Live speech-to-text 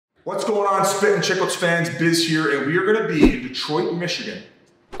What's going on, Spittin Chiclets fans? Biz here, and we are going to be in Detroit, Michigan,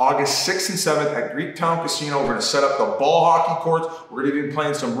 August 6th and 7th at Greektown Casino. We're going to set up the ball hockey courts. We're going to be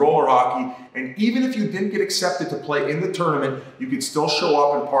playing some roller hockey, and even if you didn't get accepted to play in the tournament, you could still show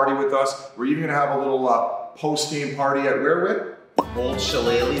up and party with us. We're even going to have a little post-game party at where, Whit? Old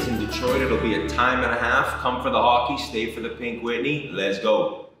Shillelagh's in Detroit. It'll be a time and a half. Come for the hockey, stay for the Pink Whitney. Let's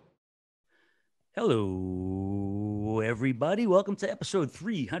go. Hello, everybody. Welcome to episode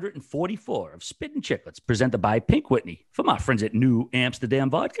 344 of Spittin Chiclets, presented by Pink Whitney from our friends at New Amsterdam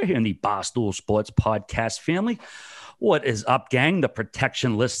Vodka here in the Barstool Sports podcast family. What is up, gang? The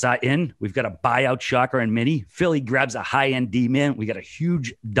protection lists are in. We've got a buyout shocker and mini. Philly grabs a high-end D-man. We got a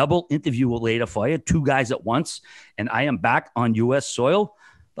huge double interview later for you, two guys at once, and I am back on U.S. soil.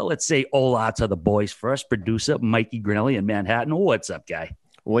 But let's say hola to the boys first. Producer Mikey Grinelli in Manhattan. What's up, guy?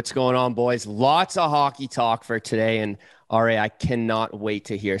 What's going on, boys? Lots of hockey talk for today. And RA, I cannot wait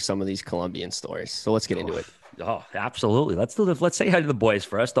to hear some of these Colombian stories. So let's get into it. Oh, absolutely. Let's do this. Let's say hi to the boys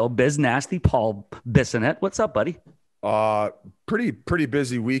first. Oh, Biz Nasty, Paul Bissonette. What's up, buddy? Pretty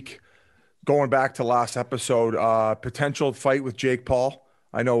busy week. Going back to last episode, potential fight with Jake Paul.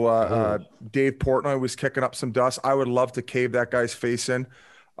 I know Dave Portnoy was kicking up some dust. I would love to cave that guy's face in.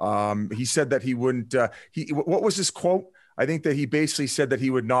 He said that he wouldn't. What was his quote? I think that he basically said that he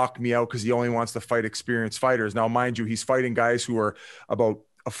would knock me out because he only wants to fight experienced fighters. Now, mind you, he's fighting guys who are about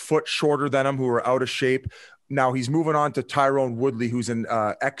a foot shorter than him, who are out of shape. Now he's moving on to Tyrone Woodley, who's an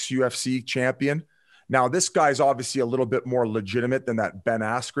ex-UFC champion. Now, this guy's obviously a little bit more legitimate than that Ben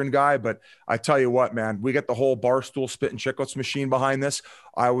Askren guy, but I tell you what, man, we get the whole Barstool Spittin Chiclets machine behind this.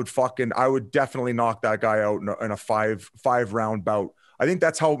 I would definitely knock that guy out in a five round bout. I think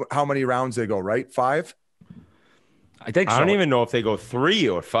that's how many rounds they go, right? 5? I think so. I don't even know if they go 3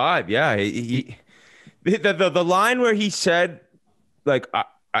 or 5. Yeah, the line where he said, like,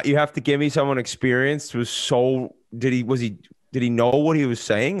 you have to give me someone experienced was so. Did he know what he was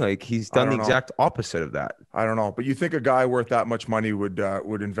saying? Like, he's done the exact opposite of that. I don't know, but you think a guy worth that much money would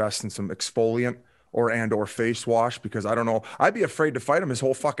invest in some exfoliant or face wash? Because I don't know. I'd be afraid to fight him. His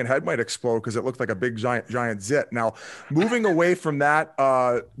whole fucking head might explode because it looked like a big giant zit. Now, moving away from that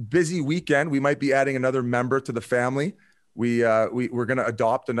busy weekend, we might be adding another member to the family. We're going to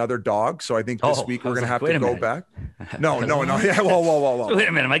adopt another dog. So I think this week we're going to have to go back. No. Yeah. Whoa. So wait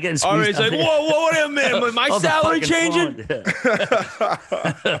a minute. Am I getting squeezed? All right, it's like, whoa, wait a minute. My salary changing?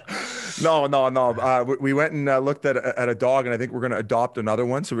 No. We went and looked at a dog, and I think we're going to adopt another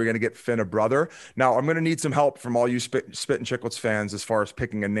one. So we're going to get Finn a brother. Now I'm going to need some help from all you Spittin Chiclets fans as far as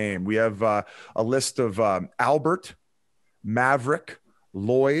picking a name. We have a list of Albert, Maverick,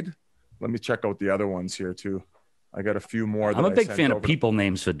 Lloyd. Let me check out the other ones here too. I got a few more. I'm a big fan of people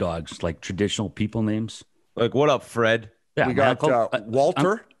names for dogs, like traditional people names. Like, what up, Fred? Yeah, we got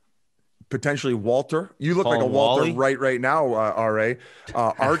Walter, potentially Walter. You look like a Walter right now, RA.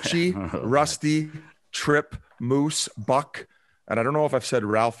 Archie, Rusty, Trip, Moose, Buck. And I don't know if I've said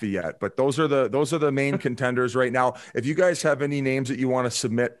Ralphie yet, but those are the main contenders right now. If you guys have any names that you want to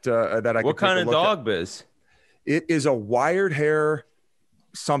submit that I can what kind of dog, Biz? It is a wired hair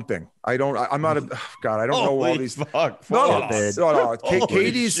something. I'm not a God. I don't know all these. Fuck. No.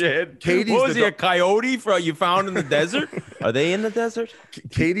 Katie's. What was he, a coyote you found in the desert? Are they in the desert?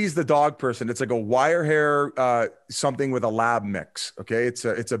 Katie's the dog person. It's like a wire hair something with a lab mix. Okay, it's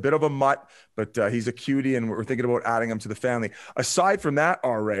a bit of a mutt, but he's a cutie, and we're thinking about adding him to the family. Aside from that,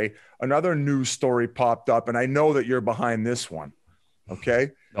 RA, another news story popped up, and I know that you're behind this one.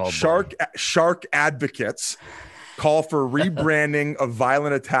 Okay, shark advocates call for rebranding of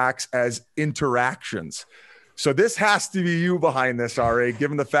violent attacks as interactions. So this has to be you behind this, RA,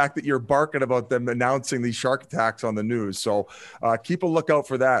 given the fact that you're barking about them announcing these shark attacks on the news. So keep a lookout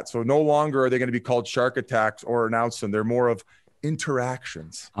for that. So no longer are they going to be called shark attacks or announced them. They're more of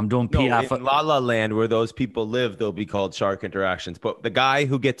interactions. I'm doing PR in La La Land, where those people live, they'll be called shark interactions. But the guy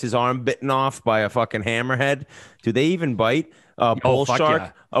who gets his arm bitten off by a fucking hammerhead, do they even bite? Bull shark,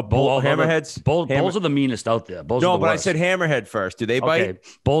 yeah. A bull, hammerheads. Bulls are the meanest out there. Bulls are the worst. I said hammerhead first. Do they bite? Okay.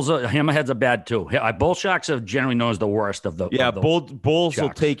 Hammerheads are bad too. Bull sharks are generally known as the worst of the. Yeah, bulls will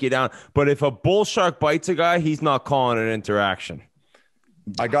take you down. But if a bull shark bites a guy, he's not calling it an interaction.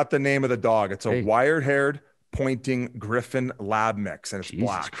 I got the name of the dog. It's a wired-haired pointing griffin lab mix, and it's Jesus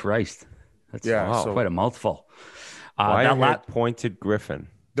black. Christ, that's quite a mouthful. Wire-haired pointed griffin.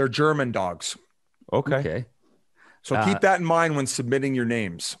 They're German dogs. Okay. So keep that in mind when submitting your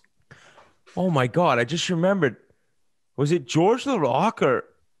names. Oh my God, I just remembered. Was it George LaRock or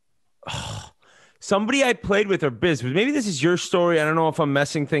somebody I played with or Biz? Maybe this is your story. I don't know if I'm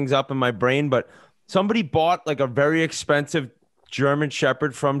messing things up in my brain, but somebody bought like a very expensive German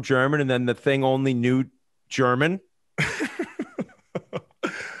Shepherd from German, and then the thing only knew German.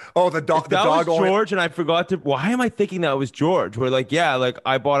 Oh, the dog. The dog was George, and I forgot to. Why am I thinking that was George? We're like, yeah, like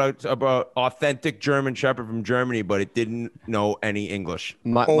I bought a authentic German Shepherd from Germany, but it didn't know any English.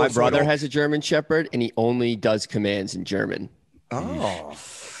 My brother has a German Shepherd, and he only does commands in German. Oh.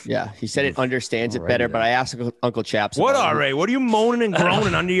 Yeah, he said it understands it better, but I asked Uncle Chaps. What, R.A.? What are you moaning and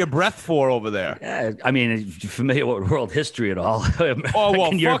groaning under your breath for over there? Yeah, I mean, are you familiar with world history at all? Oh,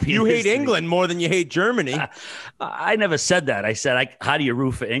 well, fuck, you hate England more than you hate Germany. I never said that. I said, how do you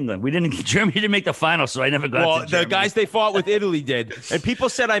root for England? Germany didn't make the final, so I never got to Germany. The guys they fought with Italy did. And people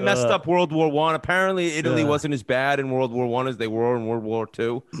said I messed up World War I. Apparently, Italy wasn't as bad in World War I as they were in World War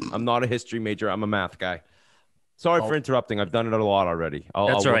II. I'm not a history major. I'm a math guy. Sorry for interrupting. I've done it a lot already.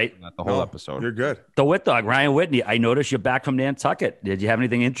 That's all right. The whole episode. You're good. The Wit Dog, Ryan Whitney. I noticed you're back from Nantucket. Did you have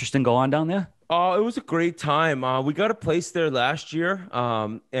anything interesting go on down there? It was a great time. We got a place there last year,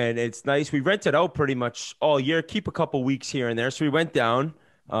 and it's nice. We rented out pretty much all year, keep a couple weeks here and there. So we went down.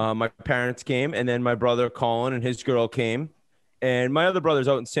 My parents came, and then my brother Colin and his girl came. And my other brother's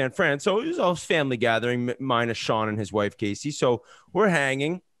out in San Fran. So it was all family gathering, minus Sean and his wife, Casey. So we're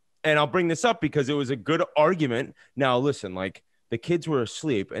hanging. And I'll bring this up because it was a good argument. Now, listen, like the kids were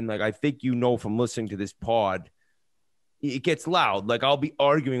asleep. And like, I think, from listening to this pod, it gets loud. Like I'll be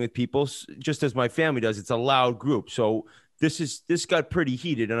arguing with people just as my family does. It's a loud group. So this got pretty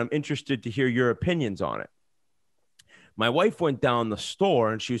heated, and I'm interested to hear your opinions on it. My wife went down the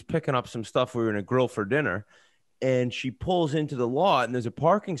store and she was picking up some stuff. We were in a grill for dinner, and she pulls into the lot and there's a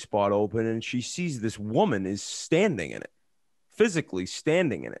parking spot open, and she sees this woman is standing in it, physically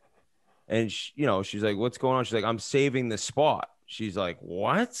standing in it. And she's like, what's going on? She's like, I'm saving the spot. She's like,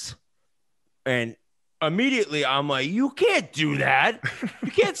 what? And immediately I'm like, you can't do that. You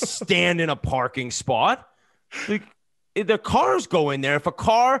can't stand in a parking spot. Like, the cars go in there. If a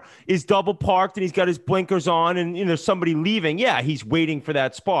car is double parked and he's got his blinkers on and there's somebody leaving, yeah, he's waiting for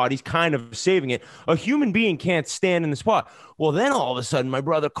that spot. He's kind of saving it. A human being can't stand in the spot. Well, then all of a sudden my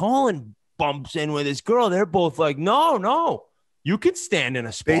brother Colin bumps in with his girl. They're both like, no. You can stand in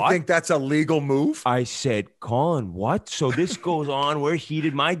a spot. They think that's a legal move? I said, Colin, what? So this goes on. We're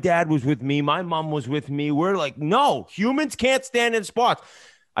heated. My dad was with me. My mom was with me. We're like, no, humans can't stand in spots.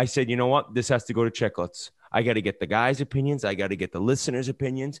 I said, you know what? This has to go to Chiclets. I got to get the guys' opinions. I got to get the listeners'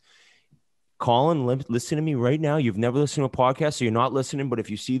 opinions. Colin, listen to me right now. You've never listened to a podcast, so you're not listening. But if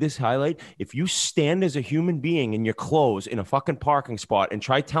you see this highlight, if you stand as a human being in your clothes in a fucking parking spot and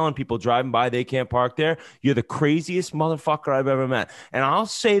try telling people driving by they can't park there, you're the craziest motherfucker I've ever met. And I'll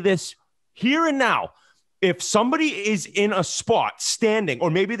say this here and now. If somebody is in a spot standing,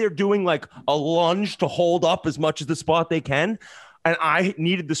 or maybe they're doing like a lunge to hold up as much as the spot they can, and I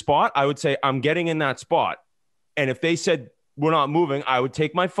needed the spot, I would say, I'm getting in that spot. And if they said, we're not moving, I would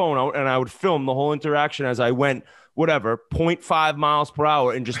take my phone out and I would film the whole interaction as I went, 0.5 miles per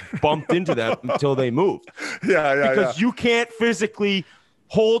hour, and just bumped into them until they moved. Because you can't physically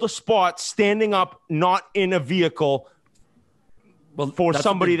hold a spot standing up, not in a vehicle, for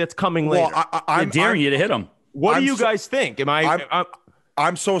somebody that's coming later. I'm daring you to hit them. What do you guys think?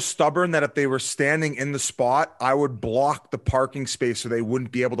 I'm so stubborn that if they were standing in the spot, I would block the parking space so they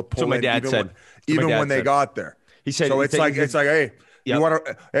wouldn't be able to pull in even when they got there. He said, so it's like, hey, you want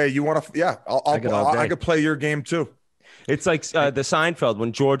to, yeah, I could play your game too. It's like the Seinfeld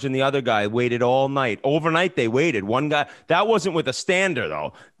when George and the other guy waited all night. Overnight, they waited. One guy, that wasn't with a stander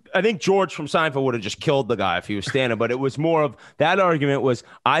though. I think George from Seinfeld would have just killed the guy if he was standing, but it was more of that argument was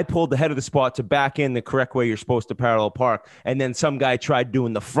I pulled the head of the spot to back in the correct way you're supposed to parallel park. And then some guy tried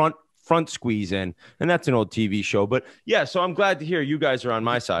doing the front squeeze in, and that's an old TV show. But yeah, so I'm glad to hear you guys are on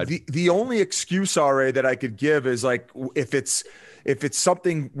my side. The only excuse, RA, that I could give is like if it's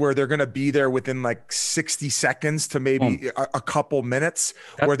something where they're going to be there within like 60 seconds to maybe a couple minutes,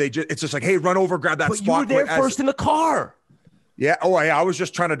 where it's just like, hey, run over, grab that spot. You were there first in the car. Yeah. Oh, yeah. I was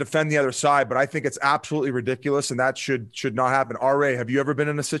just trying to defend the other side, but I think it's absolutely ridiculous, and that should not happen. RA, have you ever been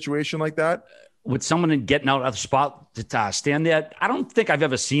in a situation like that? With someone getting out of the spot to stand there? I don't think I've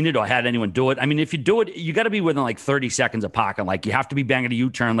ever seen it or had anyone do it. I mean, if you do it, you got to be within like 30 seconds of parking. Like you have to be banging a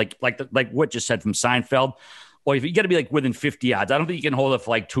U-turn, like what just said from Seinfeld. Or if you got to be like within 50 yards. I don't think you can hold it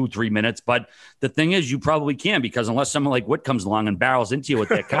for like 2-3 minutes. But the thing is, you probably can, because unless someone like Whit comes along and barrels into you with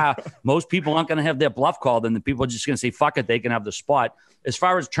their car, most people aren't going to have their bluff called, and the people are just going to say, fuck it, they can have the spot. As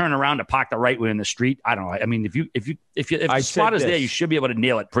far as turn around to park the right way in the street, I don't know. I mean, if the spot is there, you should be able to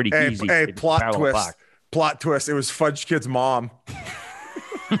nail it pretty easy. Hey, plot twist. It was Fudge Kid's mom.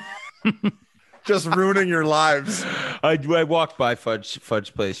 Just ruining your lives. I walked by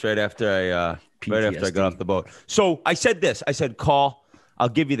Fudge place right after right after I got off the boat. So I said this. I said, call. I'll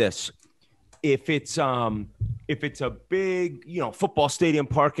give you this. If it's a big, football stadium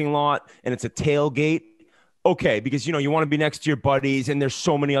parking lot and it's a tailgate, okay, because you want to be next to your buddies and there's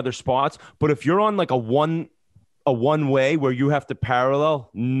so many other spots. But if you're on like a one way where you have to parallel,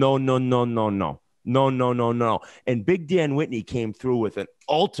 no. And Big Dan Whitney came through with an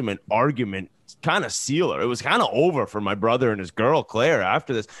ultimate argument, kind of sealer. It was kind of over for my brother and his girl Claire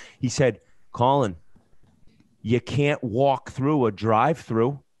after this. He said, Colin, you can't walk through a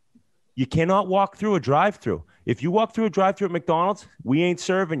drive-through. You cannot walk through a drive-through. If you walk through a drive-through at McDonald's, we ain't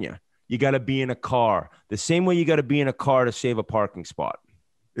serving you. You got to be in a car. The same way you got to be in a car to save a parking spot.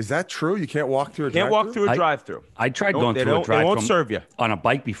 Is that true? You can't walk through a drive-through? Can't walk through a drive-through. I tried going through a drive-through. They won't serve you. On a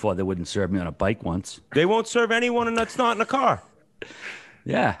bike before. They wouldn't serve me on a bike once. They won't serve anyone that's not in a car.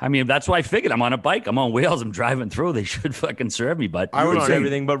 Yeah, I mean, that's why I figured I'm on a bike. I'm on wheels. I'm driving through. They should fucking serve me, but I would say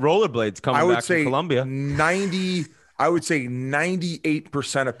everything but rollerblades coming back from Colombia. I would say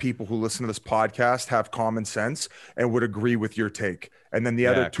 98% of people who listen to this podcast have common sense and would agree with your take. And then the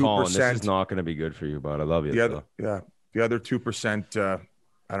other 2%. Colin, this is not going to be good for you, but I love you. The other 2%.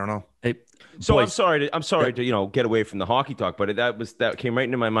 I don't know. Hey, so boys, I'm sorry to get away from the hockey talk, but that came right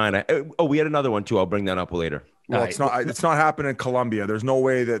into my mind. We had another one too. I'll bring that up later. Well, it's not happening in Colombia. There's no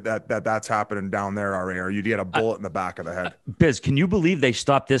way that's happening down there, RA, or you'd get a bullet in the back of the head. Biz, can you believe they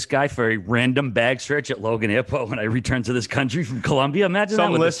stopped this guy for a random bag search at Logan Airport when I returned to this country from Colombia? Imagine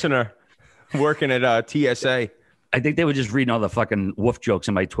some listener working at TSA. I think they were just reading all the fucking woof jokes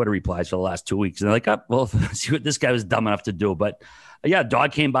in my Twitter replies for the last 2 weeks. And they're like, oh, well, see what this guy was dumb enough to do. But yeah,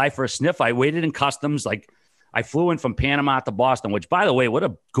 dog came by for a sniff. I waited in customs. Like, I flew in from Panama to Boston, which, by the way, what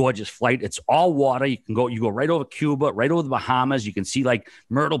a gorgeous flight. It's all water. You go right over Cuba, right over the Bahamas. You can see like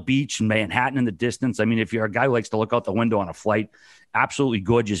Myrtle Beach and Manhattan in the distance. I mean, if you're a guy who likes to look out the window on a flight, absolutely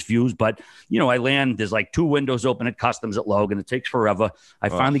gorgeous views. But, I land, there's like 2 windows open at customs at Logan. It takes forever. I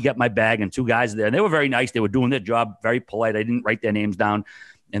finally get my bag and 2 guys there. And they were very nice. They were doing their job, very polite. I didn't write their names down.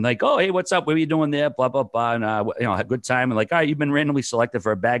 And like, oh, hey, what's up? What are you doing there? Blah, blah, blah. And, had a good time. And like, all right, you've been randomly selected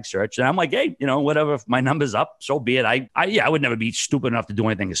for a bag search. And I'm like, hey, whatever, if my number's up, so be it. I would never be stupid enough to do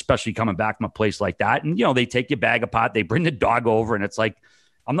anything, especially coming back from a place like that. And, they take your bag apart. They bring the dog over. And it's like,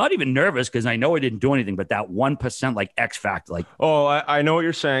 I'm not even nervous because I know I didn't do anything, but that 1% like X factor, like, oh, I know what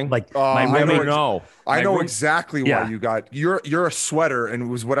you're saying. Like, I know exactly why you got you're a sweater, and it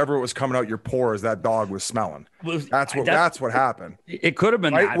was whatever was coming out your pores that dog was smelling. That's what happened. It could have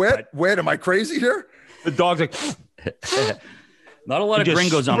been. Right? Wait, am I crazy here? The dog's like, not a lot of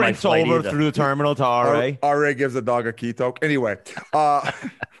gringos on my flight over either. Through the terminal to RA. RA gives the dog a key toke. Anyway, but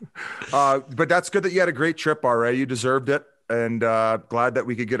that's good that you had a great trip, RA. You deserved it. And glad that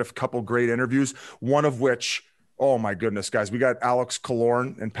we could get a couple great interviews, one of which, oh my goodness, guys, we got Alex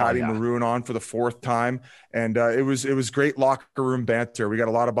Killorn and Patty Maroon on for the 4th time. And it was great locker room banter. We got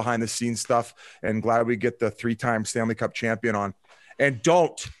a lot of behind the scenes stuff, and glad we get the 3-time Stanley Cup champion on. And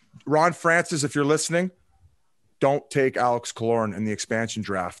Ron Francis, if you're listening, don't take Alex Killorn in the expansion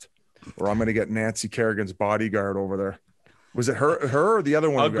draft, or I'm going to get Nancy Kerrigan's bodyguard over there. Was it her or the other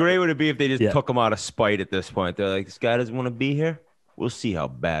one? How great would it be if they just took him out of spite at this point? They're like, this guy doesn't want to be here. We'll see how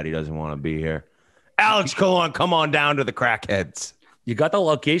bad he doesn't want to be here. Alex Killorn, come on down to the crackheads. You got the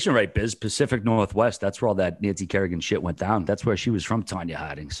location right, Biz. Pacific Northwest. That's where all that Nancy Kerrigan shit went down. That's where she was from, Tanya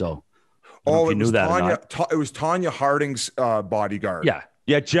Harding. So, it was Tanya Harding's bodyguard.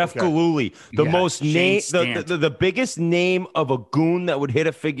 Yeah, Jeff Gillooly, the biggest name of a goon that would hit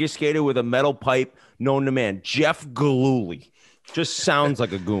a figure skater with a metal pipe known to man. Jeff Gillooly. Just sounds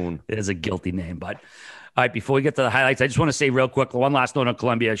like a goon. It is a guilty name, but all right, before we get to the highlights, I just want to say real quick, one last note on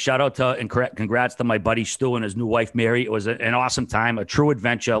Colombia. Shout out to and congrats to my buddy Stu and his new wife, Mary. It was an awesome time, a true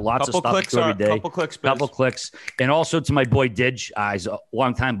adventure, lots of stuff to do every day. Couple clicks. And also to my boy Didge, he's a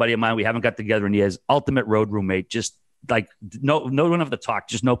longtime buddy of mine. We haven't got together in years. Ultimate road roommate, just like no one have to talk,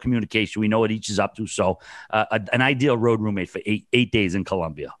 just no communication. We know what each is up to. So an ideal road roommate for eight days in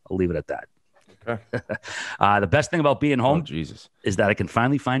Colombia. I'll leave it at that. Okay. The best thing about being home is that I can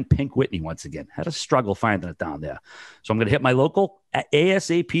finally find Pink Whitney once again. Had a struggle finding it down there. So I'm going to hit my local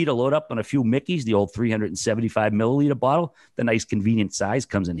ASAP to load up on a few Mickeys, the old 375 milliliter bottle. The nice convenient size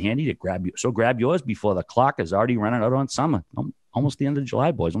comes in handy to grab you. So grab yours before the clock is already running out on summer. Almost the end of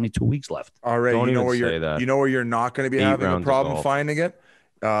July, boys. Only 2 weeks left. All right. You know where you're not going to be having a problem finding it?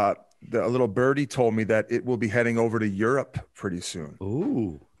 A little birdie told me that it will be heading over to Europe pretty soon.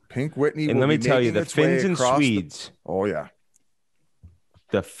 Ooh. Pink Whitney. And let me tell you, the Finns and Swedes. Oh, yeah.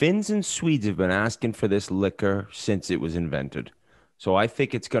 The Finns and Swedes have been asking for this liquor since it was invented. So I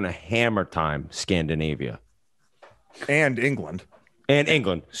think it's going to hammer time Scandinavia. And England. And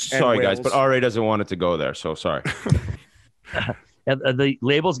England. Sorry, guys, but RA doesn't want it to go there, so sorry. Are the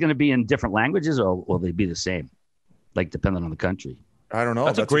labels going to be in different languages, or will they be the same, like depending on the country? I don't know.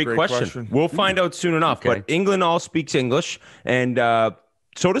 That's a great question. We'll find out soon enough. Okay. But England all speaks English, and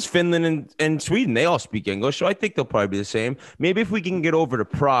so does Finland and Sweden. They all speak English, so I think they'll probably be the same. Maybe if we can get over to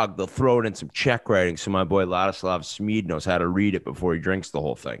Prague, they'll throw it in some Czech writing so my boy Ladislav Smid knows how to read it before he drinks the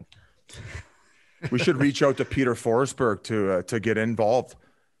whole thing. We should reach out to Peter Forsberg to get involved,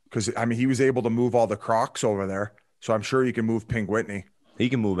 because, I mean, he was able to move all the Crocs over there. So I'm sure he can move Pink Whitney. He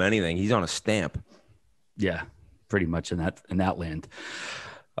can move anything. He's on a stamp. Yeah, pretty much in that land.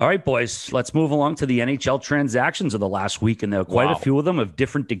 All right, boys, let's move along to the NHL transactions of the last week. And there are quite a few of them of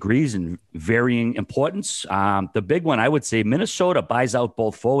different degrees and varying importance. The big one, I would say, Minnesota buys out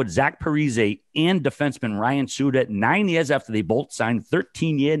both forward Zach Parise and defenseman Ryan Suter 9 years after they both signed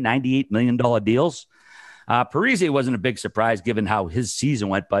 13-year, $98 million deals. Parise wasn't a big surprise given how his season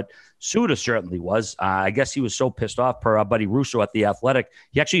went, but Suter certainly was. I guess he was so pissed off, per our buddy Russo at The Athletic.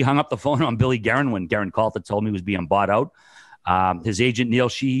 He actually hung up the phone on Billy Guerin when Guerin called to tell him he was being bought out. His agent, Neil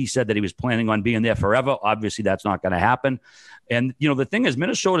Sheehy, said that he was planning on being there forever. Obviously, that's not going to happen. And, the thing is,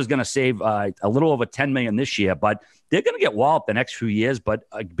 Minnesota is going to save a little over $10 million this year, but they're going to get walloped the next few years. But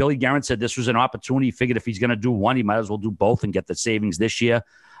Billy Guerin said this was an opportunity. He figured if he's going to do one, he might as well do both and get the savings this year.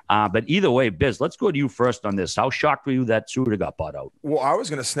 But either way, Biz, let's go to you first on this. How shocked were you that Suter got bought out? Well, I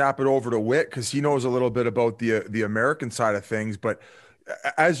was going to snap it over to Whit because he knows a little bit about the American side of things. But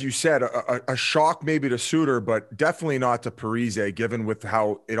as you said, a shock maybe to Suter, but definitely not to Parise, given with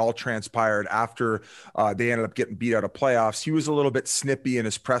how it all transpired after they ended up getting beat out of playoffs. He was a little bit snippy in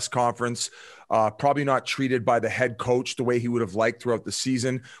his press conference. Probably not treated by the head coach the way he would have liked throughout the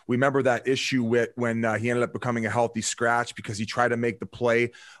season. We remember that issue when he ended up becoming a healthy scratch because he tried to make the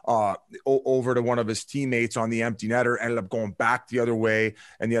play over to one of his teammates on the empty netter, ended up going back the other way,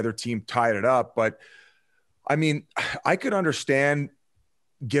 and the other team tied it up. But, I mean, I could understand,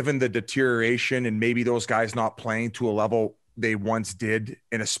 given the deterioration and maybe those guys not playing to a level they once did,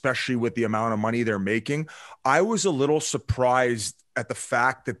 and especially with the amount of money they're making, I was a little surprised at the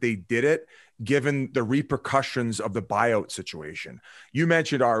fact that they did it, given the repercussions of the buyout situation. You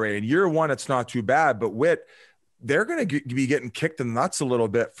mentioned RA, in year one, it's not too bad, but Whit, they're going to be getting kicked in the nuts a little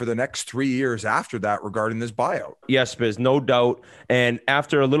bit for the next 3 years after that regarding this buyout. Yes, Biz, no doubt. And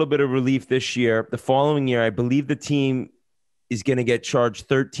after a little bit of relief this year, the following year, I believe the team is going to get charged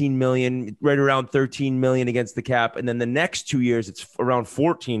 $13 million, right around $13 million against the cap. And then the next 2 years, it's around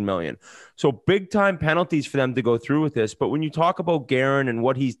 $14 million. So big time penalties for them to go through with this. But when you talk about Guerin and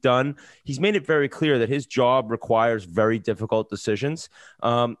what he's done, he's made it very clear that his job requires very difficult decisions.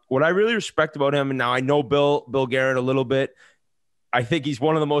 What I really respect about him, and now I know Bill Guerin a little bit, I think he's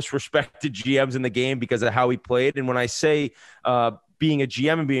one of the most respected GMs in the game because of how he played. And when I say being a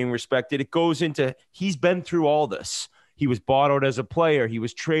GM and being respected, it goes into he's been through all this. He was bought out as a player. He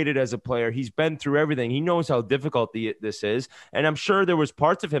was traded as a player. He's been through everything. He knows how difficult this is. And I'm sure there was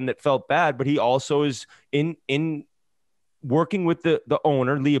parts of him that felt bad, but he also is in working with the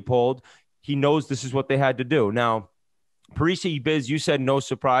owner, Leopold. He knows this is what they had to do. Now, Parise, Biz, you said no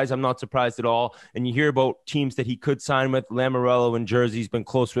surprise. I'm not surprised at all. And you hear about teams that he could sign with. Lamoriello in Jersey, he's been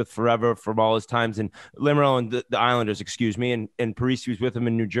close with forever from all his times. And Lamoriello and the Islanders, excuse me. And Parise was with him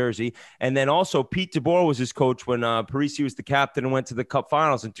in New Jersey. And then also Pete DeBoer was his coach when Parise was the captain and went to the Cup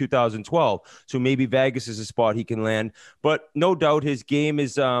Finals in 2012. So maybe Vegas is a spot he can land. But no doubt his game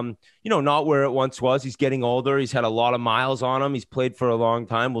is, not where it once was. He's getting older. He's had a lot of miles on him. He's played for a long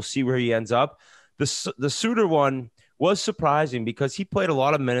time. We'll see where he ends up. The Suter one was surprising because he played a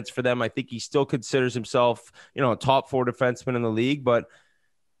lot of minutes for them. I think he still considers himself, a top 4 defenseman in the league. But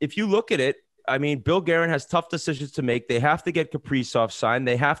if you look at it, I mean, Bill Guerin has tough decisions to make. They have to get Kaprizov signed.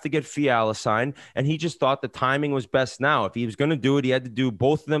 They have to get Fiala signed. And he just thought the timing was best now. If he was going to do it, he had to do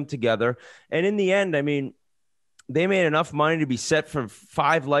both of them together. And in the end, I mean, they made enough money to be set for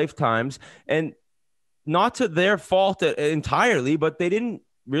 5 lifetimes. And not to their fault entirely, but they didn't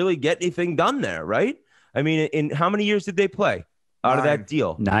really get anything done there, right? I mean, in how many years did they play out of that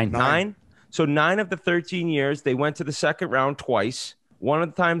deal? 9. So 9 of the 13 years, they went to the second round twice. One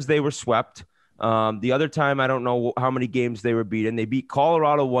of the times they were swept. The other time, I don't know how many games they were beaten. They beat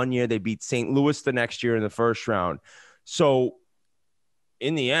Colorado one year. They beat St. Louis the next year in the first round. So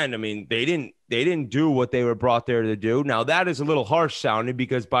in the end, I mean, they didn't do what they were brought there to do. Now, that is a little harsh sounding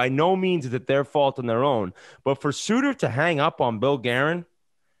because by no means is it their fault on their own. But for Suter to hang up on Bill Guerin,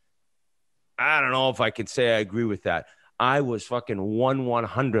 I don't know if I can say I agree with that. I was fucking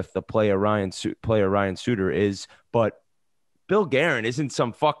 1/100th the player Ryan Suter is, but Bill Guerin isn't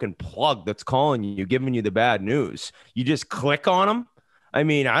some fucking plug that's calling you, giving you the bad news. You just click on him. I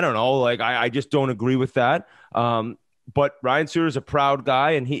mean, I don't know. Like, I just don't agree with that. But Ryan Suter is a proud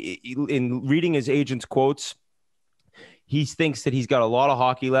guy, and he in reading his agent's quotes, he thinks that he's got a lot of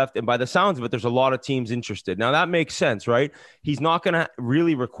hockey left. And by the sounds of it, there's a lot of teams interested. Now, that makes sense, right? He's not going to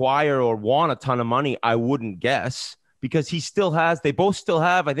really require or want a ton of money, I wouldn't guess, because they both still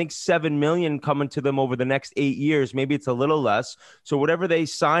have, I think, $7 million coming to them over the next 8 years. Maybe it's a little less. So whatever they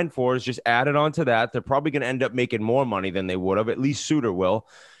signed for is just added on to that. They're probably going to end up making more money than they would have. At least Suter will.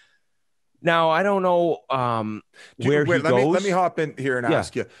 Now, I don't know where he goes. Let me hop in here and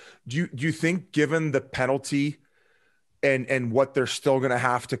ask you, do you think, given the penalty and what they're still going to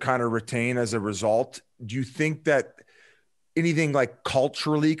have to kind of retain as a result, do you think that anything like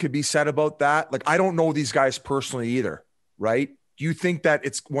culturally could be said about that? Like, I don't know these guys personally either, right? Do you think that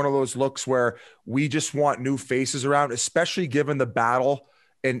it's one of those looks where we just want new faces around, especially given the battle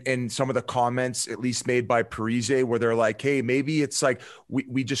and some of the comments, at least made by Parise, where they're like, hey, maybe it's like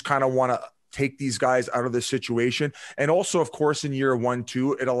we just kind of want to take these guys out of the situation. And also, of course, in year 1,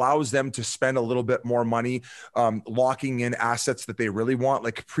 2, it allows them to spend a little bit more money locking in assets that they really want.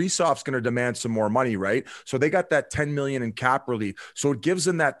 Like Kaprizov's going to demand some more money, right? So they got that $10 million in cap relief. So it gives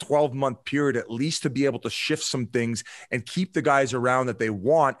them that 12-month period at least to be able to shift some things and keep the guys around that they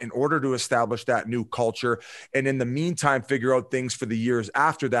want in order to establish that new culture. And in the meantime, figure out things for the years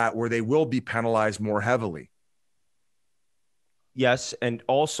after that where they will be penalized more heavily. Yes, and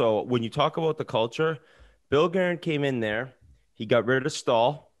also when you talk about the culture, Bill Guerin came in there. He got rid of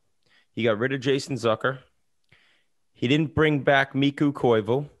Stahl. He got rid of Jason Zucker. He didn't bring back Mikko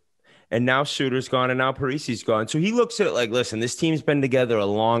Koivu. And now Suter's gone, and now Parise's gone. So he looks at it like, listen, this team's been together a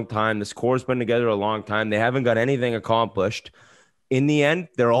long time. This core's been together a long time. They haven't got anything accomplished. In the end,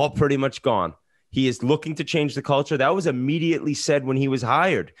 they're all pretty much gone. He is looking to change the culture. That was immediately said when he was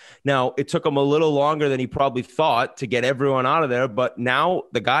hired. Now, it took him a little longer than he probably thought to get everyone out of there, but now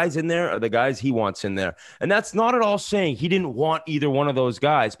the guys in there are the guys he wants in there. And that's not at all saying he didn't want either one of those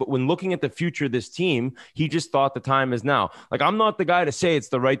guys, but when looking at the future of this team, he just thought the time is now. Like, I'm not the guy to say it's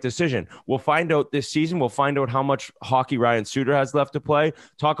the right decision. We'll find out this season. We'll find out how much hockey Ryan Suter has left to play.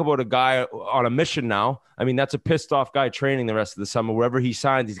 Talk about a guy on a mission now. I mean, that's a pissed off guy training the rest of the summer. Wherever he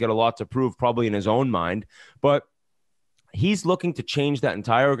signs, he's got a lot to prove, probably in his own mind. But he's looking to change that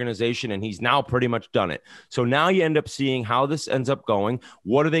entire organization, and he's now pretty much done it. So now you end up seeing how this ends up going.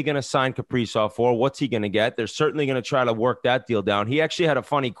 What are they going to sign Kaprizov for? What's he going to get? They're certainly going to try to work that deal down. He actually had a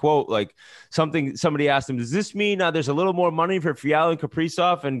funny quote, like somebody asked him, does this mean there's a little more money for Fiala and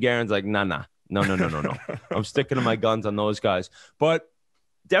Kaprizov? And Guerin's like, no. I'm sticking to my guns on those guys. But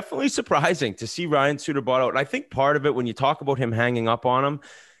definitely surprising to see Ryan Suter bought out. And I think part of it, when you talk about him hanging up on him,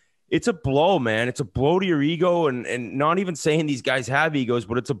 it's a blow, man. It's a blow to your ego, and not even saying these guys have egos,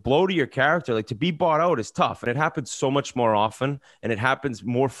 but it's a blow to your character. Like, to be bought out is tough, and it happens so much more often, and it happens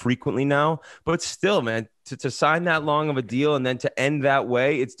more frequently now. But still, man, to sign that long of a deal and then to end that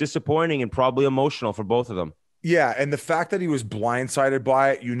way, it's disappointing and probably emotional for both of them. Yeah, and the fact that he was blindsided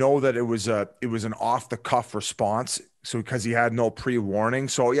by it, you know that it was an off-the-cuff response. So because he had no pre-warning.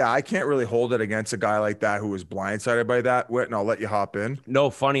 So yeah, I can't really hold it against a guy like that who was blindsided by that. Whit, and I'll let you hop in.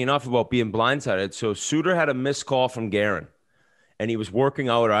 No, funny enough about being blindsided. So Suter had a missed call from Guerin, and he was working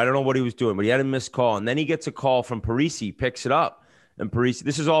out, or I don't know what he was doing, but he had a missed call. And then he gets a call from Parise, picks it up. And Parise,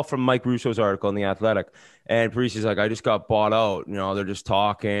 this is all from Mike Russo's article in The Athletic. And Parise's like, I just got bought out. You know, they're just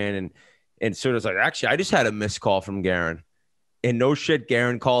talking. And Suter's like, actually, I just had a missed call from Guerin. And no shit,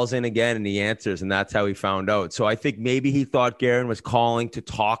 Guerin calls in again and he answers, and that's how he found out. So I think maybe he thought Guerin was calling to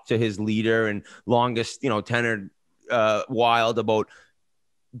talk to his leader and longest, tenured Wild about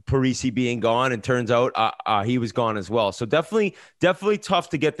Parise being gone, and turns out he was gone as well. So definitely tough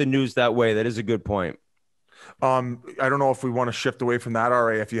to get the news that way. That is a good point. I don't know if we want to shift away from that,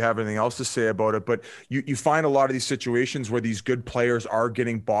 RA, if you have anything else to say about it, but you find a lot of these situations where these good players are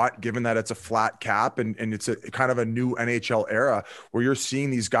getting bought, given that it's a flat cap and it's a kind of a new NHL era where you're seeing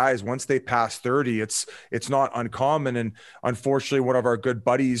these guys, once they pass 30, it's not uncommon. And unfortunately, one of our good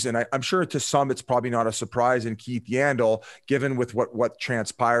buddies, and I'm sure to some, it's probably not a surprise, in Keith Yandel, given with what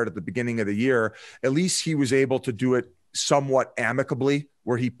transpired at the beginning of the year, at least he was able to do it somewhat amicably,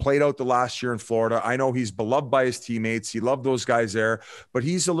 where he played out the last year in Florida. I know he's beloved by his teammates. He loved those guys there, but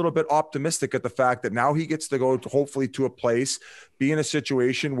he's a little bit optimistic at the fact that now he gets to go to, hopefully, to a place, be in a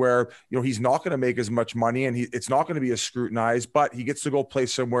situation where, he's not going to make as much money and it's not going to be as scrutinized, but he gets to go play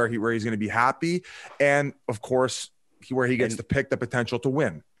somewhere where he's going to be happy. And of course, where he gets to pick the potential to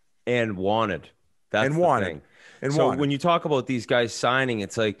win. And wanted. That's and the wanted. thing. And so wanted. When you talk about these guys signing,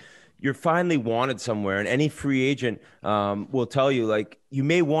 it's like, you're finally wanted somewhere, and any free agent will tell you, like, you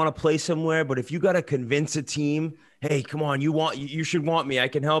may want to play somewhere, but if you got to convince a team hey, come on, you should want me. I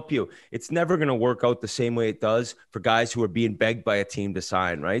can help you. It's never going to work out the same way it does for guys who are being begged by a team to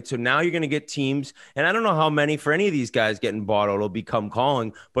sign, right? So now you're going to get teams, and I don't know how many for any of these guys getting bought out will become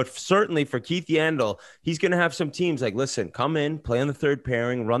calling, but certainly for Keith Yandle, he's going to have some teams like, listen, come in, play on the third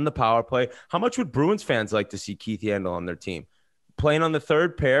pairing, run the power play. How much would Bruins fans like to see Keith Yandle on their team? Playing on the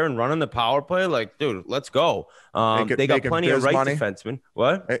third pair and running the power play? Like, dude, let's go. They got plenty of right defensemen.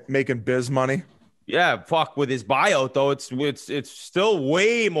 What? Making biz money. Yeah, fuck. With his buyout, though, it's still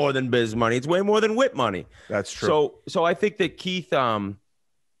way more than biz money. It's way more than whip money. That's true. So I think that Keith,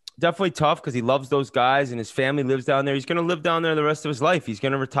 definitely tough because he loves those guys and his family lives down there. He's going to live down there the rest of his life. He's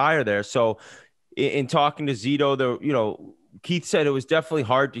going to retire there. So in talking to Zito, Keith said it was definitely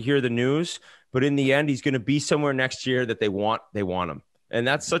hard to hear the news, but in the end, he's going to be somewhere next year that they want him. And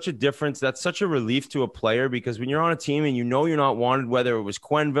that's such a difference. That's such a relief to a player because when you're on a team and you're not wanted, whether it was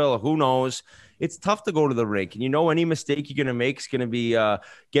Quenneville or who knows, it's tough to go to the rink. And any mistake you're going to make is going to be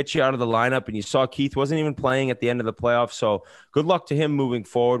get you out of the lineup. And you saw Keith wasn't even playing at the end of the playoffs. So good luck to him moving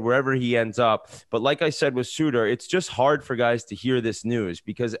forward, wherever he ends up. But like I said with Suter, it's just hard for guys to hear this news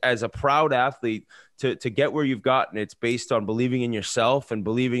because as a proud athlete, to get where you've gotten, it's based on believing in yourself and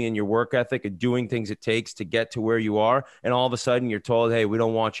believing in your work ethic and doing things it takes to get to where you are. And all of a sudden you're told, hey, we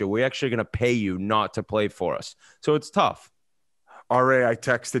don't want you. We're actually going to pay you not to play for us. So it's tough. RA, I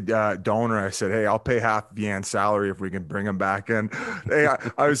texted Donor. I said, hey, I'll pay half of Yan's salary if we can bring him back in. Hey,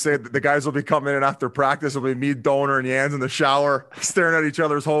 I was saying the guys will be coming in after practice. It'll be me, Donor, and Yan's in the shower, staring at each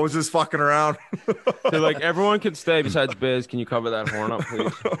other's hoses, fucking around. They're like, everyone can stay besides Biz. Can you cover that horn up,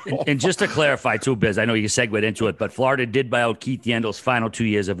 please? And just to clarify, too, Biz, I know you segued into it, but Florida did buy out Keith Yandle's final 2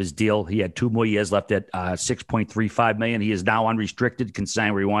 years of his deal. He had 2 more years left at $6.35 million. He is now unrestricted, can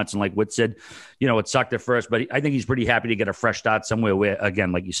sign where he wants. And like Whit said, it sucked at first, but I think he's pretty happy to get a fresh start somewhere where,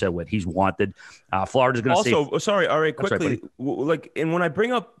 again, like you said, Whit, he's wanted. Florida's going to also, sorry, all right, quickly, and when I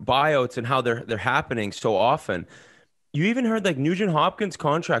bring up buyouts and how they're happening so often, you even heard like Nugent Hopkins'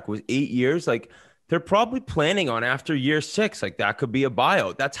 contract was 8 years. Like they're probably planning on after year 6, like that could be a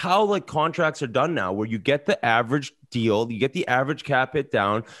buyout. That's how like contracts are done now, where you get the average deal, you get the average cap hit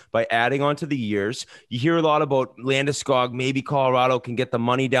down by adding on to the years. You hear a lot about Landeskog. Maybe Colorado can get the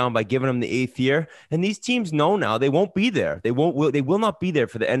money down by giving him the 8th year. And these teams know now they won't be there. They will not be there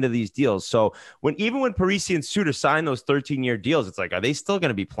for the end of these deals. So even when Parisi and Suter sign those 13-year deals, it's like, are they still going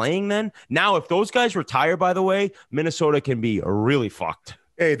to be playing then? Now, if those guys retire, by the way, Minnesota can be really fucked.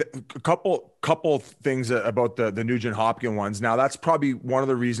 Hey, a couple things about the Nugent Hopkins ones. Now, that's probably one of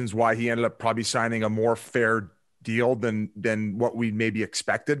the reasons why he ended up probably signing a more fair deal than what we maybe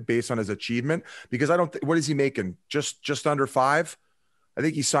expected based on his achievement. Because what is he making? Just under 5? I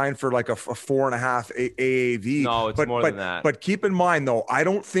think he signed for like a 4.5 AAV. No, it's more than that. But keep in mind, though, I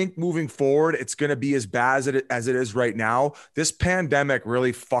don't think moving forward it's going to be as bad as it is right now. This pandemic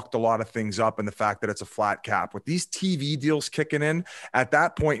really fucked a lot of things up, and the fact that it's a flat cap with these TV deals kicking in at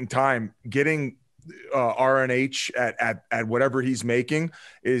that point in time, getting RNH at whatever he's making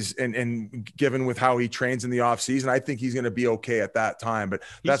is and given with how he trains in the off season, I think he's going to be okay at that time. But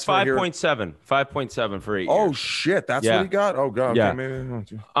that's 5.7 for 8 years. Oh shit, that's what he got. Oh god. Yeah.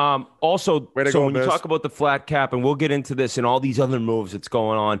 Okay, also, so when you talk about the flat cap, and we'll get into this and all these other moves that's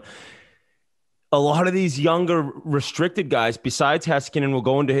going on, a lot of these younger restricted guys, besides Heiskanen, will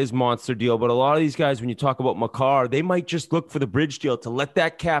go into his monster deal. But a lot of these guys, when you talk about Makar, they might just look for the bridge deal to let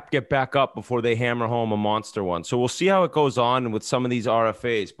that cap get back up before they hammer home a monster one. So we'll see how it goes on with some of these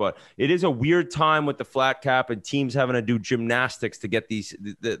RFAs. But it is a weird time with the flat cap and teams having to do gymnastics to get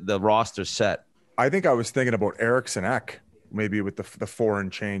the roster set. I think I was thinking about Eriksson Ek, maybe with the 4 and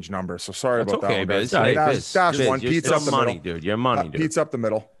change number. So sorry about that one, guys. Dash one. Pete's up the money, middle. dude. Your money, dude. Pete's up the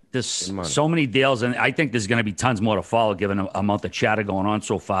middle. There's so many deals, and I think there's going to be tons more to follow given the amount of chatter going on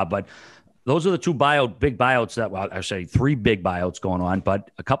so far. But those are the 2 big buyouts that, well, I say 3 big buyouts going on,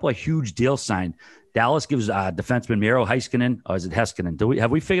 but a couple of huge deals signed. Dallas gives defenseman Miro Heiskanen, or is it Heiskanen? Have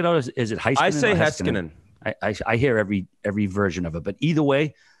we figured out, is it Heiskanen? I say Heiskanen. I hear every version of it, but either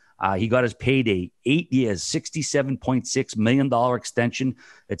way, he got his payday, 8 years, $67.6 million extension.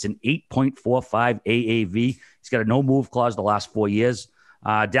 It's an 8.45 AAV. He's got a no move clause the last 4 years.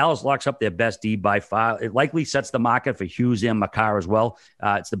 Dallas locks up their best D by far. It likely sets the market for Hughes and Makar as well.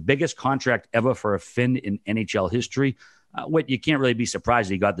 It's the biggest contract ever for a Finn in NHL history. You can't really be surprised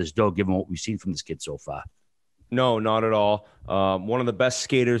that he got this dough given what we've seen from this kid so far. No, not at all. One of the best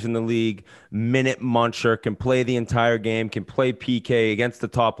skaters in the league, minute muncher, can play the entire game, can play PK against the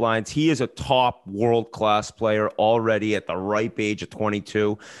top lines. He is a top world-class player already at the ripe age of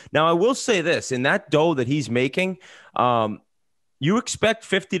 22. Now, I will say this, in that dough that he's making, you expect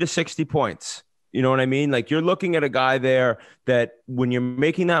 50 to 60 points. You know what I mean? Like, you're looking at a guy there that when you're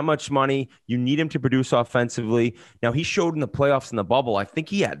making that much money, you need him to produce offensively. Now, he showed in the playoffs in the bubble. I think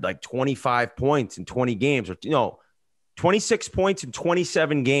he had like 25 points in 20 games, or 26 points in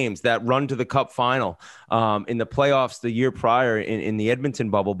 27 games that run to the Cup final in the playoffs the year prior in the Edmonton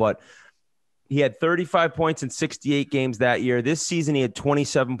bubble. But he had 35 points in 68 games that year. This season, he had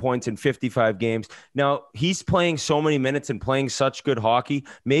 27 points in 55 games. Now, he's playing so many minutes and playing such good hockey.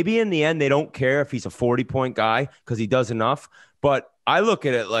 Maybe in the end, they don't care if he's a 40-point guy because he does enough. But I look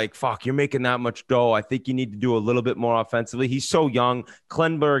at it like, fuck, you're making that much dough. I think you need to do a little bit more offensively. He's so young.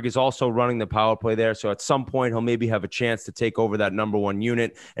 Klenberg is also running the power play there. So at some point, he'll maybe have a chance to take over that number one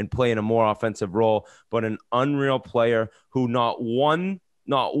unit and play in a more offensive role. But an unreal player who not one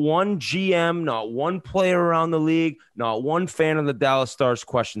GM, not one player around the league, not one fan of the Dallas Stars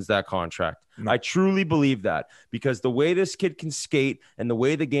questions that contract. No. I truly believe that, because the way this kid can skate and the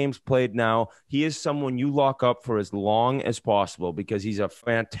way the game's played now, he is someone you lock up for as long as possible, because he's a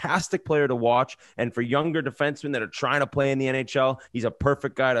fantastic player to watch. And for younger defensemen that are trying to play in the NHL, he's a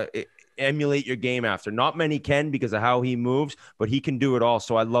perfect guy to emulate your game after. Not many can because of how he moves, but he can do it all.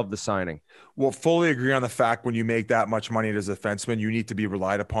 So I love the signing. Well, fully agree on the fact when you make that much money as a defenseman, you need to be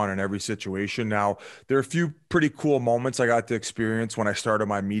relied upon in every situation. Now, there are a few pretty cool moments I got to experience when I started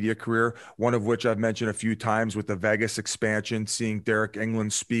my media career, one of which I've mentioned a few times with the Vegas expansion, seeing Derek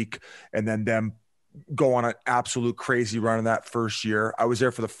England speak and then them go on an absolute crazy run in that first year. I was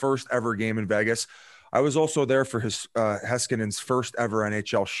there for the first ever game in Vegas. I was also there for his Heskinen's first ever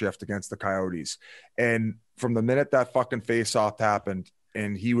NHL shift against the Coyotes. And from the minute that fucking face-off happened,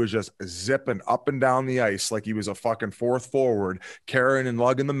 and he was just zipping up and down the ice like he was a fucking fourth forward, carrying and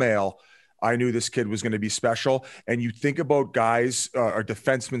lugging the mail, I knew this kid was going to be special. And you think about guys, or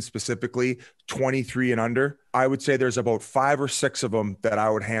defensemen specifically, 23 and under, I would say there's about 5 or 6 of them that I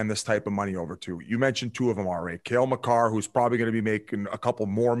would hand this type of money over to. You mentioned 2 of them already. Cale Makar, who's probably going to be making a couple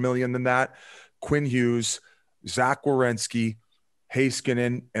more million than that. Quinn Hughes, Zach Werenski,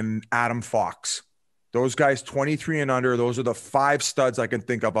 Heiskanen, and Adam Fox. Those guys 23 and under, those are the 5 studs I can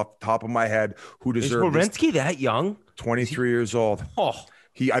think of off the top of my head who deserve. Is Werenski that young? 23 years old. Oh.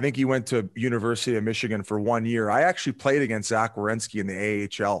 I think he went to University of Michigan for 1 year. I actually played against Zach Werenski in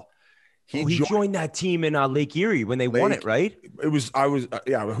the AHL. He joined that team in Lake Erie when they won it, right?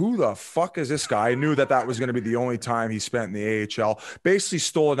 Who the fuck is this guy? I knew that was going to be the only time he spent in the AHL. Basically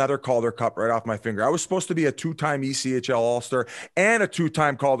stole another Calder Cup right off my finger. I was supposed to be a 2-time ECHL All-Star and a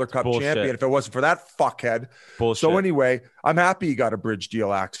 2-time Calder Cup champion if it wasn't for that fuckhead. Bullshit. So anyway, I'm happy he got a bridge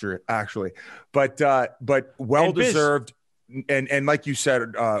deal actually. But well-deserved. And like you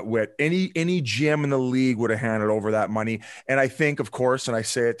said, Whit, any GM in the league would have handed over that money. And I think, of course, and I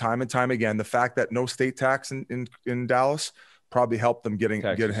say it time and time again, the fact that no state tax in Dallas probably helped them get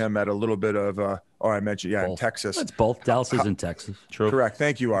him at a little bit of I mentioned, both. In Texas. That's both. Dallas is in Texas. True. Correct.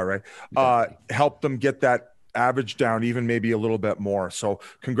 Thank you, R.A. Helped them get that average down even maybe a little bit more. So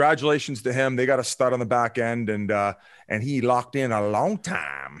congratulations to him. They got a stud on the back end, and he locked in a long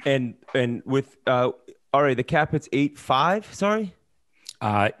time. And with all right, the cap hits 8.5. Sorry,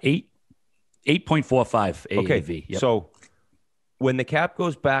 8.45 AAV. Okay, yep. So when the cap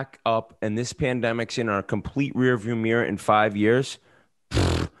goes back up and this pandemic's in our complete rearview mirror in 5 years,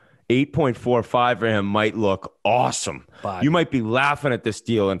 8.45 for him might look awesome. You might be laughing at this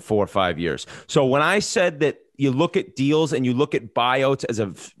deal in 4 or 5 years. So when I said that you look at deals and you look at buyouts as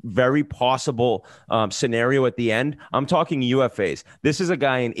a very possible scenario at the end, I'm talking UFAs. This is a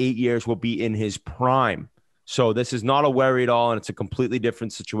guy in 8 years will be in his prime. So this is not a worry at all, and it's a completely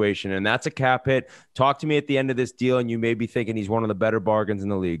different situation. And that's a cap hit. Talk to me at the end of this deal, and you may be thinking he's one of the better bargains in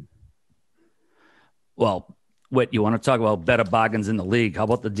the league. Well, Whit, you want to talk about better bargains in the league? How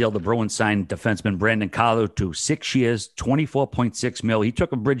about the deal the Bruins signed defenseman Brandon Carlo to 6 years, $24.6 million. He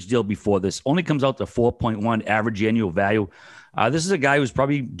took a bridge deal before this. Only comes out to 4.1 average annual value. This is a guy who's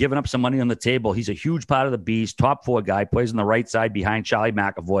probably given up some money on the table. He's a huge part of the beast, top 4 guy, plays on the right side behind Charlie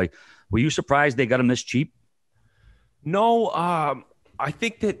McAvoy. Were you surprised they got him this cheap? No, I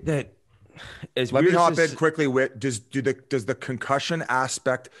think that as let me hop in quickly. Whit, does the concussion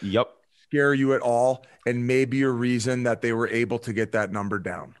aspect scare you at all, and maybe a reason that they were able to get that number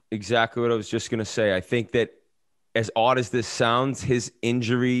down? Exactly what I was just going to say. I think that as odd as this sounds, his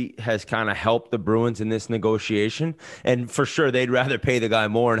injury has kind of helped the Bruins in this negotiation. And for sure, they'd rather pay the guy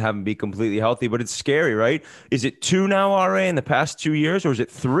more and have him be completely healthy. But it's scary, right? Is it 2 now, RA, in the past 2 years, or is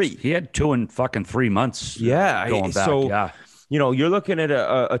it 3? He had 2 in fucking 3 months. Yeah. Going back. So, yeah. You know, you're looking at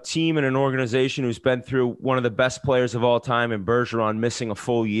a team and an organization who's been through one of the best players of all time in Bergeron missing a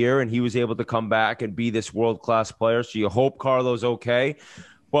full year, and he was able to come back and be this world-class player. So you hope Carlo's okay.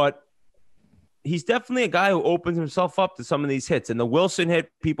 But he's definitely a guy who opens himself up to some of these hits. And the Wilson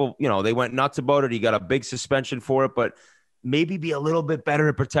hit, people, they went nuts about it. He got a big suspension for it, but maybe be a little bit better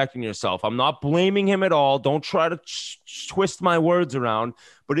at protecting yourself. I'm not blaming him at all. Don't try to twist my words around.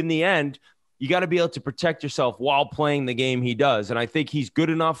 But in the end, you got to be able to protect yourself while playing the game he does. And I think he's good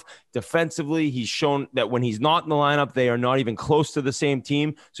enough defensively. He's shown that when he's not in the lineup, they are not even close to the same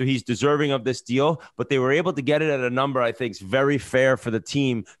team. So he's deserving of this deal. But they were able to get it at a number I think is very fair for the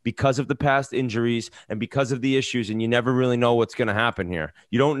team because of the past injuries and because of the issues. And you never really know what's going to happen here.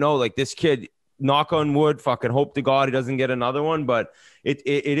 You don't know, like this kid, knock on wood, fucking hope to God he doesn't get another one. But it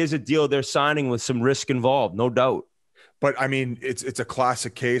is a deal they're signing with some risk involved, no doubt. But I mean, it's a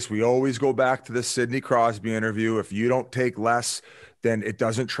classic case. We always go back to the Sidney Crosby interview. If you don't take less, then it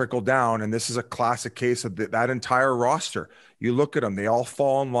doesn't trickle down. And this is a classic case of that entire roster. You look at them, they all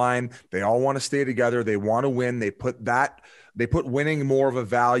fall in line. They all want to stay together. They want to win. They put winning more of a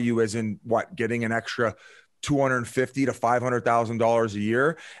value as in getting an extra $250,000 to $500,000 a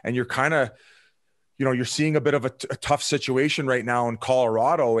year. And you're kind of, you're seeing a bit of a tough situation right now in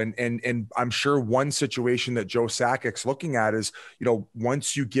Colorado. And I'm sure one situation that Joe Sakic's looking at is,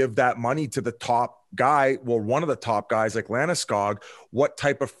 once you give that money to the top guy, one of the top guys like Landeskog, what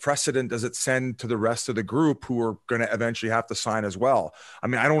type of precedent does it send to the rest of the group who are going to eventually have to sign as well? I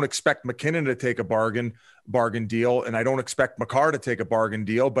mean, I don't expect McKinnon to take a bargain deal, and I don't expect Makar to take a bargain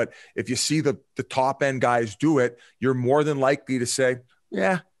deal. But if you see the top end guys do it, you're more than likely to say,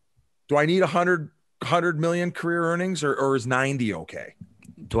 yeah, do I need 100 million career earnings or is 90 okay?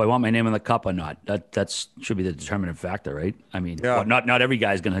 Do I want my name in the cup or not? That should be the determinant factor, right? I mean, not every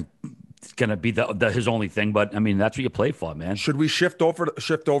guy's gonna be his only thing, but I mean that's what you play for, man. Should we shift over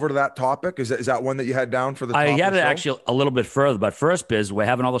to that topic? Is that one that you had down for the? I had it actually a little bit further, but first, Biz, we're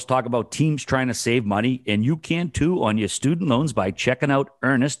having all this talk about teams trying to save money, and you can too on your student loans by checking out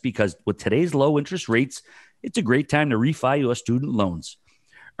Earnest, because with today's low interest rates, it's a great time to refi your student loans.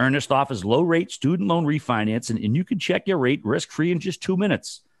 Earnest offers low-rate student loan refinancing, and you can check your rate risk-free in just 2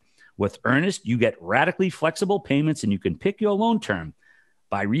 minutes. With Earnest, you get radically flexible payments, and you can pick your loan term.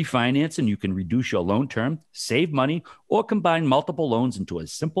 By refinancing, you can reduce your loan term, save money, or combine multiple loans into a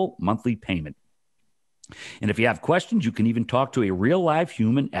simple monthly payment. And if you have questions, you can even talk to a real-life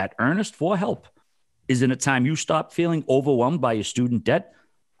human at Earnest for help. Isn't it time you stop feeling overwhelmed by your student debt?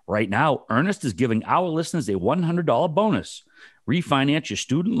 Right now, Earnest is giving our listeners a $100 bonus. Refinance your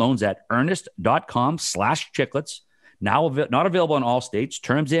student loans at earnest.com/chiclets. Now not available in all states.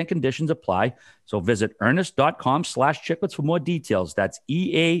 Terms and conditions apply. So visit earnest.com/chiclets for more details. That's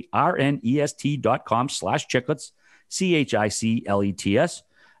EARNEST.com/chiclets, CHICLETS.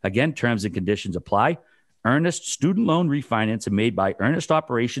 Again, terms and conditions apply. Earnest student loan refinancing made by Earnest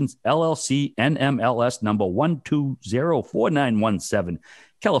Operations, LLC, NMLS number 1204917.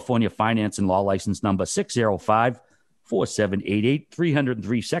 California Finance and Law License number 6054788,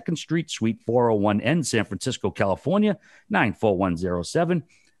 303 2nd Street, Suite 401N, San Francisco, California, 94107.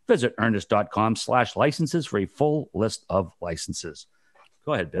 Visit earnest.com/licenses for a full list of licenses.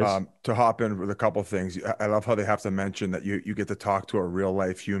 Go ahead, Biz. To hop in with a couple of things. I love how they have to mention that you get to talk to a real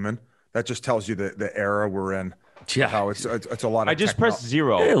life human. That just tells you the era we're in. Yeah, how it's a lot of. I just press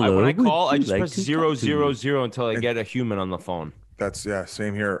zero. When I call, I just press 000 until I get a human on the phone. That's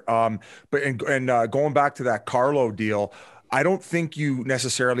same here. But going back to that Carlo deal, I don't think you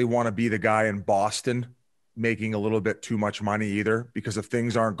necessarily want to be the guy in Boston making a little bit too much money either, because if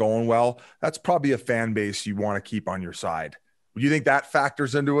things aren't going well, that's probably a fan base you want to keep on your side. Do you think that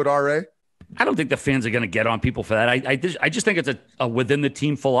factors into it, RA? I don't think the fans are going to get on people for that. I just think it's a within the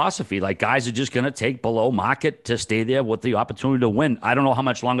team philosophy. Like, guys are just going to take below market to stay there with the opportunity to win. I don't know how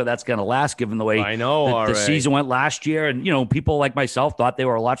much longer that's going to last, given the way the season went last year. And, people like myself thought they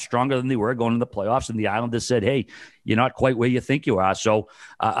were a lot stronger than they were going into the playoffs. And the Islanders said, hey, you're not quite where you think you are. So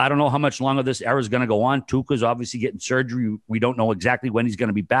I don't know how much longer this era is going to go on. Tuukka's obviously getting surgery. We don't know exactly when he's going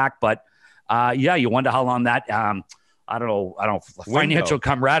to be back. But, you wonder how long that I don't know, financial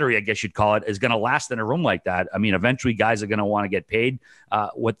camaraderie, I guess you'd call it, is going to last in a room like that. I mean, eventually guys are going to want to get paid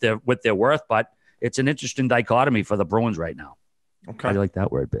what they're worth, but it's an interesting dichotomy for the Bruins right now. Okay. How do you like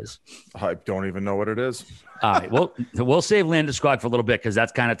that word, Biz? I don't even know what it is. All right. Well, we'll save Landeskog for a little bit, because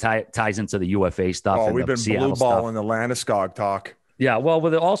that's kind of ties into the UFA stuff. Oh, we've been blue balling the Landeskog talk. Yeah, well,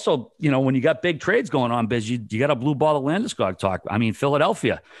 with it also, when you got big trades going on, Biz, you got a blue ball of Landeskog talk. I mean,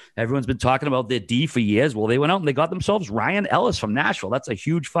 Philadelphia, everyone's been talking about their D for years. Well, they went out and they got themselves Ryan Ellis from Nashville. That's a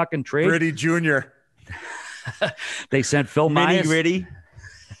huge fucking trade. Gritty Jr. They sent Phil Myers. Gritty.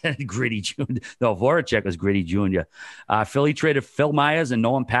 Gritty Jr. No, Voracek was Gritty Jr. Philly traded Phil Myers and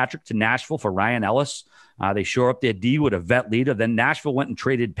Nolan Patrick to Nashville for Ryan Ellis. They shore up their D with a vet leader. Then Nashville went and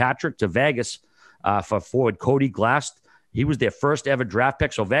traded Patrick to Vegas for forward Cody Glass. He was their first ever draft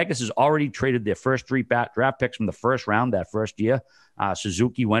pick. So Vegas has already traded their first 3 draft picks from the first round that first year.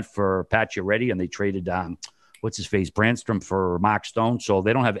 Suzuki went for Pacioretty, and they traded what's his face, Brandstrom for Mark Stone. So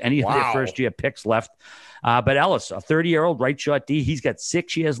they don't have any of their first year picks left. But Ellis, a 30-year-old right shot D, he's got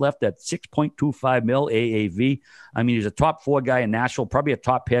 6 years left at $6.25 million AAV. I mean, he's a top 4 guy in Nashville, probably a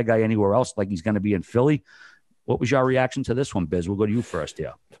top pair guy anywhere else, like he's going to be in Philly. What was your reaction to this one, Biz? We'll go to you first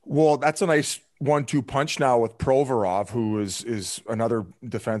here. Well, that's a nice 1-2 punch now with Provorov, who is another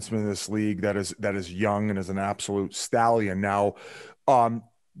defenseman in this league that is young and is an absolute stallion. Now,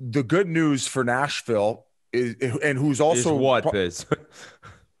 the good news for Nashville is, and who's also what, Biz?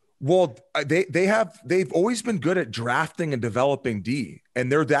 Well, they've always been good at drafting and developing D,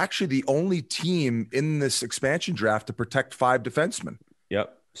 and they're actually the only team in this expansion draft to protect 5 defensemen.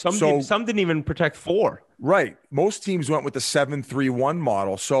 Yep. Some didn't even protect 4. Right. Most teams went with the 7-3-1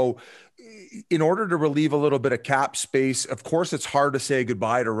 model. So in order to relieve a little bit of cap space, of course, it's hard to say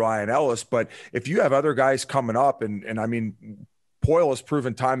goodbye to Ryan Ellis, but if you have other guys coming up, and I mean, Poyle has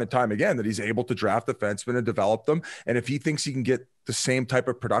proven time and time again that he's able to draft defensemen and develop them. And if he thinks he can get the same type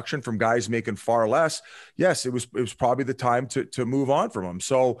of production from guys making far less, yes, it was probably the time to move on from him.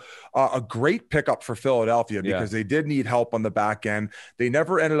 So a great pickup for Philadelphia, because they did need help on the back end. They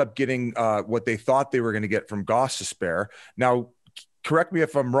never ended up getting what they thought they were going to get from Gostisbehere. Now, correct me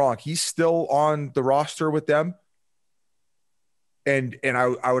if I'm wrong, he's still on the roster with them. And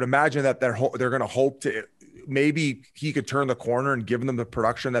I would imagine that they're going to hope to maybe he could turn the corner and give them the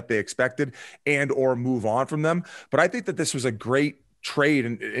production that they expected and or move on from them. But I think that this was a great trade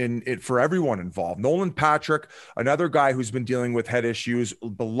in for everyone involved. Nolan Patrick, another guy who's been dealing with head issues,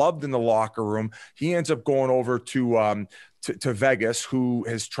 beloved in the locker room. He ends up going over to Vegas, who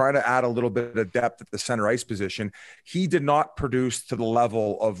is trying to add a little bit of depth at the center ice position. He did not produce to the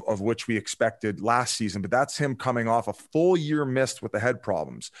level of which we expected last season, but that's him coming off a full year missed with the head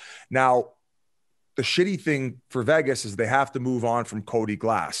problems. Now, the shitty thing for Vegas is they have to move on from Cody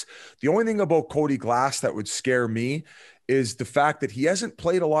Glass. The only thing about Cody Glass that would scare me is the fact that he hasn't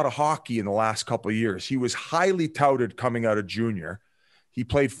played a lot of hockey in the last couple of years. He was highly touted coming out of junior. He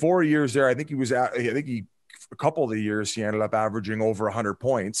played 4 years there. A couple of the years he ended up averaging over 100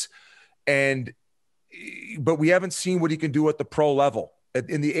 points. But we haven't seen what he can do at the pro level.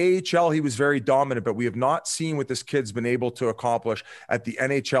 In the AHL, he was very dominant, but we have not seen what this kid's been able to accomplish at the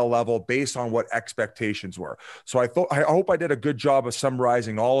NHL level based on what expectations were. So I hope I did a good job of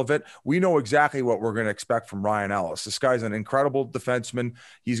summarizing all of it. We know exactly what we're going to expect from Ryan Ellis. This guy's an incredible defenseman.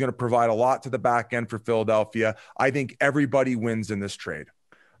 He's going to provide a lot to the back end for Philadelphia. I think everybody wins in this trade.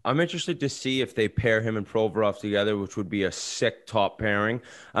 I'm interested to see if they pair him and Provorov together, which would be a sick top pairing.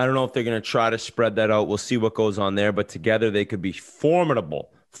 I don't know if they're going to try to spread that out. We'll see what goes on there, but together they could be formidable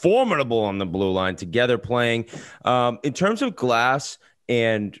on the blue line, together playing. In terms of Glass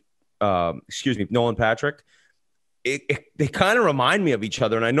and, Nolan Patrick, they kind of remind me of each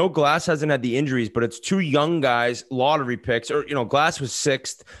other. And I know Glass hasn't had the injuries, but it's 2 young guys, lottery picks. Or, Glass was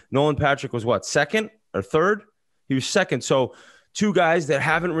 6th. Nolan Patrick was what, 2nd or 3rd? He was 2nd. So 2 guys that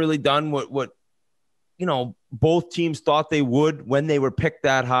haven't really done what both teams thought they would when they were picked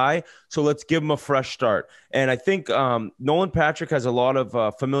that high. So let's give them a fresh start. And I think Nolan Patrick has a lot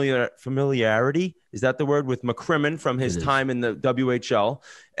of familiarity. Is that the word? With McCrimmon from his time in the WHL.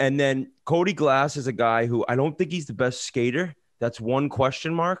 And then Cody Glass is a guy who I don't think he's the best skater. That's one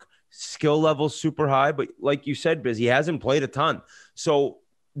question mark. Skill level super high. But like you said, Biz, he hasn't played a ton. So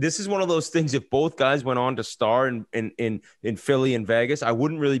this is one of those things. If both guys went on to star in Philly and Vegas, I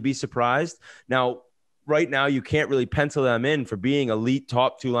wouldn't really be surprised. Now, right now, you can't really pencil them in for being elite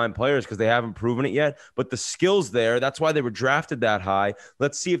top 2-line players because they haven't proven it yet. But the skill's there. That's why they were drafted that high.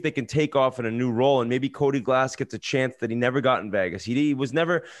 Let's see if they can take off in a new role. And maybe Cody Glass gets a chance that he never got in Vegas. He was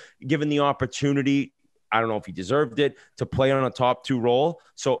never given the opportunity. I don't know if he deserved it to play on a top 2 role.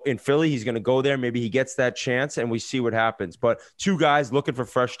 So in Philly, he's going to go there. Maybe he gets that chance and we see what happens. But 2 guys looking for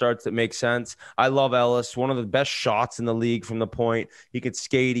fresh starts that make sense. I love Ellis, one of the best shots in the league from the point. He could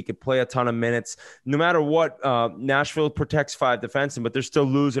skate. He could play a ton of minutes. No matter what, Nashville protects 5 defensemen, but they're still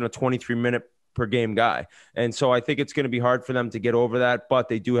losing a 23-minute per game guy. And so I think it's going to be hard for them to get over that, but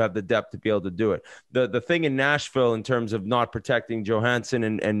they do have the depth to be able to do it. The thing in Nashville in terms of not protecting Johansson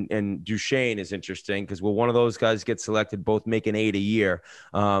and Duchesne is interesting because one of those guys gets selected, both making $8 a year.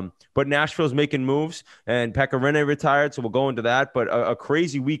 But Nashville's making moves and Pecorine retired. So we'll go into that, but a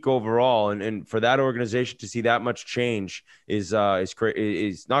crazy week overall. And for that organization to see that much change is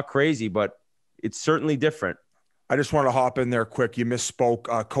not crazy, but it's certainly different. I just want to hop in there quick. You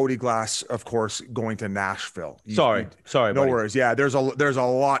misspoke. Cody Glass, of course, going to Nashville. Sorry. No buddy. worries. Yeah, there's a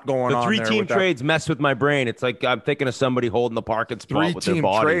lot going on. The 3-team trades mess with my brain. It's like I'm thinking of somebody holding the parking spot with their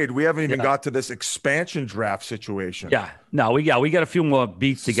body. 3-team trade. We haven't even got to this expansion draft situation. Yeah. No, we got a few more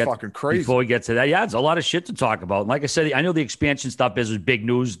beats to get fucking crazy before we get to that. Yeah, it's a lot of shit to talk about. And like I said, I know the expansion stuff is big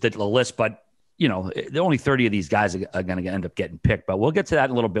news, the list, but the only 30 of these guys are going to end up getting picked, but we'll get to that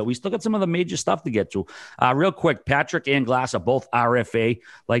in a little bit. We still got some of the major stuff to get to. Real quick, Patrick and Glass are both RFA.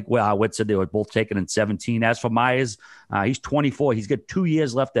 Like Witt said, they were both taken in 17. As for Myers, he's 24. He's got 2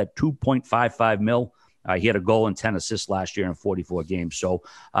 years left at $2.55 million. He had a goal and 10 assists last year in 44 games. So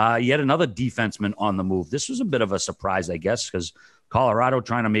yet another defenseman on the move. This was a bit of a surprise, I guess, because Colorado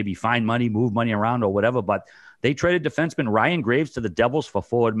trying to maybe find money, move money around or whatever, but they traded defenseman Ryan Graves to the Devils for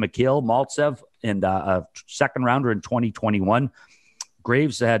forward Mikhail Maltsev and a second rounder in 2021.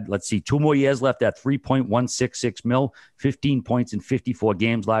 Graves had, 2 more years left at $3.166 million, 15 points in 54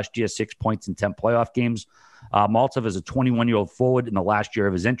 games last year, 6 points in 10 playoff games. Maltsev is a 21-year-old forward in the last year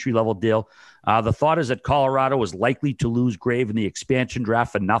of his entry-level deal. The thought is that Colorado was likely to lose Graves in the expansion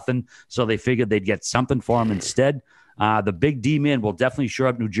draft for nothing, so they figured they'd get something for him instead. The big D man will definitely shore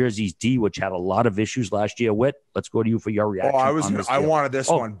up New Jersey's D, which had a lot of issues last year. Witt, let's go to you for your reaction. I wanted this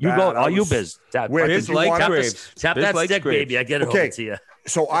one. You bad. go. You biz. Tap that stick, baby. I get it over to you.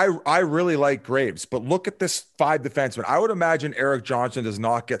 So I really like Graves, but look at this 5 defensemen. I would imagine Eric Johnson does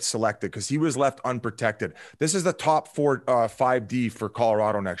not get selected because he was left unprotected. This is the top 4 5D for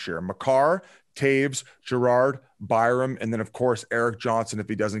Colorado next year. Makar, Taves, Girard, Byram, and then, of course, Eric Johnson if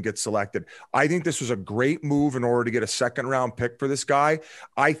he doesn't get selected. I think this was a great move in order to get a second-round pick for this guy.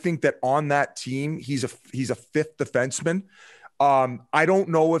 I think that on that team, he's a 5th defenseman. I don't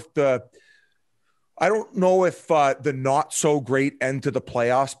know if the not so great end to the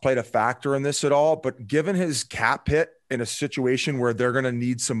playoffs played a factor in this at all, but given his cap hit in a situation where they're going to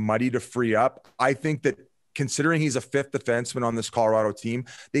need some money to free up, I think that considering he's a 5th defenseman on this Colorado team,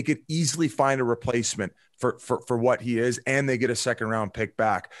 they could easily find a replacement for what he is, and they get a second-round pick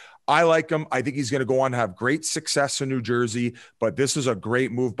back. I like him. I think he's going to go on to have great success in New Jersey, but this is a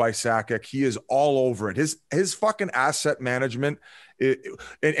great move by Sakic. He is all over it. His fucking asset management,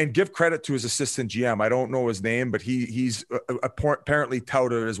 and give credit to his assistant GM. I don't know his name, but he's apparently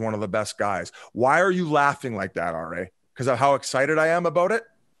touted as one of the best guys. Why are you laughing like that, RA? Because of how excited I am about it?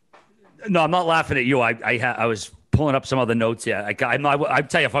 No, I'm not laughing at you. I was pulling up some of the notes. Yeah, I'd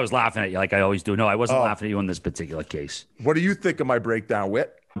tell you if I was laughing at you like I always do. No, I wasn't laughing at you in this particular case. What do you think of my breakdown,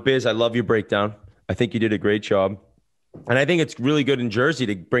 Witt? Biz, I love your breakdown. I think you did a great job. And I think it's really good in Jersey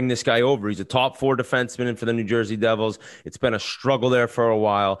to bring this guy over. He's a top 4 defenseman for the New Jersey Devils. It's been a struggle there for a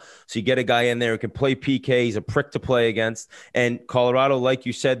while. So you get a guy in there who can play PK. He's a prick to play against. And Colorado, like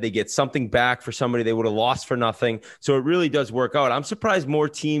you said, they get something back for somebody they would have lost for nothing. So it really does work out. I'm surprised more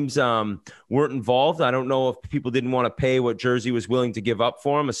teams weren't involved. I don't know if people didn't want to pay what Jersey was willing to give up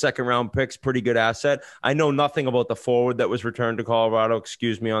for him. A second-round pick's pretty good asset. I know nothing about the forward that was returned to Colorado.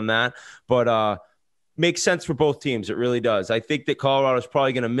 Excuse me on that. But makes sense for both teams. It really does. I think that Colorado's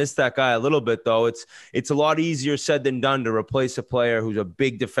probably going to miss that guy a little bit, though. It's a lot easier said than done to replace a player who's a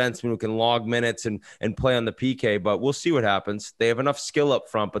big defenseman who can log minutes and play on the PK, but we'll see what happens. They have enough skill up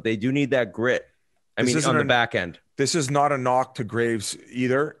front, but they do need that grit. On the back end. This is not a knock to Graves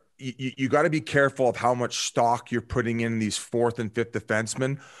either. You got to be careful of how much stock you're putting in these 4th and 5th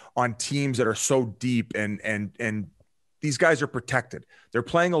defensemen on teams that are so deep and these guys are protected. They're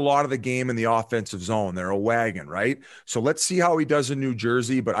playing a lot of the game in the offensive zone. They're a wagon, right? So let's see how he does in New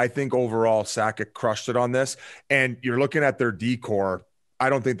Jersey. But I think overall, Sakic crushed it on this. And you're looking at their D-core.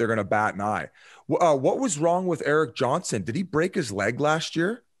 I don't think they're going to bat an eye. What was wrong with Eric Johnson? Did he break his leg last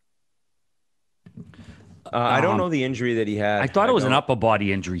year? I don't know the injury that he had. I thought it was an upper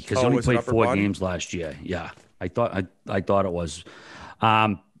body injury because he only played 4 games last year. Yeah, I thought it was.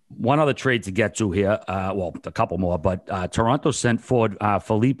 One other trade to get to here, a couple more, but Toronto sent forward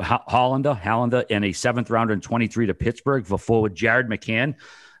Philippe Hollander and a 7th rounder in 23 to Pittsburgh for forward Jared McCann.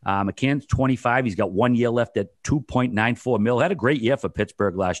 McCann's 25. He's got 1 year left at $2.94 million. Had a great year for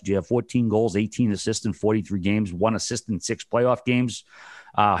Pittsburgh last year. 14 goals, 18 assists in 43 games, 1 assist in 6 playoff games.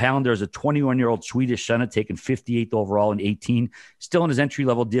 Hollander is a 21-year-old Swedish center, taken 58th overall in 18. Still in his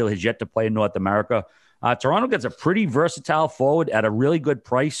entry-level deal, has yet to play in North America. Toronto gets a pretty versatile forward at a really good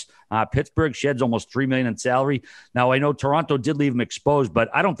price. Pittsburgh sheds almost $3 million in salary. Now, I know Toronto did leave him exposed, but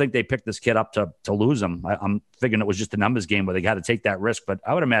I don't think they picked this kid up to lose him. I'm figuring it was just a numbers game where they got to take that risk, but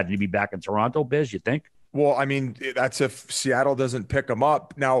I would imagine he'd be back in Toronto, Biz, you think? Well, I mean, that's if Seattle doesn't pick him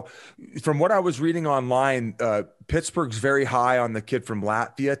up. Now, from what I was reading online, Pittsburgh's very high on the kid from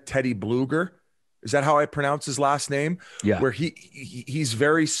Latvia, Teddy Bluger. Is that how I pronounce his last name? Yeah. Where he's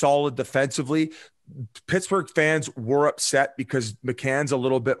very solid defensively. Pittsburgh fans were upset because McCann's a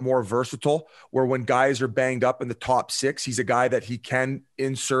little bit more versatile, where when guys are banged up in the top six, he's a guy that he can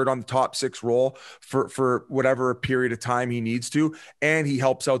insert on the top six role for whatever period of time he needs to. And he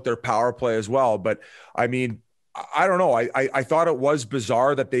helps out their power play as well. But I mean, I don't know. I thought it was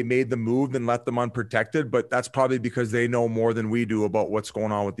bizarre that they made the move and let them unprotected, but that's probably because they know more than we do about what's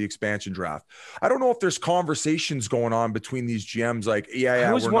going on with the expansion draft. I don't know if there's conversations going on between these GMs. Like,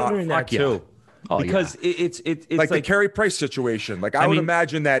 I was wondering that too. Oh, because it's like the Carey Price situation. Like I would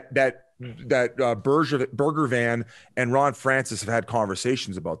imagine that Bergervan and Ron Francis have had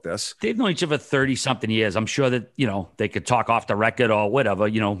conversations about this. They've known each other 30-something years. I'm sure that, they could talk off the record or whatever,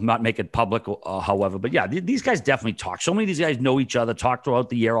 not make it public, however. But yeah, these guys definitely talk. So many of these guys know each other, talk throughout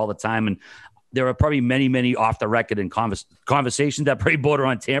the year all the time. And there are probably many, many off the record and conversations that probably border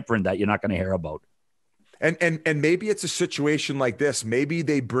on tampering that you're not going to hear about. And maybe it's a situation like this. Maybe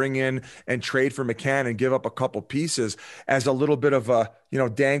they bring in and trade for McCann and give up a couple pieces as a little bit of a,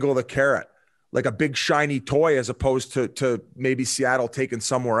 dangle the carrot, like a big shiny toy, as opposed to maybe Seattle taking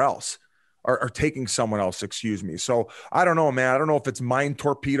somewhere else or taking someone else, excuse me. So I don't know, man. I don't know if it's mind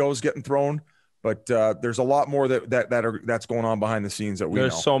torpedoes getting thrown, but there's a lot more that's going on behind the scenes that we know.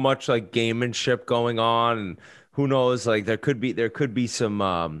 There's so much like gamemanship going on, and who knows, like there could be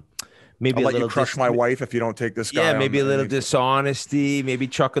some, maybe I'll let you crush my wife if you don't take this guy. Yeah, maybe a little dishonesty, maybe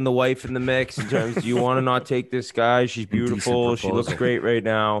chucking the wife in the mix in terms of, do you want to not take this guy? She's beautiful. She looks great right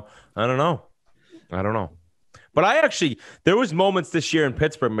now. I don't know. But there was moments this year in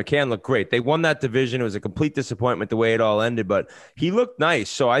Pittsburgh. McCann looked great. They won that division. It was a complete disappointment the way it all ended, but he looked nice.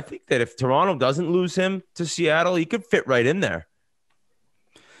 So I think that if Toronto doesn't lose him to Seattle, he could fit right in there.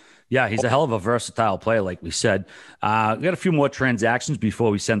 Yeah, he's a hell of a versatile player, like we said. We got a few more transactions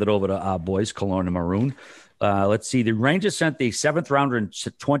before we send it over to our boys, Killorn and Maroon. Let's see. The Rangers sent the 7th rounder in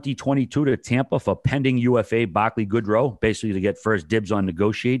 2022 to Tampa for pending UFA Barclay Goodrow, basically to get first dibs on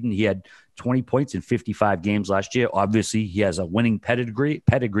negotiating. He had 20 points in 55 games last year. Obviously, he has a winning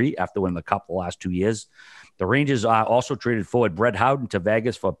pedigree after winning the Cup the last 2 years. The Rangers also traded forward Brett Howden to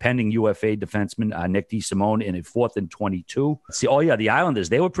Vegas for pending UFA defenseman Nick DeSimone in a 4th and 22. The Islanders,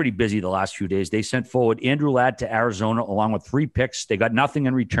 they were pretty busy the last few days. They sent forward Andrew Ladd to Arizona along with 3 picks. They got nothing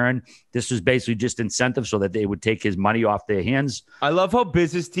in return. This was basically just incentive so that they would take his money off their hands. I love how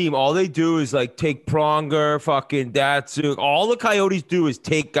business team, all they do is like take Pronger, fucking Datsuk. All the Coyotes do is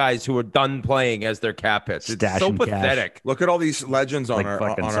take guys who are done playing as their cap hits. It's so pathetic. Cash. Look at all these legends on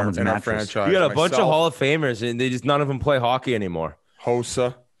our franchise. You got a bunch of Hall of Famers, and they just none of them play hockey anymore.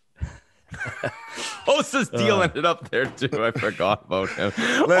 Hossa. Hossa's deal ended up there too. I forgot about him.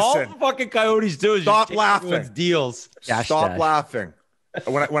 Listen, all the fucking Coyotes do is stop just laughing. Deals. Stop laughing.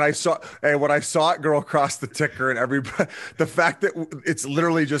 When I saw it go across the ticker and everybody, the fact that it's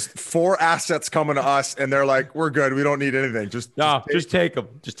literally just 4 assets coming to us and they're like, we're good. We don't need anything. Just take them.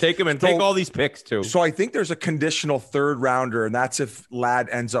 Just take them and take all these picks too. So I think there's a conditional 3rd rounder, and that's if Ladd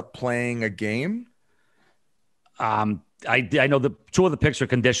ends up playing a game. I know the 2 of the picks are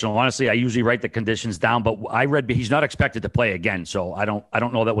conditional. Honestly, I usually write the conditions down, but I read he's not expected to play again. So I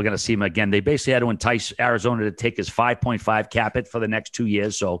don't know that we're going to see him again. They basically had to entice Arizona to take his 5.5 cap hit for the next 2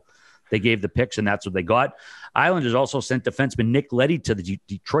 years. So they gave the picks, and that's what they got. Islanders also sent defenseman Nick Leddy to the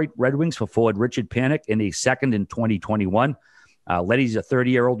Detroit Red Wings for forward Richard Panik in a 2nd in 2021. Leddy's a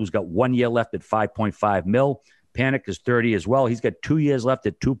 30-year-old who's got 1 year left at $5.5 million. Panik is 30 as well. He's got 2 years left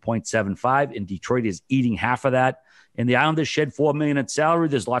at 2.75, and Detroit is eating half of that. And the Islanders shed $4 million in salary.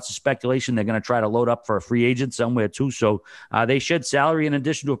 There's lots of speculation they're going to try to load up for a free agent somewhere too. So they shed salary in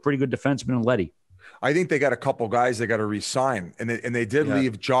addition to a pretty good defenseman in Leddy. I think they got a couple guys they got to re-sign, and they did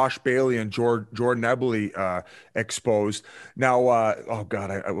leave Josh Bailey and Jordan Eberle exposed. Now,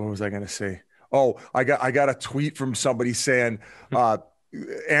 what was I going to say? Oh, I got a tweet from somebody saying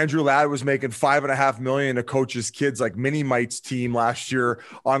Andrew Ladd was making $5.5 million to coach his kids like Mini Mites team last year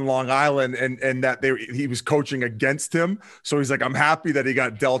on Long Island, and that he was coaching against him. So he's like, I'm happy that he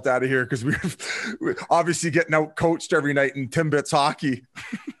got dealt out of here because we're obviously getting out coached every night in Timbits hockey.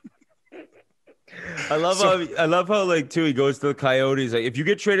 I love how like too he goes to the Coyotes. Like if you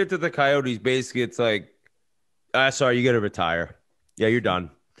get traded to the Coyotes, basically it's like, sorry, you got to retire. Yeah, you're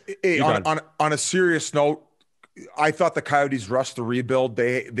done. Hey, on a serious note, I thought the Coyotes rushed the rebuild.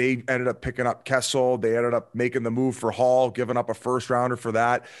 They ended up picking up Kessel. They ended up making the move for Hall, giving up a first rounder for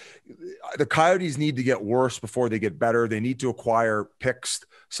that. The Coyotes need to get worse before they get better. They need to acquire picks,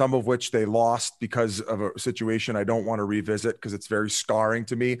 some of which they lost because of a situation I don't want to revisit because it's very scarring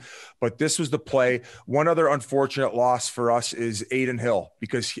to me. But this was the play. One other unfortunate loss for us is Adin Hill,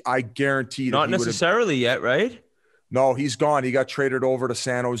 because I guarantee that not necessarily yet, right? No, he's gone. He got traded over to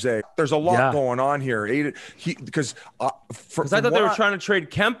San Jose. There's a lot going on here. Because I thought they were trying to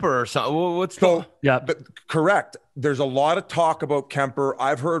trade Kemper or something. Correct. There's a lot of talk about Kemper.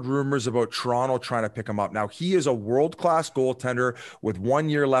 I've heard rumors about Toronto trying to pick him up. Now, he is a world-class goaltender with 1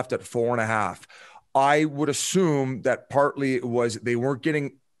 year left at 4.5. I would assume that partly it was they weren't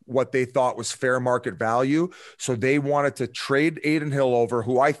getting what they thought was fair market value. So they wanted to trade Adin Hill over,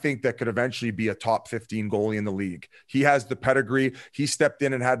 who I think that could eventually be a top 15 goalie in the league. He has the pedigree. He stepped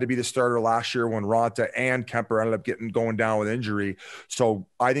in and had to be the starter last year when Ronta and Kemper ended up going down with injury. So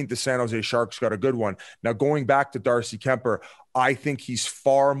I think the San Jose Sharks got a good one. Now, going back to Darcy Kemper, I think he's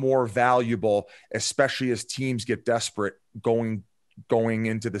far more valuable, especially as teams get desperate going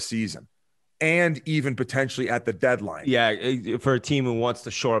into the season. And even potentially at the deadline. Yeah, for a team who wants to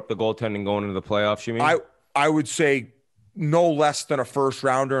shore up the goaltending going into the playoffs, you mean? I would say no less than a first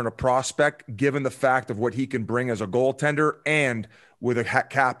rounder and a prospect, given the fact of what he can bring as a goaltender and with a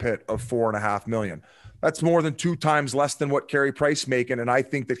cap hit of $4.5 million. That's more than 2 times less than what Carey Price making. And I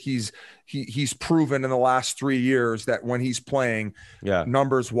think that he's proven in the last 3 years that when he's playing,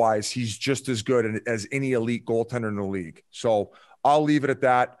 numbers wise, he's just as good as any elite goaltender in the league. So I'll leave it at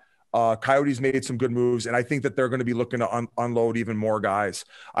that. Coyotes made some good moves, and I think that they're going to be looking to unload even more guys.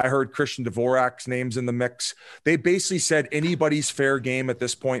 I heard Christian Dvorak's name's in the mix. They basically said anybody's fair game at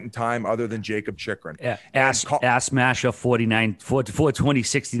this point in time other than Jacob Chikrin. Yeah. Ass Masher 49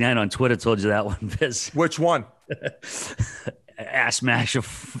 42069 on Twitter told you that one, Biz. Which one? Ass Masher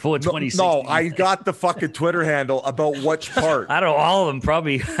 42069. No, I got the fucking Twitter handle about which part. I don't know, all of them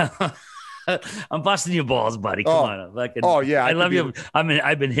probably. I'm busting your balls, buddy. Come on. Yeah. I love you.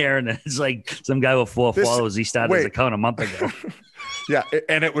 I've been hearing it. It's like some guy with 4 followers. He started his account a month ago. Yeah.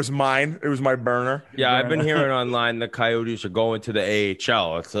 And it was mine. It was my burner. Yeah. I've been hearing online the Coyotes are going to the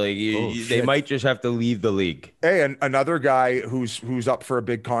AHL. It's like they might just have to leave the league. Hey, and another guy who's up for a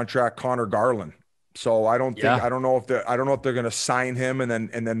big contract, Connor Garland. So I don't know if they're going to sign him and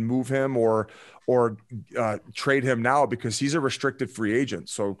then move him or trade him now, because he's a restricted free agent.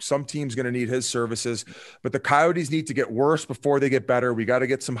 So some team's going to need his services, but the Coyotes need to get worse before they get better. We got to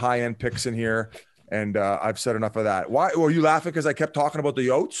get some high-end picks in here. And I've said enough of that. Why were you laughing? Because I kept talking about the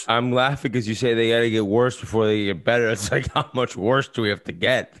Yotes? I'm laughing because you say they got to get worse before they get better. It's like, how much worse do we have to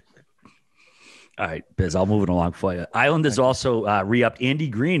get? All right, Biz, I'll move it along for you. Islanders also re-upped Andy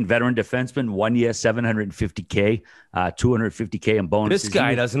Green, veteran defenseman, 1 year, $750K, $250K in bonuses. This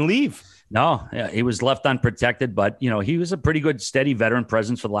guy doesn't leave. No, he was left unprotected, but he was a pretty good, steady veteran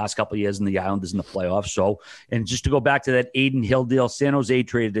presence for the last couple of years in the Islanders in the playoffs. So, and just to go back to that Adin Hill deal, San Jose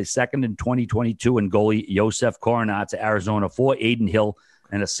traded a second in 2022 and goalie Josef Korenar to Arizona for Adin Hill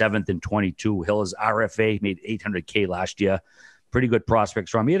and a 7th in 22. Hill is RFA, made $800K last year. Pretty good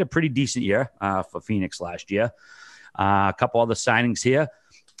prospects from him. He had a pretty decent year for Phoenix last year. A couple other signings here.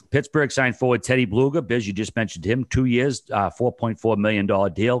 Pittsburgh signed forward Teddy Bluger. Biz, you just mentioned him. 2 years, $4.4 million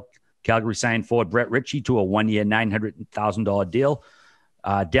deal. Calgary signed forward Brett Ritchie to a 1 year, $900,000 deal.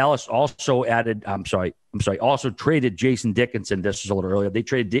 Dallas also also traded Jason Dickinson. This was a little earlier. They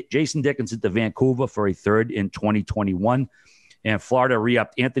traded Jason Dickinson to Vancouver for a 3rd in 2021. And Florida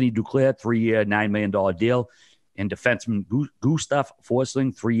re-upped Anthony Duclair, 3 year, $9 million deal. And defenseman Gustav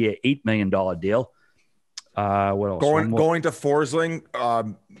Forsling, 3 year, $8 million deal. What else? Going to Forsling,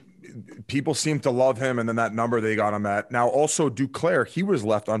 people seem to love him, and then that number they got him at. Now, also Duclair, he was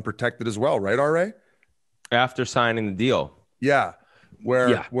left unprotected as well, right, RA? After signing the deal. Yeah.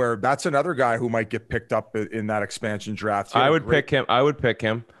 Where that's another guy who might get picked up in that expansion draft. I would pick him.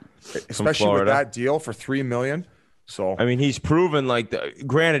 Especially with that deal for $3 million. So I mean, he's proven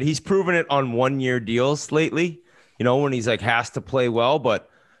granted, he's proven it on 1 year deals lately, when he's has to play well, but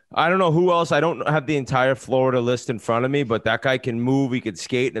I don't know who else. I don't have the entire Florida list in front of me, but that guy can move. He could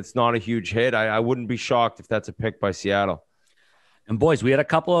skate, and it's not a huge hit. I wouldn't be shocked if that's a pick by Seattle. And boys, we had a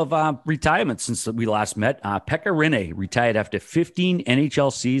couple of retirements since we last met. Pekka Rinne retired after 15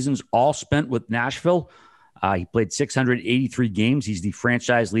 NHL seasons, all spent with Nashville. He played 683 games. He's the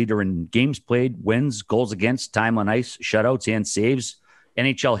franchise leader in games played, wins, goals against, time on ice, shutouts, and saves.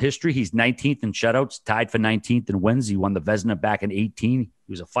 NHL history, he's 19th in shutouts, tied for 19th in wins. He won the Vezina back in 2018.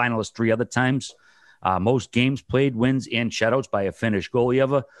 He was a finalist 3 other times. most games played, wins, and shutouts by a Finnish goalie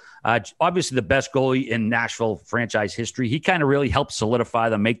ever. Obviously, the best goalie in Nashville franchise history. He kind of really helped solidify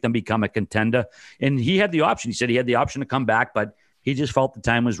them, make them become a contender. And he had the option. He said he had the option to come back, but he just felt the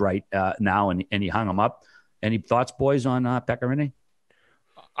time was right now, and he hung him up. Any thoughts, boys, on Pekka Rinne?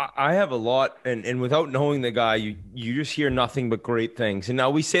 I have a lot, and without knowing the guy, you just hear nothing but great things. And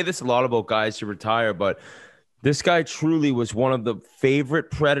now we say this a lot about guys who retire, but this guy truly was one of the favorite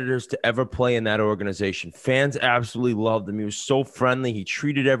Predators to ever play in that organization. Fans absolutely loved him. He was so friendly. He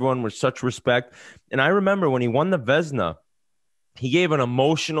treated everyone with such respect. And I remember when he won the Vezina, he gave an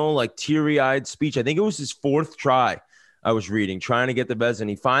emotional, like teary-eyed speech. I think it was his fourth try. I was reading, trying to get the Vezina.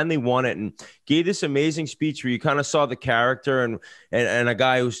 He finally won it and gave this amazing speech where you kind of saw the character and a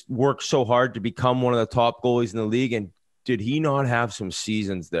guy who's worked so hard to become one of the top goalies in the league. And did he not have some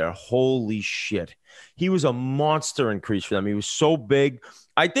seasons there? Holy shit. He was a monster increase for them. He was so big.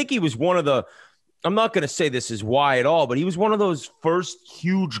 I think he was one of the, I'm not going to say this is why at all, but he was one of those first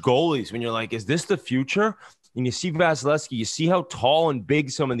huge goalies when you're like, is this the future? And you see Vasilevsky, you see how tall and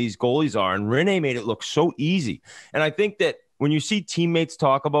big some of these goalies are. And Rinne made it look so easy. And I think that when you see teammates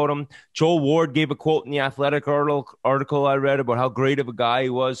talk about him, Joel Ward gave a quote in the Athletic article I read about how great of a guy he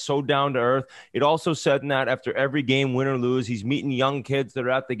was, so down to earth. It also said in that after every game, win or lose, he's meeting young kids that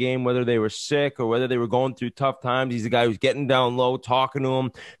are at the game, whether they were sick or whether they were going through tough times. He's the guy who's getting down low, talking to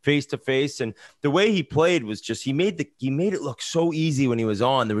them face to face. And the way he played was just, he made it look so easy when he was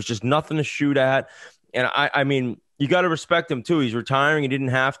on. There was just nothing to shoot at. And I mean, you got to respect him too. He's retiring. He didn't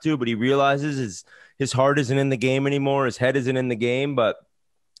have to, but he realizes his heart isn't in the game anymore. His head isn't in the game, but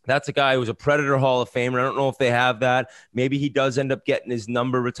that's a guy who's a Predator Hall of Famer. I don't know if they have that. Maybe he does end up getting his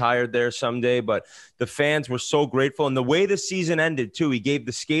number retired there someday, but the fans were so grateful. And the way the season ended too, he gave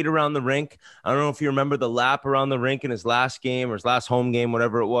the skate around the rink. I don't know if you remember the lap around the rink in his last game or his last home game,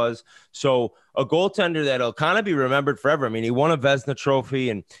 whatever it was. So a goaltender that'll kind of be remembered forever. I mean, he won a Vezina trophy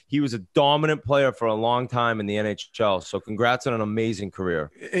and he was a dominant player for a long time in the NHL. So congrats on an amazing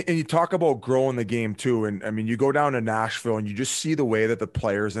career. And you talk about growing the game too. And I mean, you go down to Nashville and you just see the way that the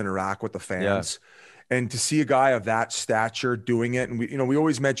players interact with the fans. Yeah. And to see a guy of that stature doing it. And we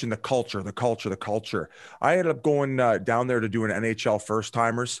always mention the culture. I ended up going down there to do an NHL first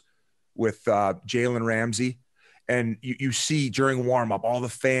timers with Jalen Ramsey. And you see during warm-up, all the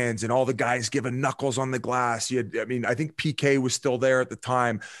fans and all the guys giving knuckles on the glass. I think PK was still there at the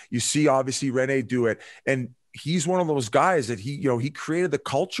time. You see, obviously, Rinne do it. And he's one of those guys that he created the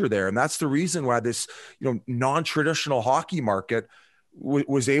culture there. And that's the reason why this, non-traditional hockey market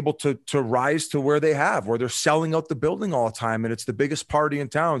was able to rise to where they're selling out the building all the time. And it's the biggest party in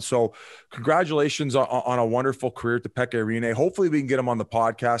town. So congratulations on a wonderful career to Pekka Rinne. Hopefully we can get him on the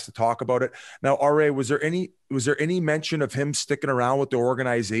podcast to talk about it. Now, RA, was there any mention of him sticking around with the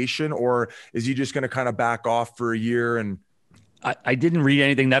organization, or is he just going to kind of back off for a year? And I didn't read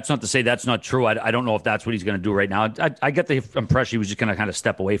anything. That's not to say that's not true. I don't know if that's what he's going to do right now. I get the impression he was just going to kind of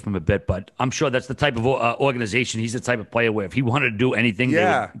step away from a bit, but I'm sure that's the type of organization. He's the type of player where if he wanted to do anything, they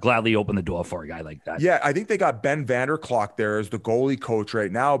would gladly open the door for a guy like that. Yeah, I think they got Ben Vanderklok there as the goalie coach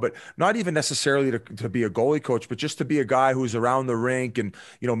right now, but not even necessarily to be a goalie coach, but just to be a guy who's around the rink and,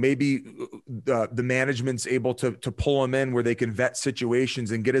 maybe the management's able to pull him in where they can vet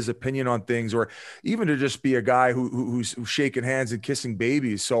situations and get his opinion on things, or even to just be a guy who's shaking hands and kissing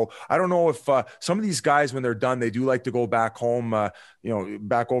babies. So I don't know if some of these guys, when they're done, they do like to go back home,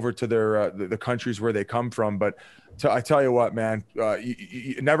 back over to their the countries where they come from. But I tell you what, man,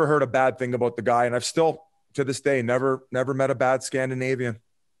 you never heard a bad thing about the guy, and I've still to this day never met a bad Scandinavian.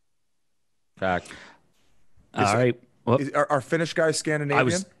 Fact. All right. Well, are Finnish guys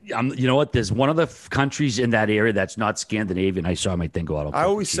Scandinavian? You know what? There's one of the countries in that area that's not Scandinavian. I saw my thing go out. I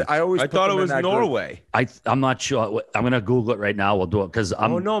thought it was Norway. I'm not sure. I'm going to Google it right now. We'll do it because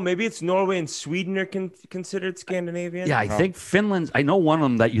maybe it's Norway and Sweden are considered Scandinavian. Yeah, I think Finland's. I know one of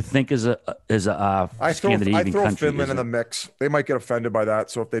them that you think is a Scandinavian country. I throw Finland in the mix. They might get offended by that.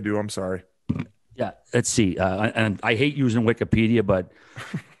 So if they do, I'm sorry. Yeah, let's see. And I hate using Wikipedia, but.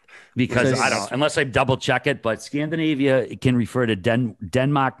 Because I don't, unless I double check it, but Scandinavia can refer to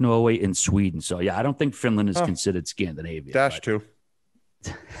Denmark, Norway, and Sweden. So yeah, I don't think Finland is considered Scandinavia. -2.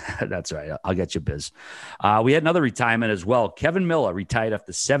 That's right. I'll get you, Biz. We had another retirement as well. Kevin Miller retired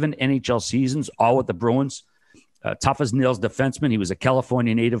after 7 NHL seasons, all with the Bruins. Tough as nails defenseman. He was a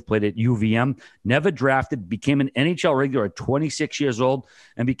California native, played at UVM, never drafted, became an NHL regular at 26 years old,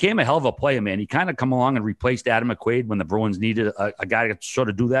 and became a hell of a player, man. He kind of come along and replaced Adam McQuaid when the Bruins needed a guy to sort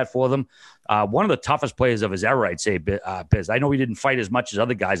of do that for them. One of the toughest players of his era, I'd say, Biz. I know he didn't fight as much as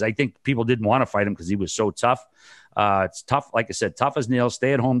other guys. I think people didn't want to fight him because he was so tough. It's tough, like I said, tough as nails,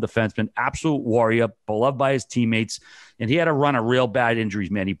 stay-at-home defenseman, absolute warrior, beloved by his teammates. And he had a run of real bad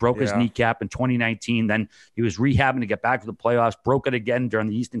injuries, man. He broke his kneecap in 2019. Then he was rehabbing to get back to the playoffs, broke it again during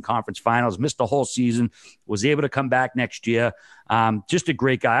the Eastern Conference Finals, missed the whole season, was able to come back next year. Just a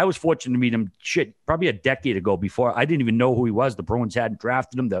great guy. I was fortunate to meet him, probably a decade ago before. I didn't even know who he was. The Bruins hadn't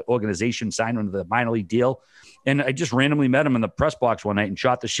drafted him. The organization signed him to the minor league deal. And I just randomly met him in the press box one night and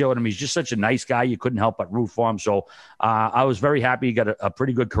shot the shit at him. He's just such a nice guy. You couldn't help but root for him. So I was very happy he got a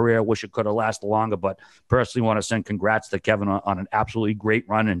pretty good career. Wish it could have lasted longer, but personally want to send congrats to Kevin on an absolutely great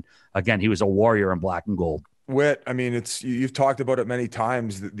run. And again, he was a warrior in black and gold. Whit, I mean, you've talked about it many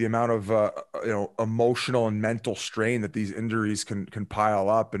times, the amount of emotional and mental strain that these injuries can pile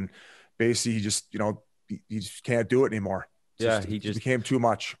up, and basically he just can't do it anymore. He just became too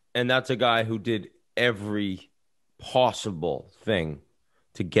much. And that's a guy who did every possible thing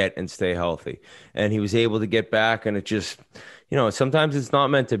to get and stay healthy, and he was able to get back, and it just, sometimes it's not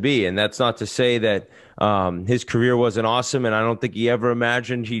meant to be. And that's not to say that his career wasn't awesome, and I don't think he ever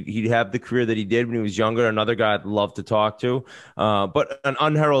imagined he'd have the career that he did when he was younger. Another guy I'd love to talk to, but an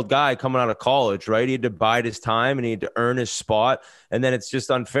unheralded guy coming out of college, right? He had to bide his time and he had to earn his spot, and then it's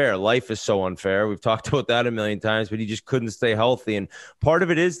just unfair. Life is so unfair. We've talked about that a million times, but he just couldn't stay healthy, and part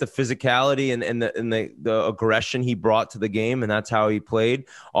of it is the physicality and the aggression he brought to the game, and that's how he played.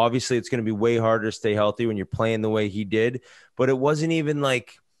 Obviously, it's going to be way harder to stay healthy when you're playing the way he did, but it wasn't even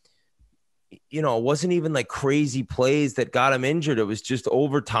like crazy plays that got him injured. It was just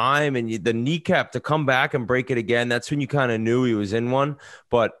over time, and the kneecap to come back and break it again. That's when you kind of knew he was in one.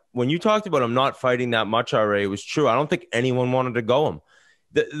 But when you talked about him not fighting that much already, it was true. I don't think anyone wanted to go him.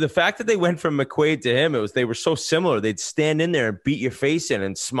 The fact that they went from McQuaid to him, they were so similar. They'd stand in there and beat your face in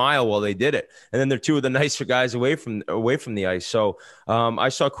and smile while they did it. And then they're two of the nicer guys away from the ice. So I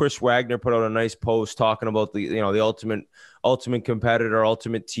saw Chris Wagner put out a nice post talking about the ultimate competitor,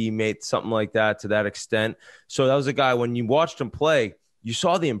 ultimate teammate, something like that, to that extent. So that was a guy, when you watched him play, you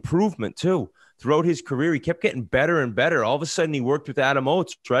saw the improvement too. Throughout his career, he kept getting better and better. All of a sudden, he worked with Adam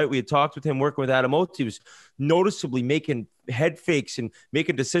Oates, right? We had talked with him working with Adam Oates. He was noticeably making head fakes and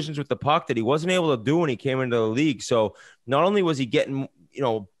making decisions with the puck that he wasn't able to do when he came into the league. So not only was he getting,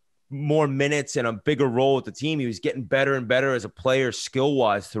 more minutes and a bigger role with the team, he was getting better and better as a player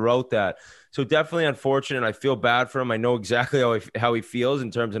skill-wise throughout that. So definitely unfortunate. I feel bad for him. I know exactly how he feels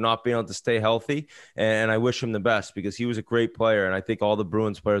in terms of not being able to stay healthy, and I wish him the best because he was a great player, and I think all the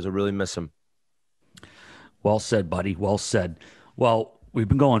Bruins players will really miss him. Well said, buddy. Well said. Well, we've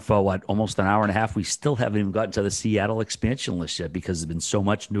been going for, almost an hour and a half. We still haven't even gotten to the Seattle expansion list yet because there's been so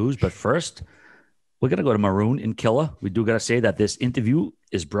much news. But first, we're going to go to Maroon and Killer. We do got to say that this interview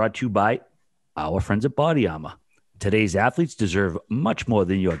is brought to you by our friends at BodyArmor. Today's athletes deserve much more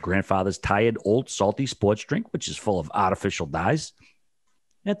than your grandfather's tired, old, salty sports drink, which is full of artificial dyes.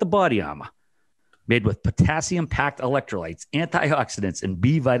 At the BodyArmor, made with potassium-packed electrolytes, antioxidants, and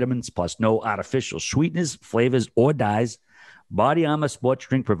B vitamins, plus no artificial sweeteners, flavors, or dyes, BodyArmor sports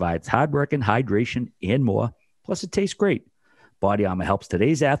drink provides hard-working hydration and more, plus it tastes great. BodyArmor helps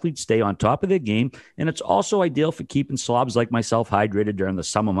today's athletes stay on top of their game, and it's also ideal for keeping slobs like myself hydrated during the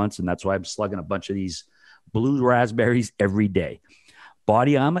summer months, and that's why I'm slugging a bunch of these blue raspberries every day.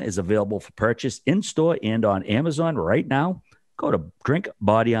 BodyArmor is available for purchase in-store and on Amazon right now. Go to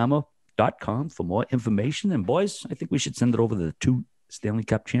drinkbodyarmor.com for more information. And boys, I think we should send it over to the two Stanley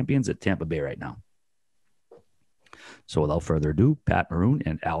Cup champions at Tampa Bay right now. So without further ado, Pat Maroon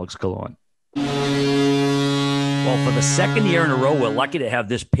and Alex Killorn. Well, for the second year in a row, we're lucky to have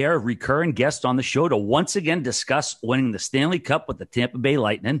this pair of recurring guests on the show to once again discuss winning the Stanley Cup with the Tampa Bay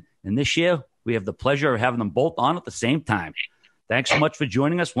Lightning. And this year, we have the pleasure of having them both on at the same time. Thanks so much for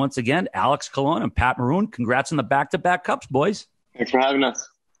joining us once again, Alex Killorn and Pat Maroon. Congrats on the back-to-back cups, boys. Thanks for having us.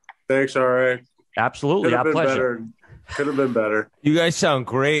 Thanks, RA. Absolutely, our pleasure. Could have been better. You guys sound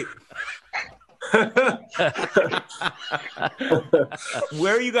great.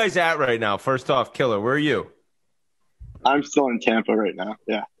 Where are you guys at right now? First off, Killer, where are you? I'm still in Tampa right now.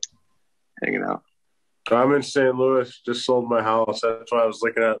 Yeah, hanging out. I'm in St. Louis. Just sold my house. That's why I was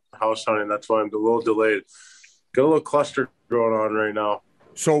looking at house hunting. That's why I'm a little delayed. Got a little cluster going on right now.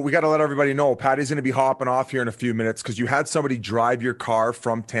 So we got to let everybody know, Patty's going to be hopping off here in a few minutes because you had somebody drive your car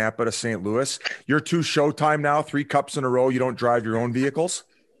from Tampa to St. Louis. You're 2 showtime now, 3 cups in a row. You don't drive your own vehicles?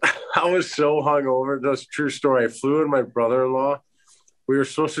 I was so hungover. That's a true story. I flew in my brother-in-law. We were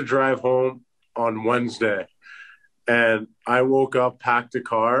supposed to drive home on Wednesday. And I woke up, packed a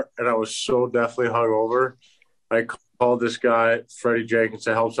car, and I was so deathly hungover. I called this guy, Freddie Jenkins,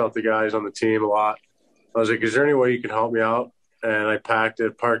 that helps out the guys on the team a lot. I was like, is there any way you can help me out? And I packed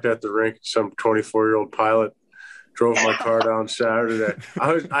it, parked at the rink. Some 24-year-old pilot drove my car down Saturday.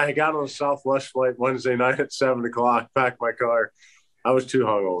 I got on a Southwest flight Wednesday night at 7:00, packed my car. I was too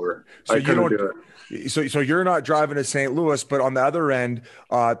hungover. So I couldn't do it. So you're not driving to St. Louis, but on the other end,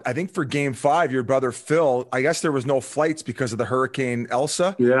 I think for Game 5, your brother Phil, I guess there was no flights because of the Hurricane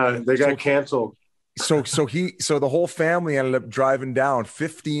Elsa. Yeah, they got canceled. So the whole family ended up driving down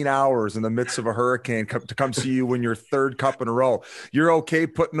 15 hours in the midst of a hurricane to come see you win your third cup in a row. You're okay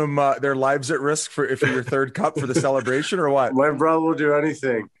putting them their lives at risk for your third cup for the celebration, or what? My brother will do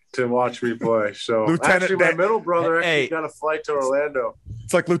anything to watch me play. So actually, my middle brother got a flight to Orlando.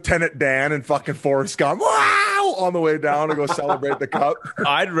 It's like Lieutenant Dan and fucking Forrest Gump. Wow! On the way down to go celebrate the cup.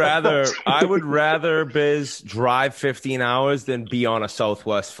 I would rather Biz drive 15 hours than be on a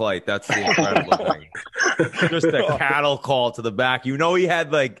Southwest flight. That's the incredible thing. Just a cattle call to the back. You know, he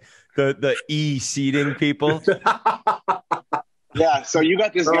had like the E seating people. Yeah. So you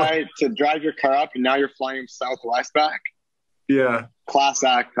got this guy to drive your car up, and now you're flying Southwest back. Yeah. Class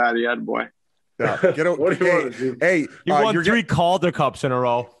act, Patty. Attaboy. Yeah. What do you want to do? Hey, you won 3 Calder Cups in a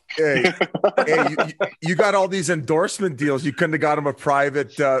row. Hey, you got all these endorsement deals. You couldn't have got him a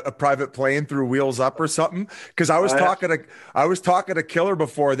private plane through Wheels Up or something. Because I was talking to Killer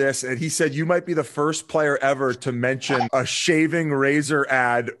before this, and he said you might be the first player ever to mention a shaving razor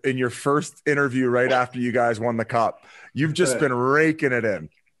ad in your first interview right after you guys won the cup. You've just been raking it in.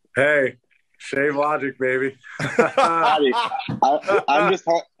 Hey. Shave Logic, baby. Patty, I'm just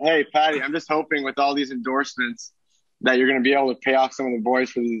hoping with all these endorsements that you're going to be able to pay off some of the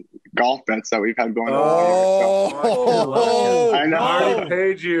boys for the golf bets that we've had going on. I know. I already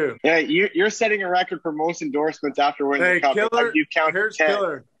paid you. Yeah, you're setting a record for most endorsements after winning the cup. Killer, you count here's 10.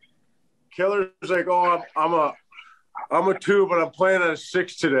 Killer. Killer's like, I'm a 2, but I'm playing at a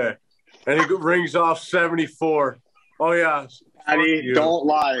 6 today, and he rings off 74. Oh yeah. Patty, don't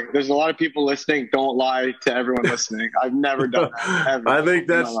lie. There's a lot of people listening. Don't lie to everyone listening. I've never done that, ever. I think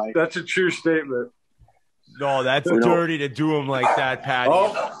that's a true statement. No, that's dirty to do him like that, Patty.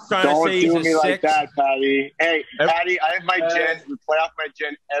 Don't do me like that, Patty. Hey, Patty, I have my gin. We play off my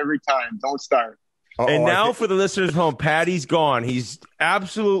gin every time. Don't start. And now for the listeners at home, Patty's gone. He's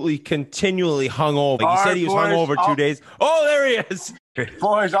absolutely continually hungover. Like he said he was hungover 2 days. Oh, there he is.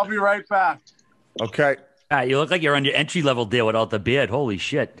 Boys, I'll be right back. Okay. You look like you're on your entry-level deal without the beard. Holy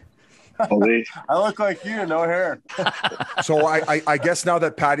shit. I look like you, no hair. So I guess now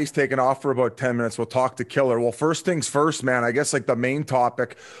that Patty's taken off for about 10 minutes, we'll talk to Killer. Well, first things first, man, I guess like the main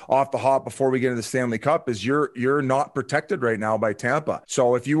topic off the hop before we get into the Stanley Cup is you're not protected right now by Tampa.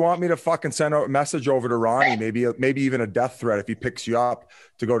 So if you want me to fucking send a message over to Ronnie, maybe even a death threat if he picks you up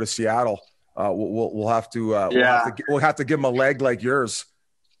to go to Seattle, we'll have to give him a leg like yours.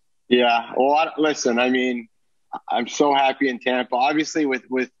 Yeah. Well, listen, I mean, I'm so happy in Tampa. Obviously,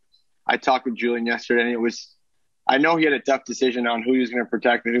 I talked with Julian yesterday, and I know he had a tough decision on who he was going to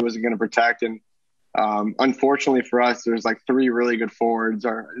protect and who wasn't going to protect. And unfortunately for us, there's like 3 really good forwards,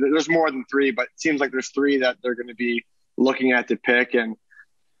 or there's more than 3, but it seems like there's 3 that they're going to be looking at to pick. And,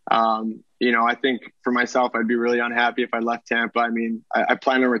 I think for myself, I'd be really unhappy if I left Tampa. I mean, I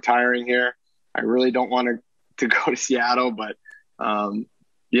plan on retiring here. I really don't want to go to Seattle, but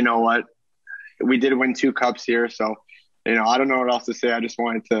you know what? We did win 2 cups here, so I don't know what else to say. I just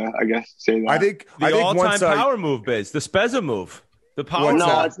wanted to, I guess, say that. I think all-time power move, Biz, the Spezza move, the power.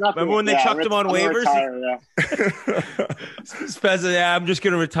 No, it's not. Remember when they chucked him on waivers? Spezza, I'm just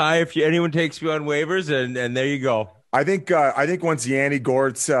going to retire if anyone takes me on waivers, and there you go. I think once Yanni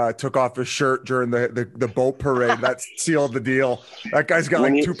Gortz took off his shirt during the boat parade, that sealed the deal. That guy's got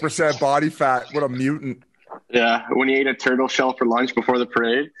 2% body fat. What a mutant. Yeah, when he ate a turtle shell for lunch before the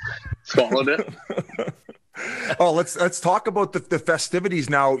parade, swallowed it. Oh, let's talk about the festivities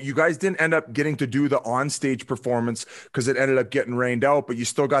now. You guys didn't end up getting to do the onstage performance because it ended up getting rained out, but you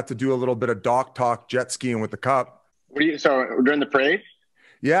still got to do a little bit of dock talk jet skiing with the cup. So during the parade?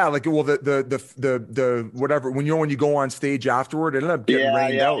 Yeah, like the whatever when you go on stage afterward, it ended up getting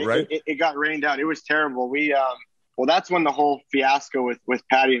rained out, right? It got rained out. It was terrible. Well, that's when the whole fiasco with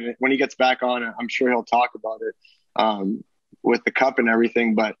Patty, when he gets back on, I'm sure he'll talk about it with the cup and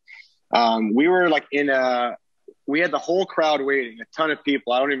everything. But we were like we had the whole crowd waiting, a ton of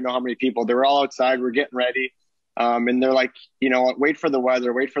people. I don't even know how many people. They were all outside. We're getting ready. And they're like, wait for the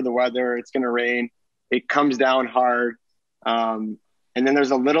weather. It's going to rain. It comes down hard. And then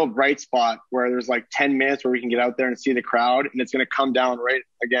there's a little bright spot where there's like 10 minutes where we can get out there and see the crowd, and it's going to come down right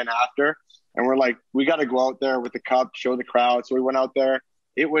again after. And we're like, we got to go out there with the cup, show the crowd. So we went out there.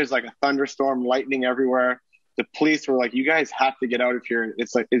 It was like a thunderstorm, lightning everywhere. The police were like, you guys have to get out of here.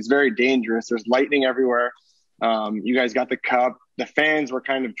 It's very dangerous. There's lightning everywhere. You guys got the cup. The fans were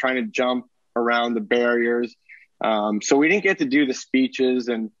kind of trying to jump around the barriers. So we didn't get to do the speeches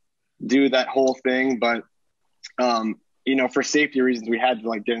and do that whole thing, but for safety reasons, we had to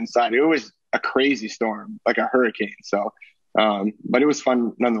like get inside. It was a crazy storm, like a hurricane. So, but it was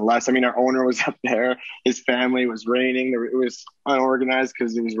fun nonetheless. I mean, our owner was up there, his family was raining. It was unorganized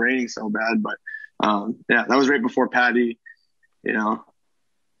because it was raining so bad, but that was right before Patty,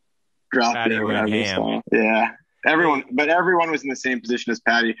 dropped Patty it or went whatever. ham. So, yeah. Everyone was in the same position as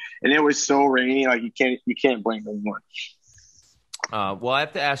Patty, and it was so rainy. Like you can't blame anyone. Well, I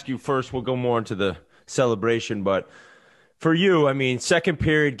have to ask you first. We'll go more into the celebration, but for you, I mean, second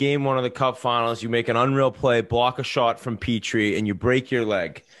period, game 1 of the Cup Finals, you make an unreal play, block a shot from Petrie, and you break your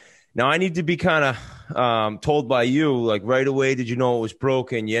leg. Now, I need to be kind of told by you, like right away, did you know it was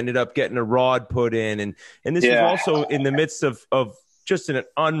broken? You ended up getting a rod put in, and this was also in the midst of just an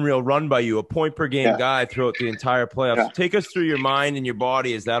unreal run by you, a point per game guy throughout the entire playoffs. Yeah. So take us through your mind and your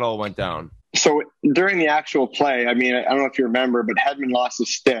body as that all went down. So during the actual play, I mean, I don't know if you remember, but Hedman lost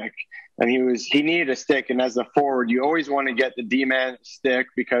his stick, and he needed a stick. And as a forward, you always want to get the D-man stick,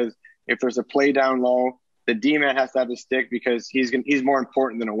 because if there's a play down low, the D-man has to have the stick because he's more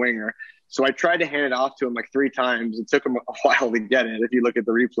important than a winger. So I tried to hand it off to him like 3 times. It took him a while to get it, if you look at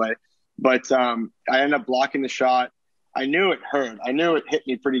the replay. But I ended up blocking the shot. I knew it hurt. I knew it hit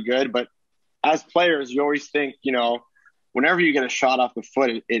me pretty good. But as players, you always think, whenever you get a shot off the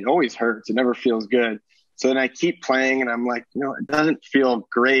foot, it always hurts. It never feels good. So then I keep playing, and I'm like, it doesn't feel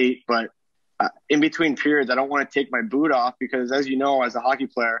great. But in between periods, I don't want to take my boot off because, as you know, as a hockey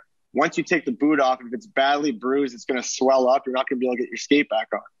player, once you take the boot off, if it's badly bruised, it's going to swell up. You're not going to be able to get your skate back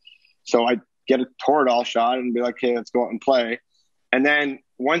on. So I get a Toradol shot and be like, okay, let's go out and play. And then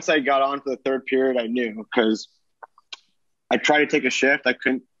once I got on for the third period, I knew, because I tried to take a shift. I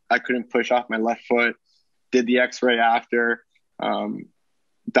couldn't push off my left foot. Did the X-ray after.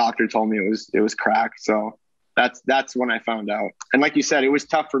 Doctor told me it was cracked. So that's when I found out. And like you said, it was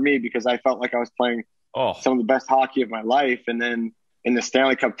tough for me because I felt like I was playing some of the best hockey of my life. And then in the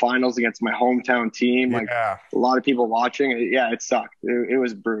Stanley Cup Finals against my hometown team, like a lot of people watching, it sucked. It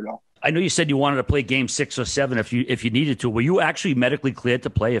was brutal. I know you said you wanted to play game 6 or 7 if you needed to. Were you actually medically cleared to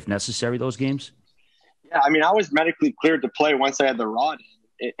play if necessary those games? Yeah, I mean, I was medically cleared to play once I had the rod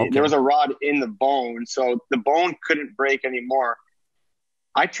in. There was a rod in the bone, so the bone couldn't break anymore.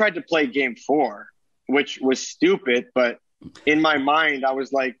 I tried to play game 4, which was stupid, but in my mind, I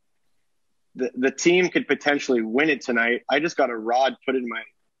was like, the team could potentially win it tonight. I just got a rod put in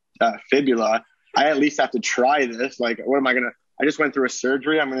my fibula. I at least have to try this. Like, what am I going to – I just went through a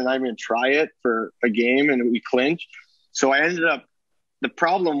surgery. I'm not even going to try it for a game, and we clinched. So I ended up – the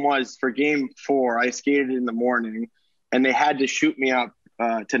problem was for game 4, I skated in the morning, and they had to shoot me up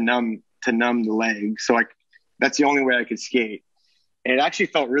to numb the leg. So that's the only way I could skate. And it actually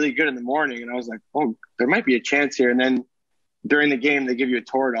felt really good in the morning, and I was like, oh, there might be a chance here. And then during the game, they give you a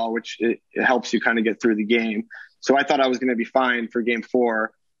Toradol, which it helps you kind of get through the game. So I thought I was going to be fine for game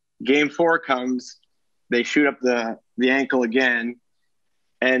 4. Game 4 comes, they shoot up the ankle again,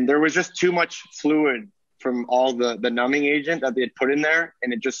 and there was just too much fluid from all the numbing agent that they had put in there,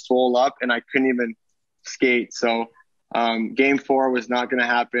 and it just swelled up, and I couldn't even skate. So game 4 was not going to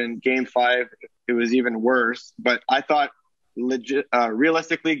happen. Game 5, it was even worse. But I thought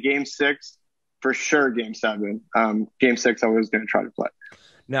realistically, game 6, for sure, game 7. Game 6, I was going to try to play.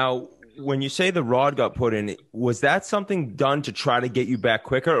 Now, when you say the rod got put in, was that something done to try to get you back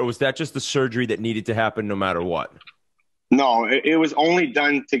quicker, or was that just the surgery that needed to happen no matter what? No, it was only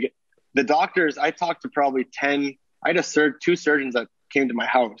done to get the doctors. I talked to probably 10. I had 2 surgeons that came to my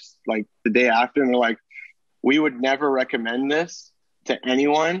house like the day after, and they're like, we would never recommend this to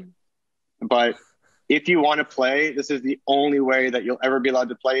anyone, but if you want to play, this is the only way that you'll ever be allowed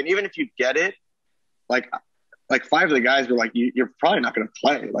to play. And even if you get it, like 5 of the guys were like, you're probably not going to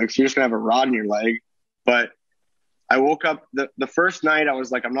play. Like, so you're just going to have a rod in your leg. But I woke up the first night, I was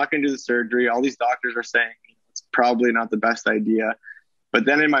like, I'm not going to do the surgery. All these doctors are saying it's probably not the best idea. But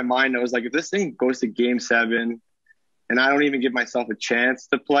then in my mind, I was like, if this thing goes to game 7 and I don't even give myself a chance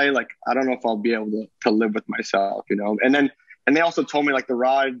to play, like, I don't know if I'll be able to live with myself, And they also told me, like, the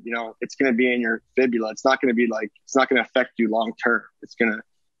rod, it's going to be in your fibula. It's not going to be it's not going to affect you long term. It's going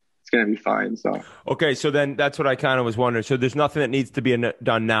to be fine. So okay, so then that's what I kind of was wondering. So there's nothing that needs to be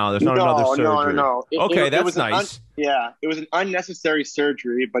done now. There's not another surgery. No. That's nice. It was an unnecessary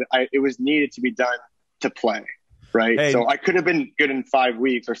surgery, but it was needed to be done to play, right? Hey, so I could have been good in 5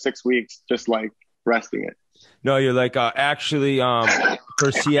 weeks or 6 weeks, just like resting it. No, you're like, actually,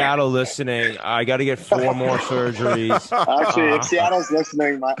 for Seattle listening, I got to get 4 more surgeries. Actually, if Seattle's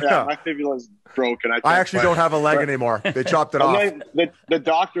listening, my fibula is broken. I actually don't have a leg anymore. They chopped it off. And then the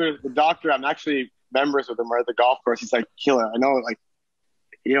doctor, I'm actually members with him are at the golf course. He's like, Killer, I know like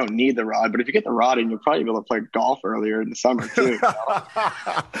you don't need the rod, but if you get the rod in, you'll probably be able to play golf earlier in the summer too. You know?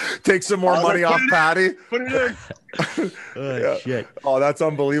 Take some more money off Patty. Put it in. Oh, shit. Oh, that's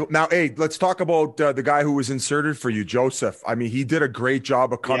unbelievable. Now, hey, let's talk about the guy who was inserted for you, Joseph. I mean, he did a great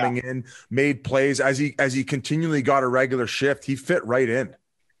job of coming in, made plays as he continually got a regular shift. He fit right in.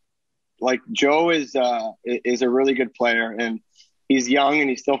 Like Joe is a really good player, and he's young and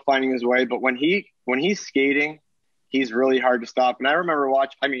he's still finding his way. But when he's skating, he's really hard to stop. And I remember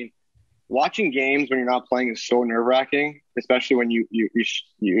watching games when you're not playing is so nerve wracking, especially when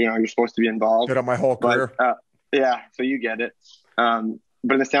you're supposed to be involved. Did it my whole career. Yeah, so you get it.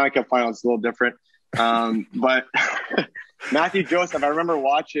 But in the Stanley Cup final, it's a little different. But Matthew Joseph, I remember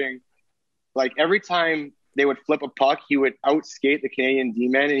watching, like every time they would flip a puck, he would outskate the Canadian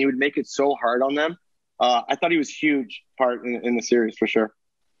D-man, and he would make it so hard on them. I thought he was a huge part in the series for sure.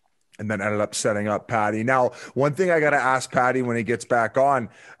 And then ended up setting up Patty. Now, one thing I got to ask Patty when he gets back on,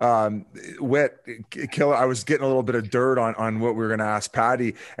 Killer, I was getting a little bit of dirt on what we were going to ask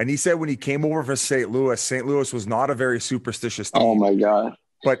Patty. And he said when he came over from St. Louis was not a very superstitious team. Oh, my God.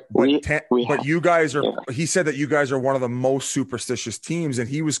 But you guys are, he said that you guys are one of the most superstitious teams, and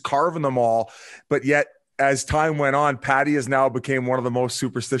he was carving them all. But yet, as time went on, Patty has now became one of the most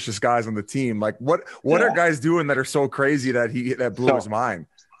superstitious guys on the team. Like what are guys doing that are so crazy that blew his mind?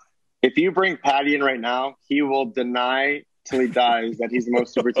 If you bring Patty in right now, he will deny till he dies that he's the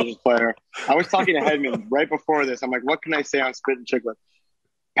most superstitious player. I was talking to Hedman right before this. I'm like, what can I say on Spittin Chiclets?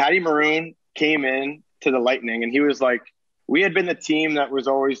 Patty Maroon came in to the Lightning, and he was like, we had been the team that was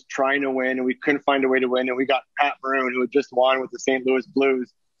always trying to win, and we couldn't find a way to win. And we got Pat Maroon, who had just won with the St. Louis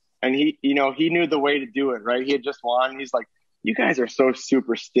Blues. And he knew the way to do it, right? He had just won. He's like, you guys are so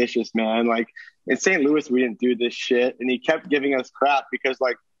superstitious, man. Like in St. Louis, we didn't do this shit. And he kept giving us crap because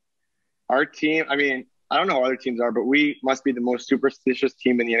like, our team, I mean, I don't know how other teams are, but we must be the most superstitious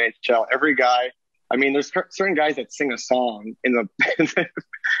team in the NHL. Every guy, I mean, there's certain guys that sing a song in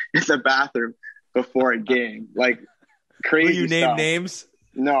the bathroom before a game, like crazy. Will you name stuff. Names?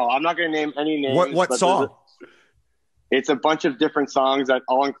 No, I'm not going to name any names. What song? It's a bunch of different songs that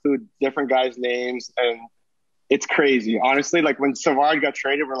all include different guys' names, and it's crazy. Honestly, like when Savard got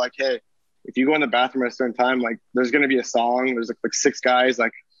traded, we're like, hey, if you go in the bathroom at a certain time, like there's going to be a song. There's like six guys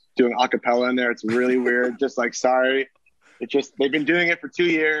like doing a cappella in there. It's really weird. Just like, sorry. They've been doing it for 2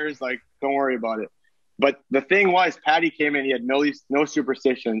 years. Like, don't worry about it. But the thing was, Patty came in, he had no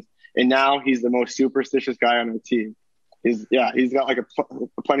superstitions. And now he's the most superstitious guy on our team. He's got like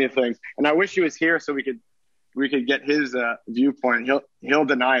plenty of things. And I wish he was here so we could get his viewpoint. He'll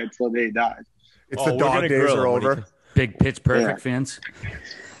deny it till the day he dies. It's the dog days are over. Big Pitch Perfect fans.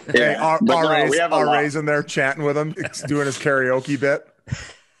 Hey, RA's in there chanting with him, doing his karaoke bit.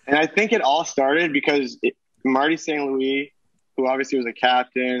 And I think it all started because Marty St. Louis, who obviously was a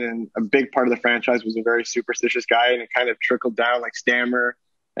captain and a big part of the franchise, was a very superstitious guy, and it kind of trickled down like Stammer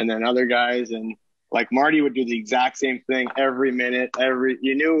and then other guys. And like Marty would do the exact same thing every minute.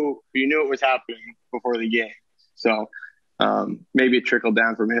 You knew it was happening before the game. So maybe it trickled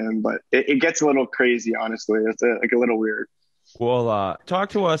down from him, but it gets a little crazy, honestly. It's like a little weird. Well,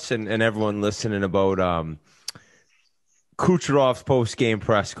 talk to us and everyone listening about Kucherov's post-game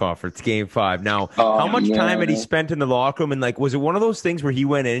press conference, Game 5. Now, how much time had he spent in the locker room? And, like, was it one of those things where he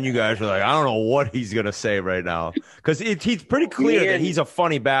went in and you guys were like, I don't know what he's going to say right now? Because he's pretty clear that he's a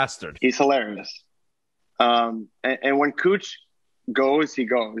funny bastard. He's hilarious. And when Kuch goes, he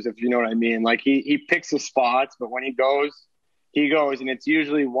goes, if you know what I mean. Like, he picks his spots, but when he goes, and it's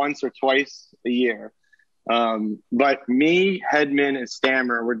usually once or twice a year. But me, Hedman, and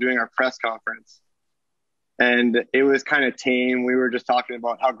Stammer were doing our press conference. And it was kind of tame. We were just talking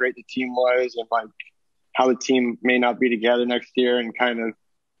about how great the team was and like how the team may not be together next year and kind of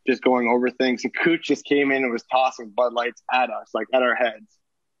just going over things. And Cooch just came in and was tossing Bud Lights at us, like at our heads.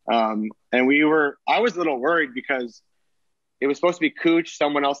 And I was a little worried because it was supposed to be Cooch,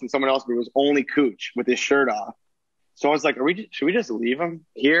 someone else, but it was only Cooch with his shirt off. So I was like, should we just leave him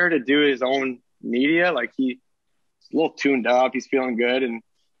here to do his own media? Like he's a little tuned up. He's feeling good. And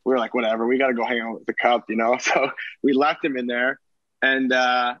we were like, whatever, we got to go hang out with the Cup, you know? So we left him in there. And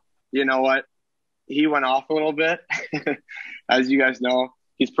you know what? He went off a little bit. As you guys know,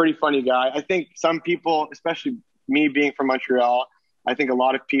 he's a pretty funny guy. I think some people, especially me being from Montreal, I think a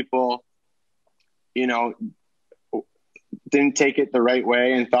lot of people, you know, didn't take it the right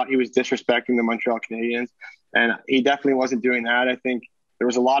way and thought he was disrespecting the Montreal Canadiens. And he definitely wasn't doing that. I think there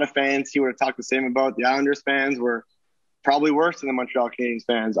was a lot of fans he would have talked the same about. The Islanders fans were probably worse than the Montreal Canadiens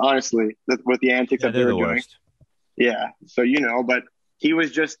fans, honestly, with the antics that they were doing. Worst. Yeah. So, you know, but he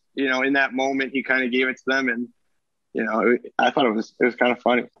was just, in that moment, he kind of gave it to them. And, I thought it was kind of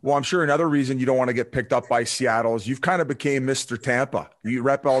funny. Well, I'm sure another reason you don't want to get picked up by Seattle is you've kind of became Mr. Tampa. You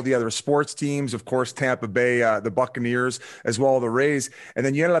rep all the other sports teams, of course, Tampa Bay, the Buccaneers, as well as the Rays. And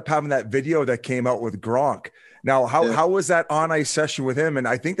then you ended up having that video that came out with Gronk. Now, how was that on-ice session with him? And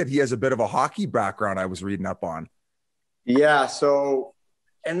I think that he has a bit of a hockey background I was reading up on. Yeah, so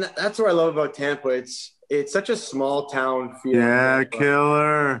and that's what I love about Tampa. It's such a small town feel. Yeah,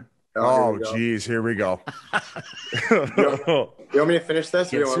 killer. Oh, geez, here we go. You want me to finish this?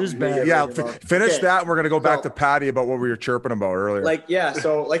 Guess who's back? Yeah, finish that. And we're going to go back to Patty about what we were chirping about earlier.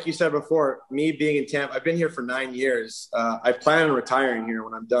 So like you said before, me being in Tampa, I've been here for 9 years. I plan on retiring here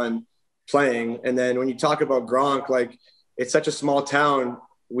when I'm done playing. And then when you talk about Gronk, like, it's such a small town.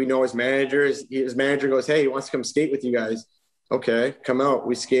 We know his manager. His manager goes, hey, he wants to come skate with you guys. Okay, come out.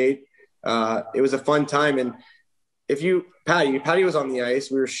 We skate. It was a fun time. And Patty was on the ice.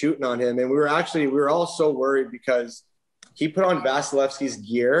 We were shooting on him, and we were all so worried because he put on Vasilevsky's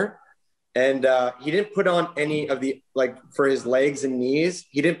gear, and he didn't put on any of the, like, for his legs and knees.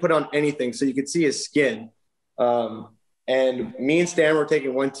 He didn't put on anything, so you could see his skin. And me and Stan were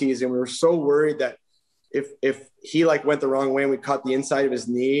taking one tease, and we were so worried that if he like went the wrong way and we caught the inside of his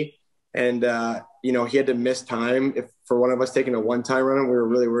knee, and he had to miss time for one of us taking a one-time run, we were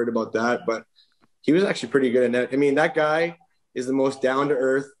really worried about that, but. He was actually pretty good in that. I mean, that guy is the most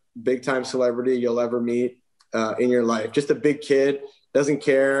down-to-earth, big-time celebrity you'll ever meet in your life. Just a big kid, doesn't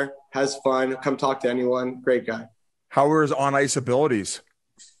care, has fun, come talk to anyone. Great guy. How were his on-ice abilities?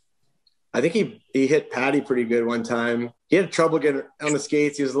 I think he hit Patty pretty good one time. He had trouble getting on the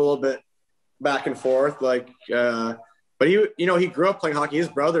skates. He was a little bit back and forth, but he grew up playing hockey. His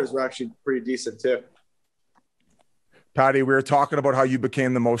brothers were actually pretty decent too. Patty, we were talking about how you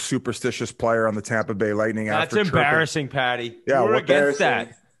became the most superstitious player on the Tampa Bay Lightning. That's embarrassing, Patty. Yeah, we're against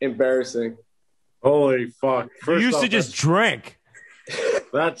that. Embarrassing. Holy fuck. You used to just drink.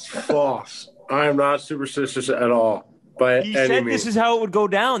 That's false. I am not superstitious at all. He said this is how it would go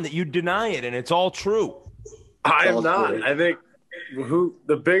down, that you deny it, and it's all true. I am not. I think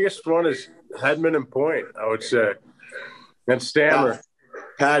the biggest one is Hedman and Point, I would say. And Stammer.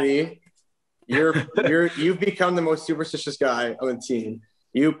 Patty. You've become the most superstitious guy on the team.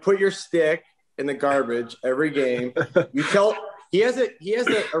 You put your stick in the garbage every game. He has a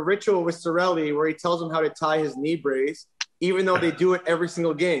ritual with Cirelli where he tells him how to tie his knee brace, even though they do it every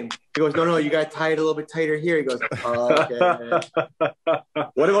single game. He goes, no, you got to tie it a little bit tighter here. He goes, oh, okay.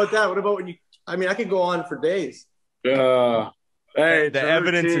 What about that? What about when I could go on for days. Hey, the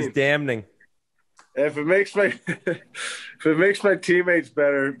evidence is damning. If it makes my teammates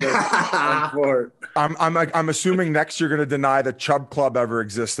better, I'm for it. I'm assuming next you're going to deny the Chubb Club ever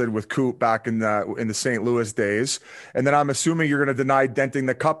existed with Coop back in the St. Louis days, and then I'm assuming you're going to deny denting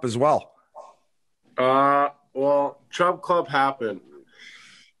the cup as well. Well, Chubb Club happened,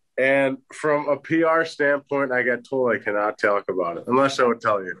 and from a PR standpoint, I got told I cannot talk about it unless I would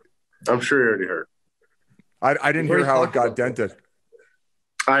tell you. I'm sure you already heard. I didn't hear how it got dented.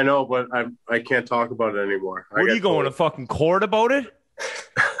 I know, but I can't talk about it anymore. What are you going to fucking court about it?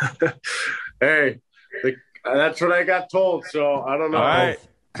 Hey, that's what I got told, so I don't know. All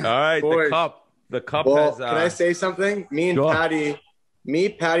right. Boys. The cup well, has. Can I say something? Me, Patty,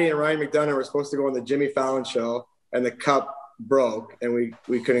 and Ryan McDonough were supposed to go on the Jimmy Fallon show, and the cup broke, and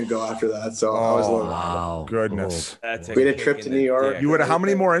we couldn't go after that. So I was a little. Wow, goodness! We had a trip to New York. You would have. How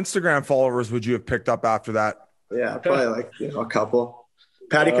many more Instagram followers would you have picked up after that? Yeah, probably a couple.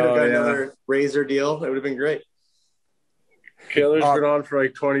 Patty could have got another Razor deal. It would have been great. Killer's been on for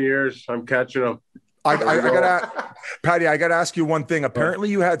like 20 years. I'm catching him. Patty, I got to ask you one thing. Apparently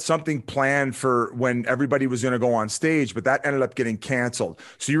you had something planned for when everybody was going to go on stage, but that ended up getting canceled.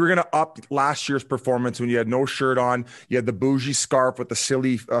 So you were going to up last year's performance when you had no shirt on. You had the bougie scarf with the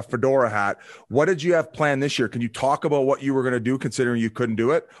silly fedora hat. What did you have planned this year? Can you talk about what you were going to do considering you couldn't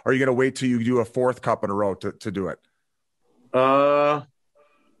do it? Or are you going to wait till you do a fourth cup in a row to do it?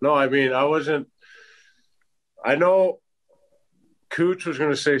 No, I mean, I know Cooch was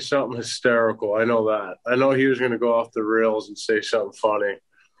going to say something hysterical. I know that. I know he was going to go off the rails and say something funny.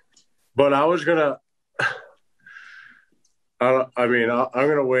 But I was going to I'm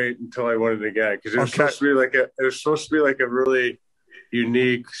going to wait until I win it again because it was supposed to be like a really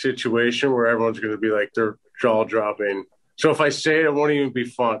unique situation where everyone's going to be like their jaw dropping. So if I say it, it won't even be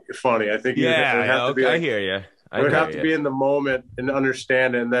funny. I think I hear you. I would have to be in the moment and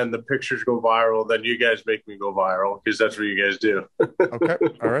understand it, and then the pictures go viral. Then you guys make me go viral because that's what you guys do. Okay,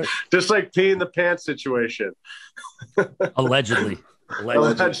 all right. Just like pee in the pants situation. Allegedly.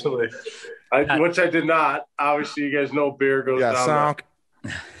 Which I did not. Obviously, you guys know beer goes down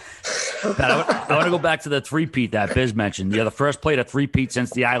I want to go back to the three-peat that Biz mentioned. You're the first player to three-peat since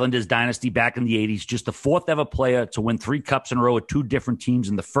the Islanders dynasty back in the 80s. Just the fourth ever player to win 3 cups in a row with 2 different teams,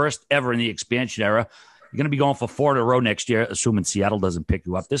 and the first ever in the expansion era. You're going to be going for 4 in a row next year, assuming Seattle doesn't pick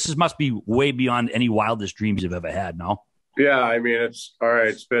you up. This must be way beyond any wildest dreams you've ever had, no? Yeah, I mean, it's all right.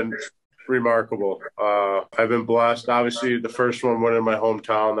 It's been remarkable. I've been blessed. Obviously, the first one went in my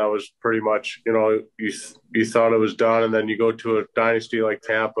hometown. That was pretty much, you thought it was done, and then you go to a dynasty like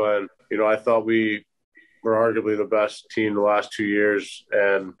Tampa, and I thought we were arguably the best team the last 2 years,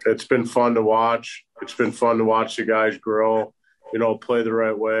 and it's been fun to watch. It's been fun to watch the guys grow, play the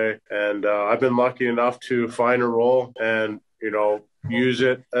right way, and I've been lucky enough to find a role and use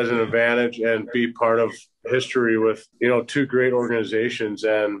it as an advantage and be part of history with 2 great organizations.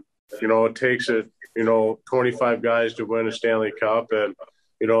 And it takes 25 guys to win a Stanley Cup, and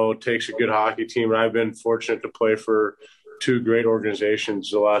it takes a good hockey team. And I've been fortunate to play for 2 great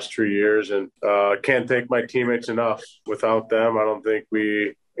organizations the last 3 years, and can't thank my teammates enough. Without them, I don't think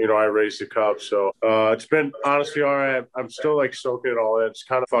I raised the cup. So it's been honestly all right. I'm still soaking it all in. It's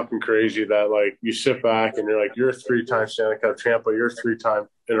kind of fucking crazy that you sit back and you're you're a 3-time Stanley Cup champ, but you're 3-time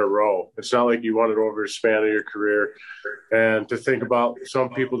in a row. It's not like you won it over a span of your career. And to think about, some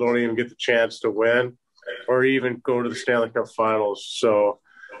people don't even get the chance to win or even go to the Stanley Cup finals. So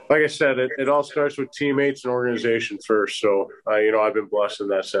like I said, it all starts with teammates and organization first. So I've been blessed in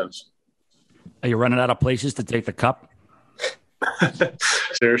that sense. Are you running out of places to take the cup?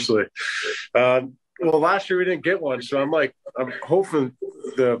 Seriously. Well, last year we didn't get one, so I'm hoping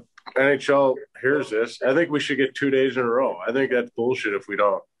the NHL hears this. I think we should get 2 days in a row. I think that's bullshit if we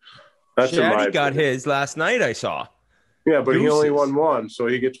don't. That's Shaddy got his last night, I saw. Yeah, but he only won 1, so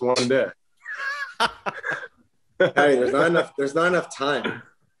he gets 1 day. Hey, there's not enough time.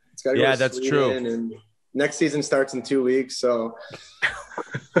 It's gotta go that's Sweden, true. And next season starts in 2 weeks, so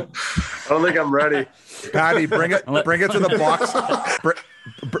I don't think I'm ready. Patty, bring it to the box.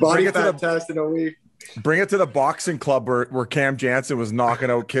 body fat test in a week. Bring it to the boxing club where Cam Jansen was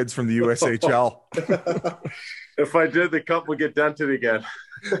knocking out kids from the USHL. If I did, the cup would get dented again.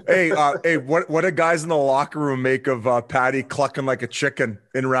 Hey, what do guys in the locker room make of Patty clucking like a chicken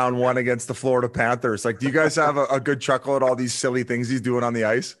in round 1 against the Florida Panthers? Do you guys have a good chuckle at all these silly things he's doing on the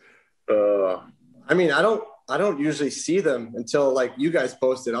ice? I mean, I don't usually see them until you guys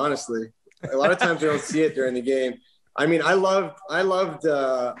post it, honestly. A lot of times we don't see it during the game. I mean, I loved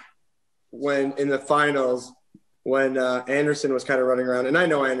when in the finals when Anderson was kind of running around, and I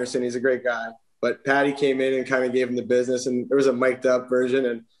know Anderson, he's a great guy, but Patty came in and kind of gave him the business, and there was a mic'd up version.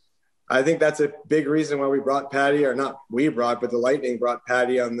 And I think that's a big reason why we brought Patty, or not we brought, but the Lightning brought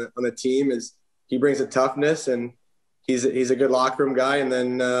Patty on the team, is he brings a toughness, and he's a good locker room guy. And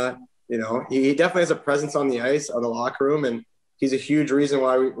then, he definitely has a presence on the ice, on the locker room, and he's a huge reason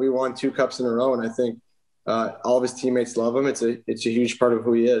why we won 2 cups in a row. And I think all of his teammates love him. It's a huge part of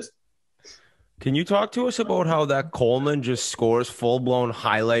who he is. Can you talk to us about how that Coleman just scores full-blown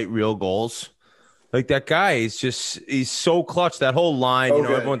highlight reel goals? That guy is he's so clutch. That whole line,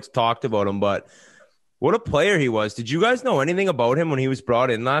 everyone's talked about him, but what a player he was. Did you guys know anything about him when he was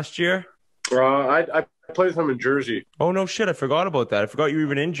brought in last year? I played with him in Jersey. Oh, no shit. I forgot about that. I forgot you were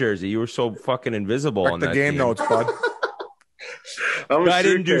even in Jersey. You were so fucking invisible on that game team. notes, bud. I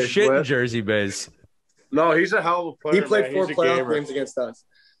didn't do shit in Jersey, Biz. No, he's a hell of a player. He played 4 playoff games against us.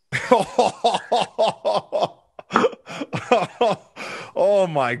 Oh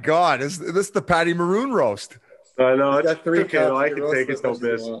my God! Is this the Patty Maroon roast? I know. It's got 3 okay. cups. I can take it though,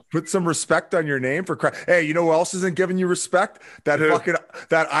 Biz. Put some respect on your name for crying. Hey, you know who else isn't giving you respect?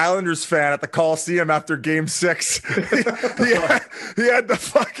 That Islanders fan at the Coliseum after Game 6. he had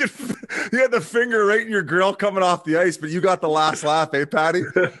the finger right in your grill coming off the ice, but you got the last laugh, eh, Patty?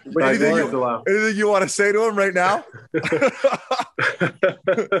 Anything you want to say to him right now?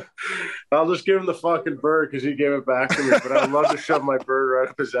 I'll just give him the fucking bird because he gave it back to me, but I'd love to shove my bird right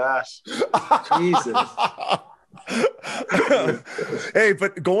up his ass. Jesus. Hey,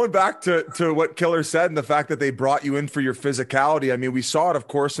 but going back to what Killer said and the fact that they brought you in for your physicality, I mean, we saw it, of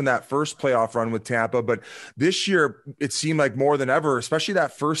course, in that first playoff run with Tampa, but this year it seemed like more than ever, especially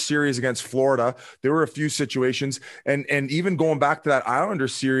that first series against Florida, there were a few situations, and even going back to that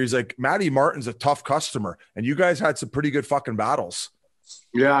Islanders series, Matty Martin's a tough customer, and you guys had some pretty good fucking battles.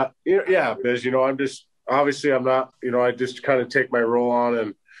 Yeah, Biz, I'm not, I just kind of take my role on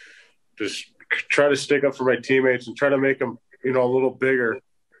and just try to stick up for my teammates and try to make them, a little bigger,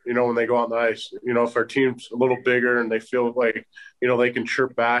 when they go on the ice. If our team's a little bigger and they feel like, they can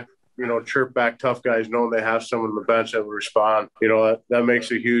chirp back, chirp back tough guys knowing they have someone on the bench that will respond. That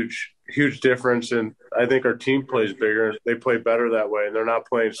makes a huge difference. And I think our team plays bigger. They play better that way, and they're not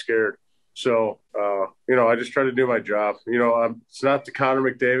playing scared. So, I just try to do my job. It's not the Connor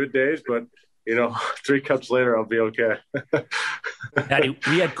McDavid days, but 3 cups later, I'll be okay. Patty,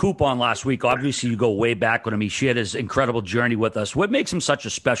 we had Coop on last week. Obviously, you go way back with him. He shared his incredible journey with us. What makes him such a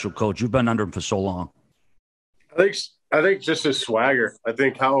special coach? You've been under him for so long. I think just his swagger. I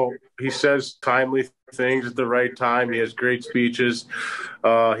think how he says timely things at the right time. He has great speeches. He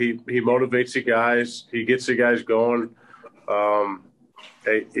motivates the guys. He gets the guys going.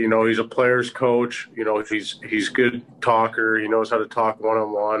 He's a player's coach. He's good talker. He knows how to talk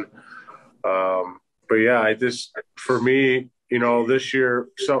one-on-one. But yeah, for me, this year,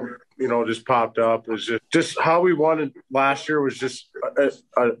 something, just popped up. It was just how we wanted last year was just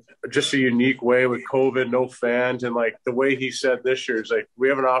a unique way with COVID, no fans. And like the way he said this year is like, we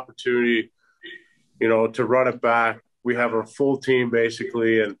have an opportunity, to run it back. We have a full team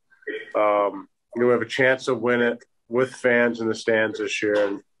basically. And, we have a chance to win it with fans in the stands this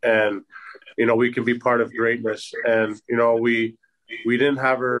year. And we can be part of greatness. And, we didn't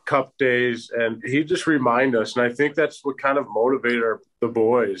have our cup days, and he just reminded us. And I think that's what kind of motivated the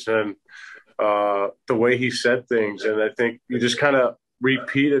boys and the way he said things. And I think you just kind of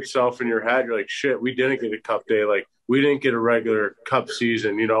repeat itself in your head. You're like, shit, we didn't get a cup day. Like, we didn't get a regular cup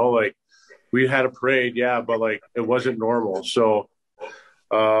season, like we had a parade. Yeah. But like, it wasn't normal. So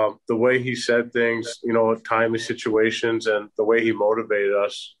the way he said things, timely situations, and the way he motivated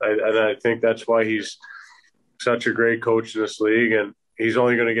us. I think that's why he's such a great coach in this league, and he's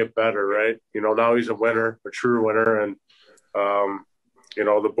only going to get better, right? Now he's a winner, a true winner, and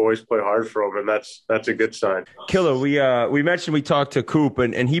the boys play hard for him, and that's a good sign. Killer, we mentioned we talked to Coop,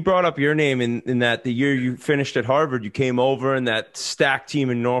 and he brought up your name in that the year you finished at Harvard, you came over, and that stacked team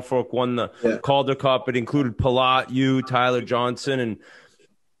in Norfolk won the Calder Cup. It included Palat, you, Tyler Johnson, and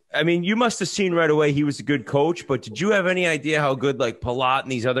I mean, you must have seen right away he was a good coach, but did you have any idea how good like Palat and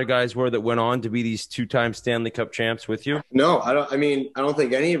these other guys were that went on to be these 2-time Stanley Cup champs with you? No, I don't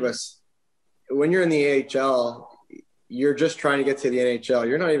think any of us, when you're in the AHL, you're just trying to get to the NHL.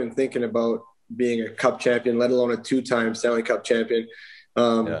 You're not even thinking about being a cup champion, let alone a 2-time Stanley Cup champion.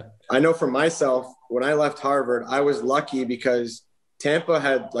 I know for myself, when I left Harvard, I was lucky because Tampa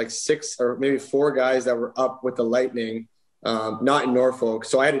had like 6 or maybe 4 guys that were up with the Lightning. Not in Norfolk.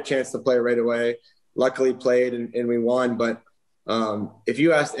 So I had a chance to play right away. Luckily played and we won. But if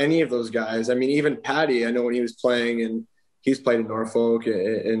you asked any of those guys, I mean, even Patty, I know when he was playing, and he's played in Norfolk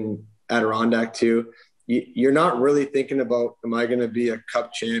and Adirondack too, you're not really thinking about, am I going to be a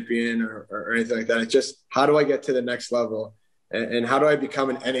cup champion or anything like that? It's just, how do I get to the next level? And how do I become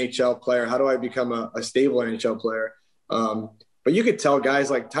an NHL player? How do I become a stable NHL player? But you could tell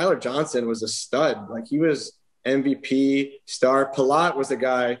guys like Tyler Johnson was a stud. Like, he was MVP, star. Palat was a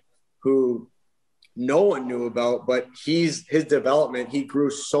guy who no one knew about, but his development, he grew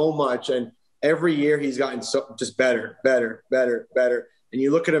so much, and every year he's gotten so just better. And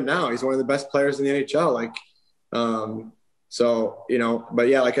you look at him now, he's one of the best players in the NHL. Like, but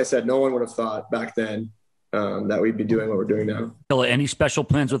yeah, like I said, no one would have thought back then that we'd be doing what we're doing now. Any special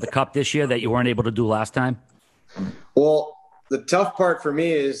plans with the cup this year that you weren't able to do last time? Well, the tough part for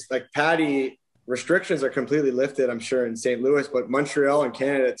me is like Patty, restrictions are completely lifted, I'm sure, in St. Louis, but Montreal and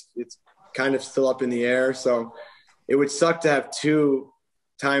Canada, it's kind of still up in the air. So it would suck to have 2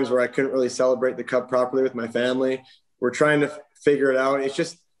 times where I couldn't really celebrate the cup properly with my family. We're trying to figure it out. It's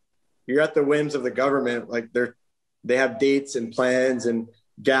just, you're at the whims of the government. Like, they have dates and plans and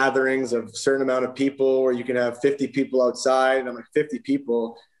gatherings of a certain amount of people where you can have 50 people outside. And I'm like, 50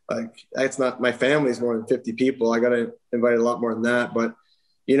 people? Like, that's not, my family's more than 50 people. I got to invite a lot more than that. But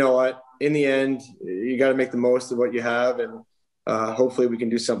you know what? In the end, you got to make the most of what you have, and hopefully we can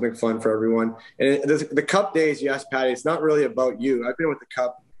do something fun for everyone. And the cup days, you asked Patty, it's not really about you. I've been with the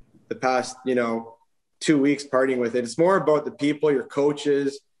cup the past, 2 weeks partying with it. It's more about the people, your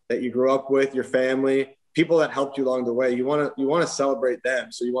coaches that you grew up with, your family, people that helped you along the way. You want to celebrate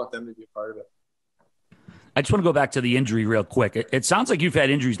them, so you want them to be a part of it. I just want to go back to the injury real quick. It sounds like you've had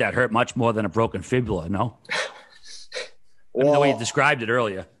injuries that hurt much more than a broken fibula, no? The way you described it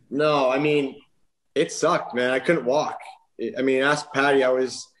earlier. No, I mean, it sucked, man. I couldn't walk. Ask Patty. I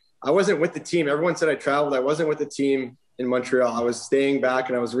wasn't with the team. Everyone said I traveled. I wasn't with the team in Montreal. I was staying back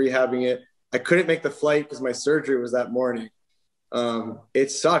and I was rehabbing it. I couldn't make the flight because my surgery was that morning. It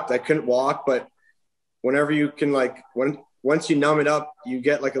sucked. I couldn't walk, but whenever you can, once you numb it up, you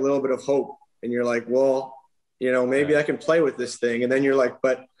get like a little bit of hope, and you're like, well, maybe I can play with this thing. And then you're like,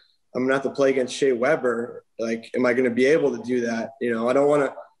 but I'm going to have to play against Shea Weber. Like, am I going to be able to do that? I don't want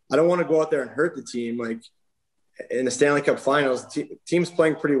to I don't want to go out there and hurt the team. Like in the Stanley Cup Finals, team's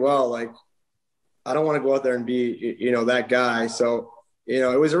playing pretty well. Like I don't want to go out there and be, that guy. So,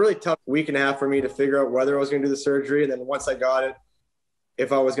 it was a really tough week and a half for me to figure out whether I was going to do the surgery. And then once I got it,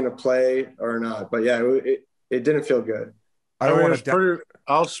 if I was going to play or not. But yeah, it didn't feel good.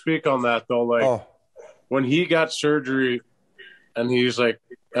 I'll speak on that though. Like when he got surgery and he's like,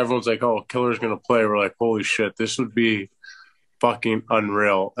 everyone's like, oh, Killer's going to play. We're like, holy shit, this would be fucking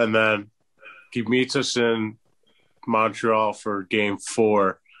unreal. And then he meets us in Montreal for game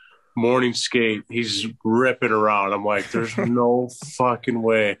 4. Morning skate, he's ripping around. I'm like, there's no fucking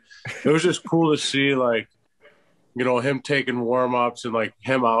way. It was just cool to see, like, him taking warm-ups and like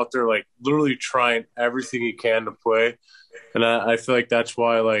him out there, like literally trying everything he can to play. And I feel like that's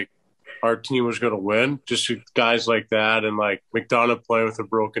why like our team was going to win, just guys like that. And like McDonough playing with a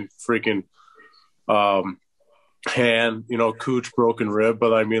broken freaking hand, Cooch broken rib.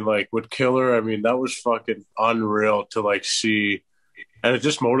 But I mean, like with Killer, I mean, that was fucking unreal to like see. And it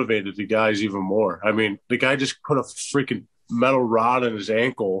just motivated the guys even more. I mean, the guy just put a freaking metal rod in his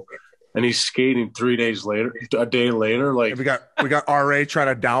ankle, and he's skating a day later. Like we got RA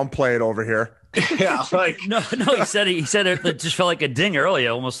trying to downplay it over here. Yeah, like no, he said it just felt like a ding earlier,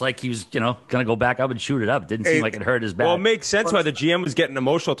 almost like he was, gonna go back up and shoot it up. It didn't seem like it hurt his back. Well, it makes sense why the GM was getting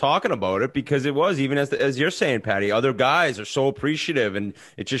emotional talking about it, because it was, even as you're saying, Patty, other guys are so appreciative, and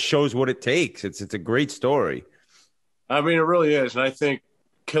it just shows what it takes. It's a great story. I mean, it really is. And I think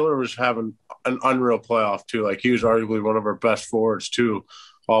Killer was having an unreal playoff, too. Like, he was arguably one of our best forwards, too,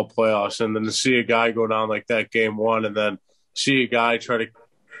 all playoffs. And then to see a guy go down like that game 1 and then see a guy try to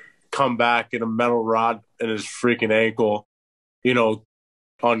come back in a metal rod in his freaking ankle,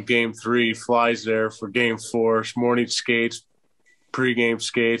 on game 3, flies there for game 4, morning skates, pregame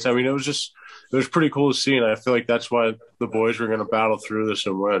skates. I mean, it was pretty cool to see. And I feel like that's why the boys were going to battle through this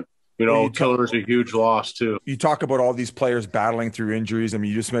and win. Killer's a huge loss, too. You talk about all these players battling through injuries. I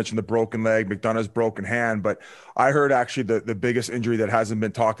mean, you just mentioned the broken leg, McDonough's broken hand, but I heard actually the biggest injury that hasn't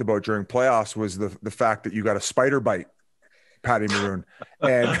been talked about during playoffs was the fact that you got a spider bite, Patty Maroon.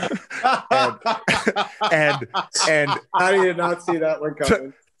 And I did not see that one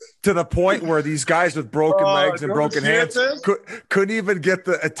coming. To the point where these guys with broken legs and broken hands couldn't even get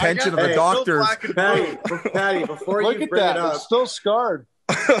the attention of the doctors. Patty, before you bring it up, it's still scarred.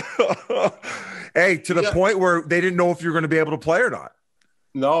 Hey, to the point where they didn't know if you were going to be able to play or not.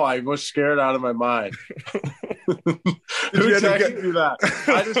 No, I was scared out of my mind. Who texted you that?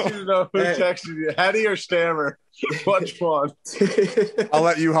 I just need to know who texted you, Hetty or Stammer. Which one? I'll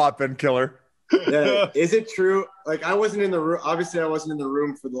let you hop in, Killer. Yeah. Is it true? Like, I wasn't in the room. Obviously, I wasn't in the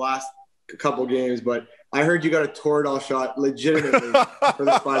room for the last couple games, but I heard you got a Toradol shot legitimately for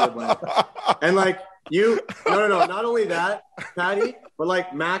the spider bite. And like, no. Not only that, Patty, but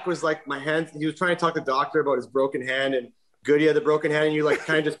like Mac was like, my hand, he was trying to talk to the doctor about his broken hand, and Goody had the broken hand, and you like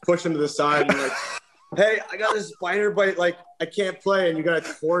kind of just push him to the side and like, hey, I got this spider bite, like I can't play, and you got a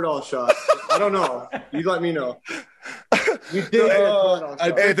Toradol shot. I don't know. You let me know. You did get a Toradol shot.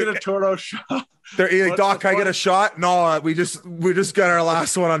 I did get a Toradol shot. They're like, Doc, can I get a shot? No, we just got our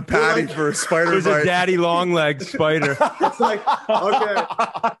last one on Patty for a spider bite. It was a daddy long leg spider. It's like, okay,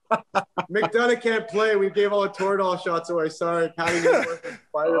 McDonough can't play. We gave all the Toradol shots away. Sorry, Patty didn't work with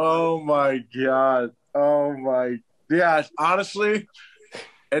spider bite. Oh my god. Yeah, honestly,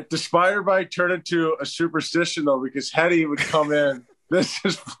 the spider bite turned into a superstition though, because Hetty would come in. This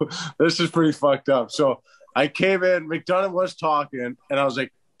is pretty fucked up. So I came in, McDonough was talking, and I was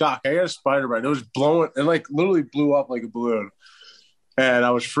like, Doc, I got a spider bite. It was blowing, it like literally blew up like a balloon. And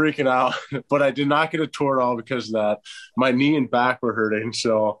I was freaking out, but I did not get a Toradol because of that. My knee and back were hurting.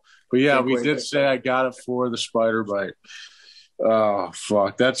 So, but yeah, we did say I got it for the spider bite. Oh,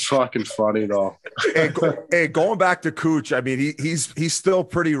 fuck. That's fucking funny, though. Hey, going back to Cooch, I mean, he's still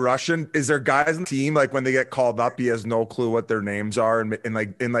pretty Russian. Is there guys in the team, like when they get called up, he has no clue what their names are? And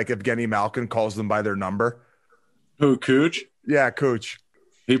like Evgeny Malkin calls them by their number? Who, Cooch? Yeah, Cooch.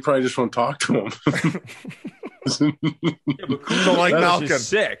 He probably just won't talk to him. Yeah, but Cooch like Malkin is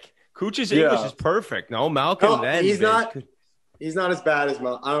sick. Cooch's English is perfect. No, Malkin. No, he's not as bad as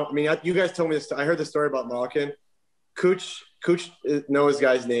Malkin. I mean, you guys told me this. I heard the story about Malkin. Cooch knows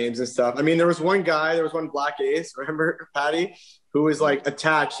guys' names and stuff. I mean, there was one Black Ace, remember, Patty, who was like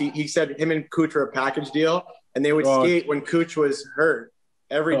attached. He said him and Cooch were a package deal, and they would skate when Cooch was hurt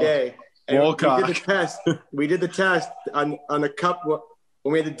every day. And we did the test on the cup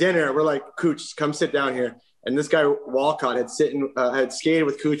when we had the dinner. We're like, Cooch, come sit down here. And this guy Walcott had skated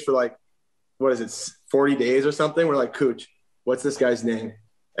with Cooch for like, 40 days or something. We're like, Cooch, what's this guy's name?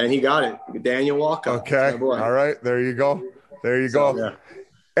 And he got it, Daniel Walcott. Okay, all right, there you go.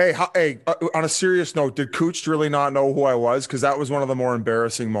 Hey, on a serious note, did Cooch really not know who I was? Because that was one of the more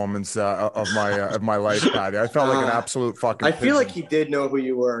embarrassing moments of my life, Patty. I felt like an absolute fucking. I feel like he did know who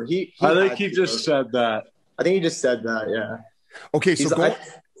you were. I think he just said that. I think he just said that. Yeah. Okay, so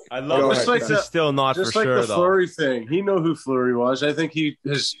I love just it. like This is still not just for like sure the though. Fleury thing. He knew who Fleury was. I think he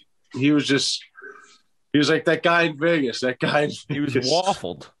was like that guy in Vegas. That guy in Vegas. He was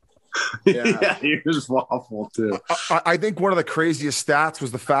waffled. Yeah, he was waffled too. I think one of the craziest stats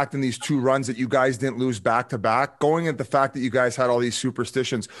was the fact in these 2 runs that you guys didn't lose back to back. Going at the fact that you guys had all these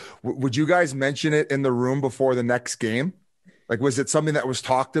superstitions, would you guys mention it in the room before the next game? Like, was it something that was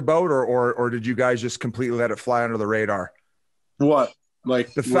talked about, or did you guys just completely let it fly under the radar? What?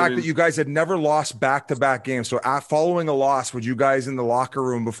 Like the fact that you guys had never lost back-to-back games. So following a loss, would you guys in the locker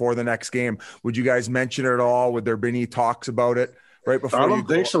room before the next game, would you guys mention it at all? Would there be any talks about it right before? I don't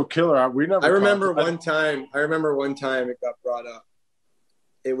think so, Killer. We never. I remember one time it got brought up.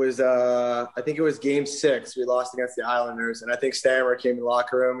 It was I think it was Game 6. We lost against the Islanders, and I think Stammer came in the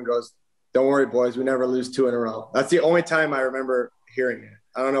locker room and goes, "Don't worry, boys. We never lose 2 in a row." That's the only time I remember hearing it.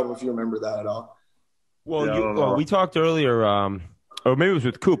 I don't know if you remember that at all. Well, we talked earlier, or maybe it was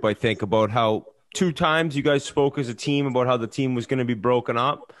with Coop, I think, about how 2 times you guys spoke as a team about how the team was going to be broken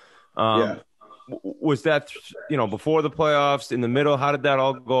up. Was that, before the playoffs, in the middle? How did that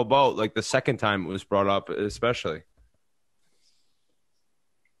all go about? Like the second time it was brought up, especially.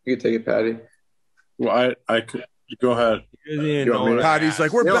 You can take it, Patty. Well, I could go ahead. Patty's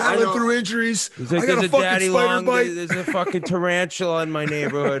like, we're battling through injuries. He's like, there's a daddy long, there's a fucking tarantula in my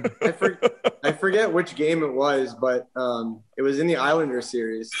neighborhood. I forget which game it was, but it was in the Islander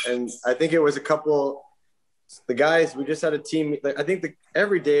series, and I think it was the guys. We just had a team. Like, I think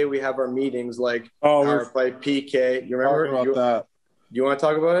every day we have our meetings, like our play PK. You remember that? You want to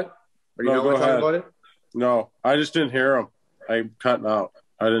talk about it, or you don't want to talk about it? No, I just didn't hear him. I'm cutting out.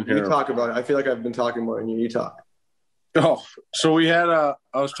 I didn't hear him. You talk about it. I feel like I've been talking more than you. You talk. Oh, so I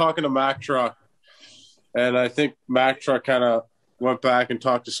was talking to Mac Truck, and I think Mac Truck kind of went back and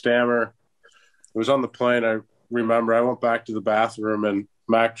talked to Stammer. It was on the plane. I remember I went back to the bathroom, and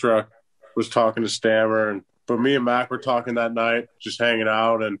Mac Truck was talking to Stammer, but me and Mac were talking that night, just hanging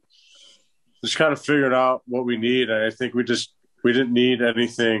out and just kind of figuring out what we need. And I think we didn't need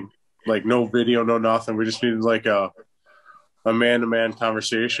anything, like no video, no nothing. We just needed like a man-to-man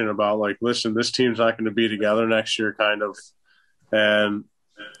conversation about, like, listen, this team's not going to be together next year, kind of, and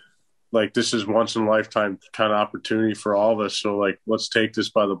like this is once in a lifetime kind of opportunity for all of us. So like, let's take this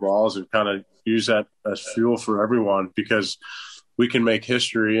by the balls and kind of use that as fuel for everyone, because we can make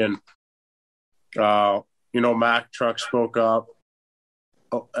history. And Mac Truck spoke up,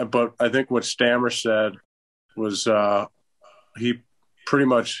 but I think what Stammer said was he pretty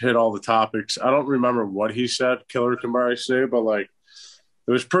much hit all the topics. I don't remember what he said. Killer can probably say, but like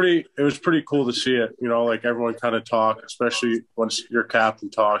it was pretty cool to see it. Like everyone kind of talk, especially once your captain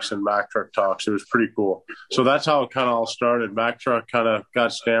talks and Mac Truck talks. It was pretty cool. So that's how it kind of all started. Mac Truck kind of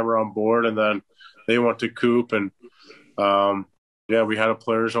got Stammer on board, and then they went to Coop, and we had a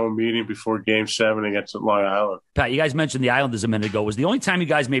players' own meeting before Game 7 against Long Island. Pat, you guys mentioned the Islanders a minute ago. Was the only time you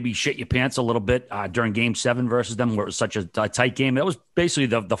guys maybe shit your pants a little bit during Game 7 versus them, where it was such a tight game? That was basically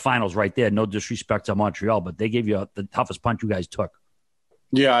the finals right there. No disrespect to Montreal, but they gave you the toughest punch you guys took.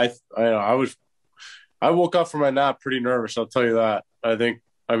 Yeah, I woke up from my nap pretty nervous. I'll tell you that.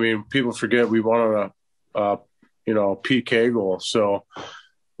 I mean, people forget we won on a PK goal, so.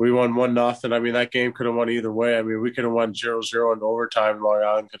 We won 1-0. I mean, that game could have won either way. I mean, we could have won 0-0 in overtime. Long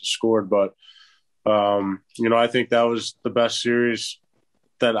Island could have scored. But, I think that was the best series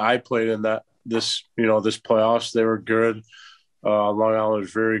that I played in this playoffs. They were good. Long Island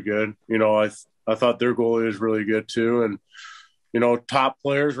was very good. I thought their goalie was really good too. And, top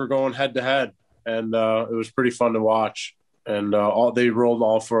players were going head to head. And it was pretty fun to watch. And they rolled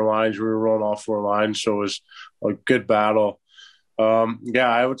all 4 lines. We were rolling all 4 lines. So it was a good battle.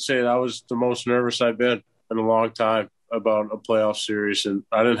 I would say that was the most nervous I've been in a long time about a playoff series. And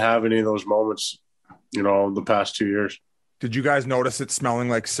I didn't have any of those moments, the past 2 years. Did you guys notice it smelling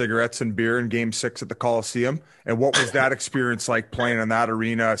like cigarettes and beer in Game 6 at the Coliseum? And what was that experience like playing in that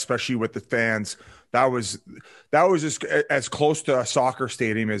arena, especially with the fans? That was just as close to a soccer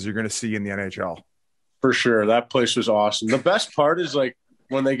stadium as you're going to see in the NHL. For sure. That place was awesome. The best part is like,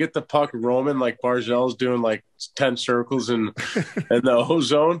 when they get the puck roaming, like Barzell's doing like 10 circles in the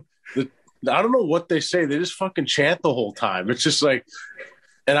O-zone, I don't know what they say. They just fucking chant the whole time. It's just like,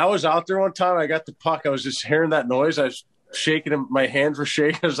 and I was out there one time, I got the puck. I was just hearing that noise. I was shaking him. My hands were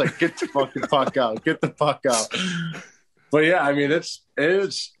shaking. I was like, get the fucking puck out. Get the puck out. But yeah, I mean,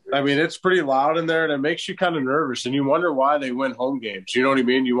 it I mean, it's pretty loud in there, and it makes you kind of nervous, and you wonder why they win home games. You know what I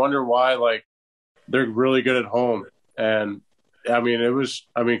mean? You wonder why, like, they're really good at home. And I mean,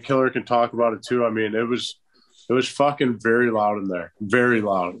 Killer can talk about it too. I mean, it was fucking very loud in there. Very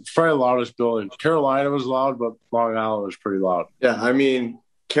loud. It's probably the loudest building. Carolina was loud, but Long Island was pretty loud. Yeah, I mean,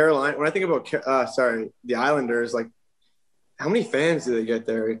 Carolina, when I think about, the Islanders, like, how many fans do they get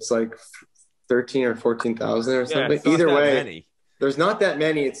there? It's like 13 or 14,000 or something. Either way, many. There's not that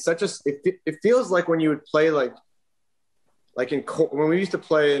many. It's such a it feels like when you would play when we used to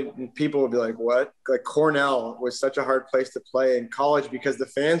play and people would be like, what? Like Cornell was such a hard place to play in college because the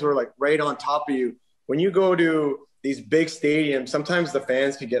fans were like right on top of you. When you go to these big stadiums, sometimes the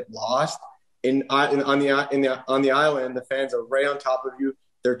fans could get lost on the island. The fans are right on top of you.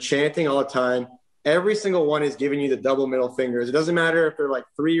 They're chanting all the time. Every single one is giving you the double middle fingers. It doesn't matter if they're like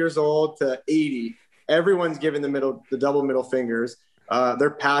 3 years old to 80. Everyone's giving the double middle fingers.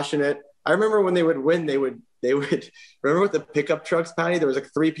 They're passionate. I remember when they would win, they would remember with the pickup trucks, Patty. There was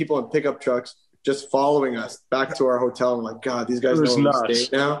like 3 people in pickup trucks just following us back to our hotel. I'm like, God, these guys know the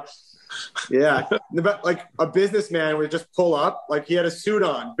state now. Yeah, like a businessman would just pull up, like he had a suit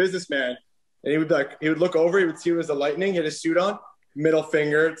on, businessman, and he would look over, he would see it was the Lightning, he had a suit on. Middle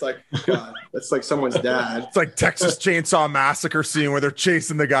finger. It's like, God, that's like someone's dad. It's like Texas Chainsaw Massacre scene where they're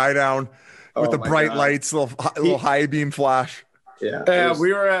chasing the guy down with the bright lights, little high beam flash. Yeah.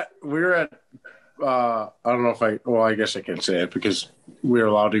 We were at I don't know if I guess I can say it because we were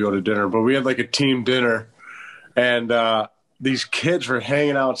allowed to go to dinner, but we had like a team dinner and these kids were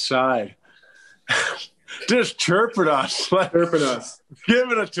hanging outside just chirping us,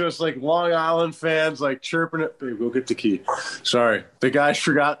 giving it to us, like Long Island fans, like chirping it. Babe, go get the key. Sorry, the guys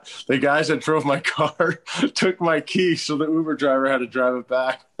that drove my car took my key, so the Uber driver had to drive it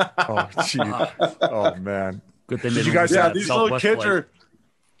back. Oh, gee. Oh man. Good thing did you guys have these little kids are?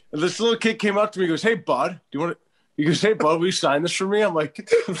 This little kid came up to me, and goes, "Hey, bud, do you want to?" He goes, "Hey, bud, will you sign this for me?" I'm like,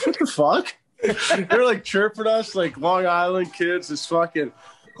 "What the fuck?" They're like chirping us, like Long Island kids. It's fucking.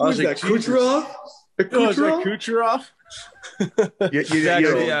 I was like, Kucherov? Kucherov?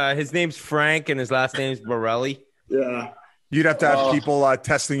 His name's Frank and his last name's Morelli. Yeah. You'd have to have people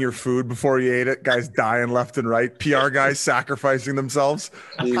testing your food before you ate it. Guys dying left and right. PR guys sacrificing themselves.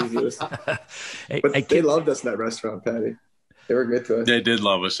 Jesus. They loved us in that restaurant, Patty. They were good to us. They did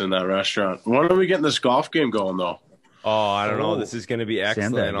love us in that restaurant. When are we getting this golf game going, though? Oh, I don't know. This is going to be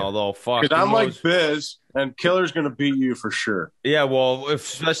excellent. Although, fuck. Because I'm like Biz, and Killer's going to beat you for sure. Yeah, well,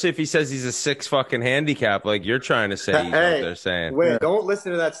 especially if he says he's a 6 fucking handicap, like you're trying to say. He's out there saying. Wait, don't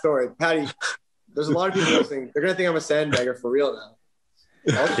listen to that story, Patty. There's a lot of people listening. They're going to think I'm a sandbagger for real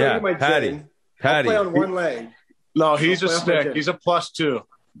now. I'll show you my Patty. I'll play on one leg. No, he's a stick. He's a +2.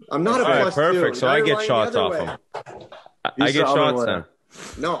 I'm not a +2. Perfect. So I get shots off him. I get shots then.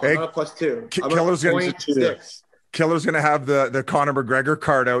 No, I'm not a +2. Killer's going to. Killer's gonna have the Conor McGregor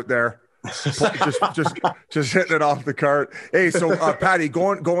card out there, just hitting it off the cart. Hey, so Patty,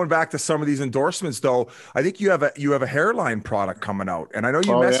 going back to some of these endorsements, though, I think you have a hairline product coming out, and I know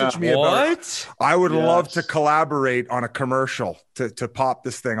you messaged me about it. I would love to collaborate on a commercial to pop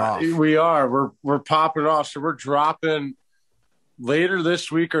this thing off. We're popping off, so we're dropping later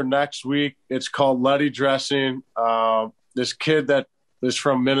this week or next week. It's called Letty Dressing. This kid that is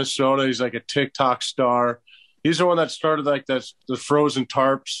from Minnesota, he's like a TikTok star. He's the one that started like the frozen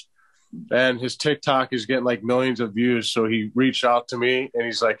tarps, and his TikTok is getting like millions of views. So he reached out to me and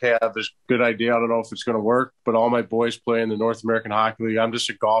he's like, "Hey, I have this good idea. I don't know if it's going to work, but all my boys play in the North American Hockey League. I'm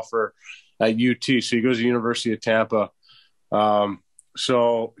just a golfer at UT." So he goes to the University of Tampa.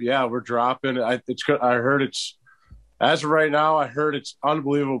 So yeah, we're dropping. I heard it's as of right now. I heard it's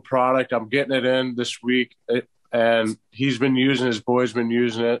unbelievable product. I'm getting it in this week. And he's been using his boys been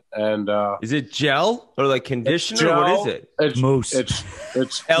using it. And is it gel or like conditioner? Gel. What is it? It's mousse.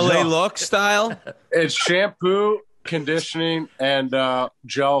 It's LA look style. It's shampoo, conditioning, and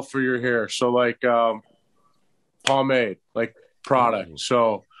gel for your hair. So like pomade, like product.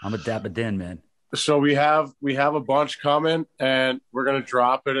 So I'm a Dapper Dan, man. So we have a bunch coming, and we're gonna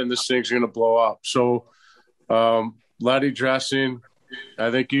drop it, and this thing's gonna blow up. So Letty Dressing.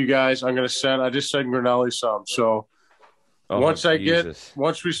 I think you guys, I just sent Grinelli some. So once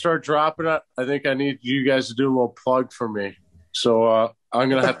we start dropping it, I think I need you guys to do a little plug for me. So I'm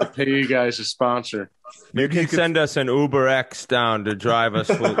going to have to pay you guys a sponsor. You can send us an Uber X down to drive us.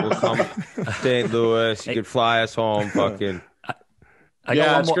 We'll come to St. Louis. You could fly us home. Fucking.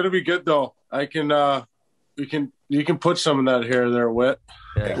 It's going to be good though. I can, You can put some of that hair there, Whit.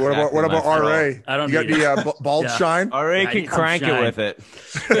 Yeah, exactly. What about RA? I don't You got need the bald shine? RA can crank it with it.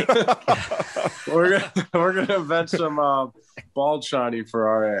 We're gonna invent some bald shiny for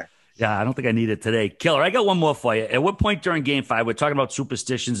RA. Yeah, I don't think I need it today. Killer, I got one more for you. At what point during Game 5, we're talking about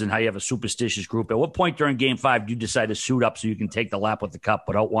superstitions and how you have a superstitious group. At what point during Game 5 do you decide to suit up so you can take the lap with the cup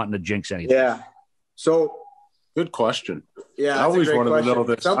without wanting to jinx anything? Yeah. So good question. Yeah, I always wanted to know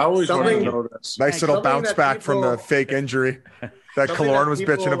this. I always wanted to know this. Nice little bounce back from the fake injury that Killorn was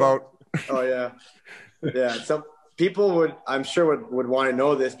bitching about. Oh yeah, yeah. Some people I'm sure would want to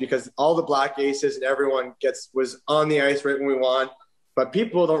know this because all the Black Aces and everyone was on the ice right when we won. But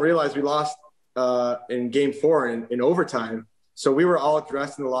people don't realize we lost in Game 4 in overtime. So we were all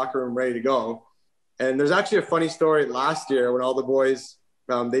dressed in the locker room, ready to go. And there's actually a funny story last year when all the boys,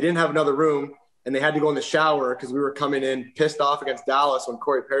 they didn't have another room and they had to go in the shower because we were coming in pissed off against Dallas when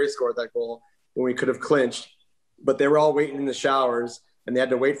Carey Price scored that goal when we could have clinched. But they were all waiting in the showers and they had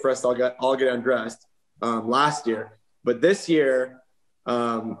to wait for us to all get undressed last year. But this year,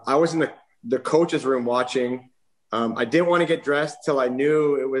 I was in the coach's room watching. I didn't want to get dressed till I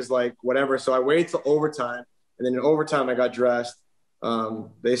knew it was like whatever. So I waited till overtime. And then in overtime, I got dressed.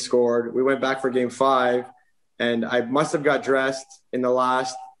 They scored. We went back for Game 5. And I must have got dressed in the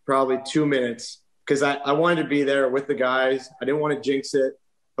last probably 2 minutes because I wanted to be there with the guys. I didn't want to jinx it,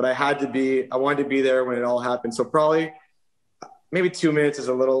 but I wanted to be there when it all happened. So probably maybe 2 minutes is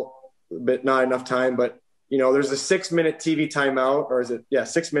a little bit not enough time. But, there's a 6-minute TV timeout, or is it? Yeah,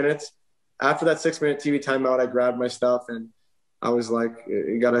 6 minutes. After that 6-minute TV timeout, I grabbed my stuff and I was like,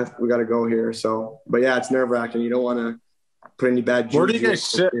 we gotta go here. So, but yeah, it's nerve wracking. You don't want to put any bad. Where do you guys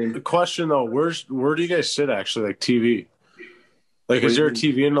sit? The question though, where do you guys sit actually? Like TV? Like, is there a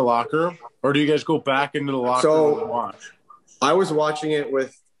TV in the locker room, or do you guys go back into the locker room and watch? I was watching it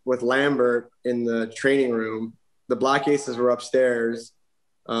with Lambert in the training room. The Black Aces were upstairs.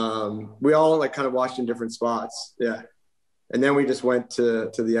 We all kind of watched in different spots. Yeah. And then we just went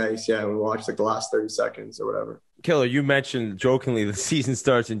to the ice, and we watched the last 30 seconds or whatever. Killer, you mentioned jokingly the season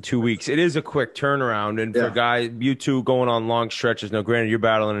starts in 2 weeks. It is a quick turnaround, and for guys, you two going on long stretches. Now, granted, you're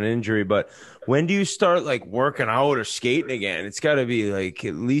battling an injury, but when do you start working out or skating again? It's got to be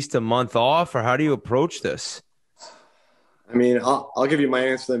at least a month off, or how do you approach this? I mean, I'll give you my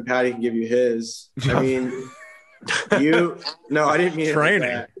answer, then Patty can give you his. I mean, no, I didn't mean training,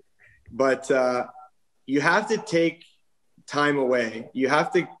 it like that. But you have to take time away. You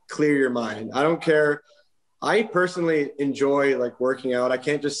have to clear your mind. I don't care. I personally enjoy working out. I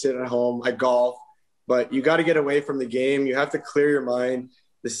can't just sit at home. I golf, but you got to get away from the game. You have to clear your mind.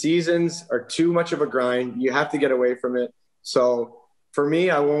 The seasons are too much of a grind. You have to get away from it. So for me,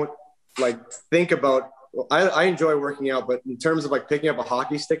 I won't think about, I enjoy working out, but in terms of picking up a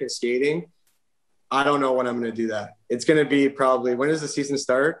hockey stick and skating, I don't know when I'm going to do that. It's going to be probably, when does the season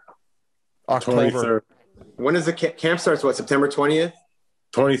start? October. 23rd. When does the camp starts? What, September 20th?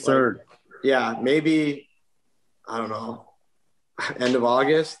 23rd. Yeah, maybe, I don't know, end of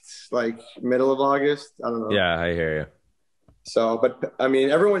August, middle of August. I don't know. Yeah, I hear you. So, but I mean,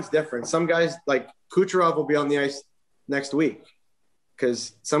 everyone's different. Some guys Kucherov will be on the ice next week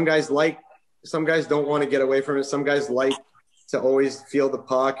because some guys don't want to get away from it. Some guys like to always feel the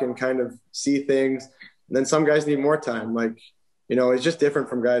puck and kind of see things. And then some guys need more time. It's just different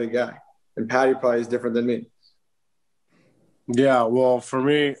from guy to guy. And Patty probably is different than me. Yeah, well, for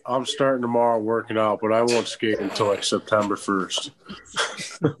me, I'm starting tomorrow working out, but I won't skate until September 1st.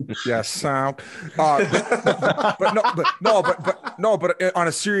 Yes, but on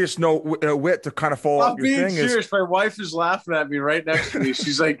a serious note, Whit, to kind of follow up your thing serious. My wife is laughing at me right next to me.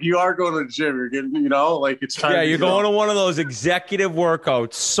 She's like, "You are going to the gym. You're getting, it's time." Yeah, you're going to one of those executive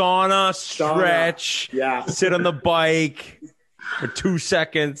workouts: sauna, stretch, sit on the bike for 2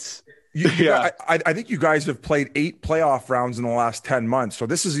 seconds. I think you guys have played 8 playoff rounds in the last 10 months. So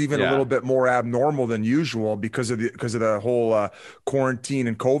this is even a little bit more abnormal than usual because of the whole quarantine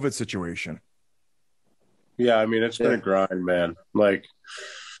and COVID situation. Yeah, I mean, it's been a grind, man.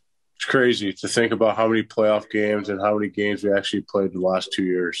 It's crazy to think about how many playoff games and how many games we actually played the last 2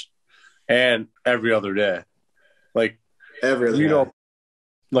 years. And every other day. Every other day. Whole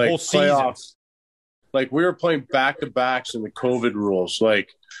playoffs. We were playing back-to-backs in the COVID rules,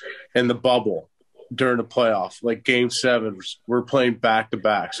 in the bubble during the playoff, Game 7, we're playing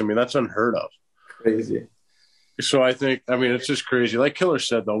back-to-backs. I mean, that's unheard of. Crazy. So I think, it's just crazy. Like Killer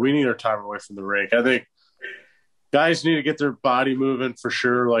said, though, we need our time away from the rink. I think guys need to get their body moving for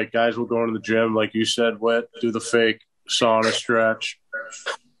sure. Guys will go into the gym, like you said, Whit, do the fake sauna stretch,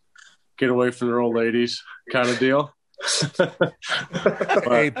 get away from their old ladies kind of deal.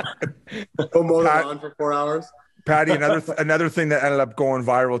 Hey, Go mow the lawn for 4 hours. Patty, another thing that ended up going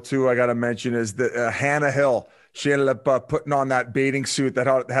viral too, I got to mention, is that Hannah Hill. She ended up putting on that bathing suit that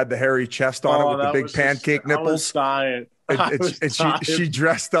had the hairy chest on it with the big pancake nipples. I was dying. She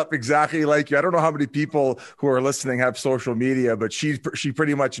dressed up exactly like you. I don't know how many people who are listening have social media, but she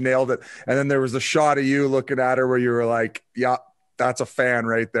pretty much nailed it. And then there was a shot of you looking at her where you were like, yeah, that's a fan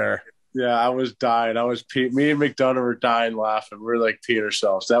right there. Yeah, I was dying. Me and McDonough were dying laughing. We were like peeing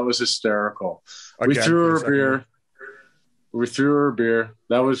ourselves. That was hysterical. We threw her a beer.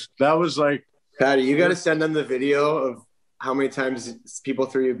 That was like, Patty, you got to send them the video of how many times people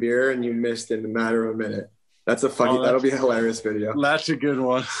threw you beer and you missed in a matter of a minute. That'll be a hilarious video. That's a good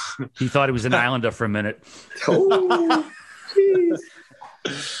one. He thought he was an Islander for a minute. Oh, jeez.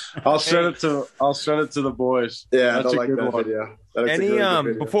 I'll send it to the boys. Yeah, that's a good video.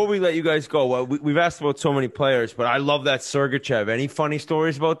 Video. Before we let you guys go, we've asked about so many players, but I love that Sergachev. Any funny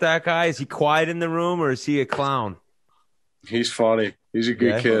stories about that guy? Is he quiet in the room or is he a clown? He's funny. He's a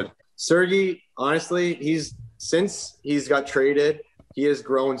good kid. Sergey, honestly, since he's got traded, he has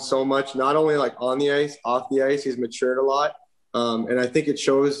grown so much, not only like on the ice, off the ice. He's matured a lot. And I think it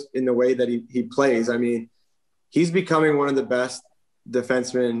shows in the way that he plays. I mean, he's becoming one of the best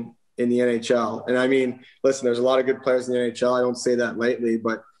defensemen in the NHL. And I mean, listen, there's a lot of good players in the NHL. I don't say that lightly,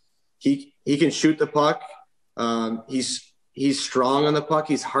 but he can shoot the puck. He's strong on the puck.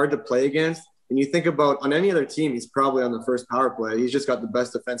 He's hard to play against. And you think about on any other team, he's probably on the first power play. He's just got the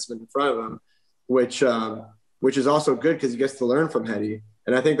best defenseman in front of him, which is also good because he gets to learn from Hetty.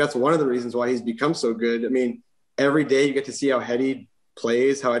 And I think that's one of the reasons why he's become so good. I mean, every day you get to see how Hetty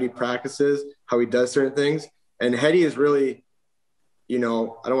plays, how Hetty practices, how he does certain things. And Hetty is really, I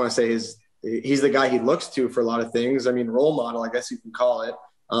don't want to say he's the guy he looks to for a lot of things. I mean, role model, I guess you can call it.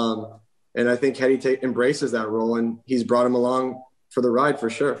 And I think Hetty embraces that role, and he's brought him along for the ride for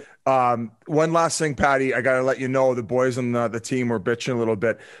sure. One last thing, Patty, I got to let you know, the boys on the team were bitching a little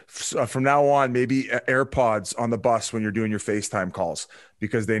bit. From now on, maybe AirPods on the bus when you're doing your FaceTime calls,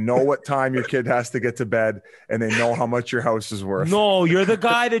 because they know what time your kid has to get to bed and they know how much your house is worth. No, you're the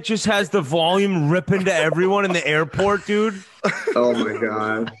guy that just has the volume ripping to everyone in the airport, dude. Oh my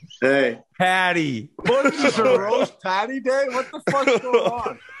God. Hey, Patty. What is this, a roast Patty day? What the fuck's going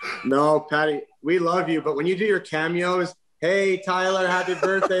on? No, Patty, we love you, but when you do your cameos, hey, Tyler, happy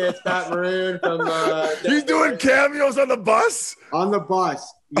birthday. It's Pat Maroon from He's doing cameos on the bus? On the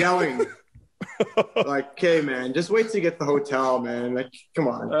bus, yelling. Like, okay, man, just wait till you get to the hotel, man. Like, come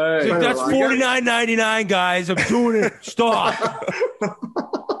on. Hey, that's $49.99, guys. I'm doing it. Stop.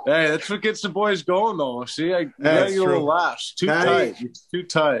 Hey, that's what gets the boys going, though. See, I got you a little laughs. Too tight. It's too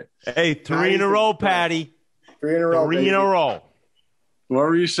tight. Hey, three in a row, Patty. 3 in a row. Three in a row. What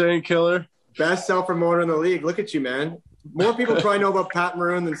were you saying, Killer? Best self-promoter in the league. Look at you, man. More people probably know about Pat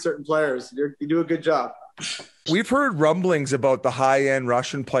Maroon than certain players. You do a good job. We've heard rumblings about the high-end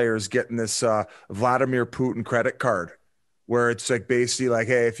Russian players getting this Vladimir Putin credit card, where it's like basically like,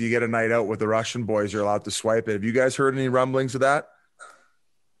 hey, if you get a night out with the Russian boys, you're allowed to swipe it. Have you guys heard any rumblings of that?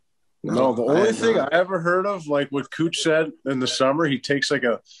 No, the only thing I ever heard of, like what Cooch said in the summer, he takes like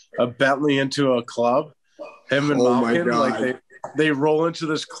a Bentley into a club. Him and Malkin, like they roll into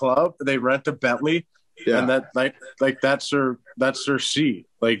this club, they rent a Bentley. Yeah. And that's their seat.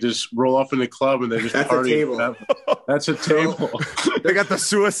 Like just roll up in the club and they just party. That's a table. They got the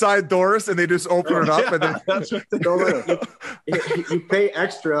suicide doors and they just open it up and then that's what they do. You pay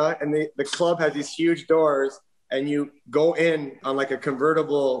extra and the club has these huge doors and you go in on like a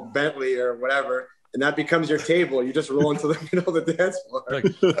convertible Bentley or whatever, and that becomes your table. You just roll into the middle of the dance floor.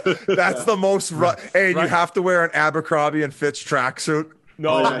 That's the most and you have to wear an Abercrombie and Fitch tracksuit.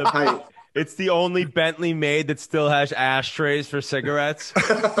 No, it's the only Bentley made that still has ashtrays for cigarettes.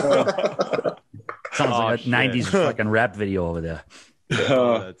 Sounds like a 90s fucking rap video over there.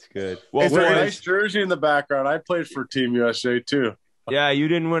 Oh, that's good. Well, there's a nice jersey in the background. I played for Team USA too. Yeah, you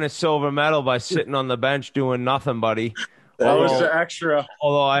didn't win a silver medal by sitting on the bench doing nothing, buddy. That was the extra.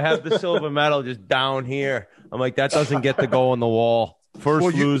 Although I have the silver medal just down here. I'm like, that doesn't get to go on the wall.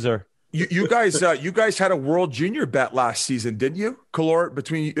 First loser. You guys had a World Junior bet last season, didn't you?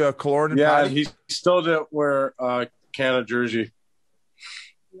 Between Killorn and Patty? He still didn't wear Canada jersey.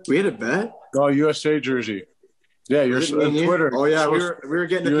 We had a bet? Oh, USA jersey. Yeah, you're on Twitter. Oh yeah, we were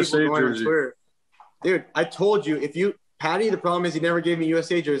getting the USA people going jersey. On Twitter. Dude, I told you Patty, the problem is he never gave me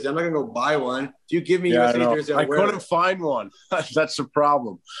USA jersey. I'm not gonna go buy one. If you give me USA jersey, I couldn't find one. That's the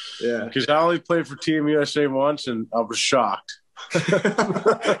problem. Yeah, because I only played for Team USA once, and I was shocked.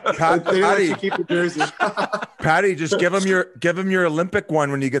 Patty, keep the jersey. Patty, just give him your Olympic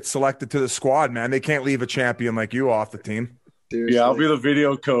one when you get selected to the squad, man. They can't leave a champion like you off the team. Seriously. Yeah, I'll be the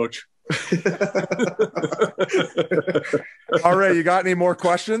video coach. All right, you got any more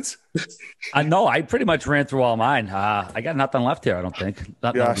questions? No, I pretty much ran through all mine. I got nothing left here, I don't think.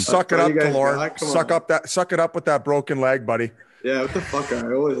 Suck it up, Killorn. Suck it up with that broken leg, buddy. Yeah, what the fuck?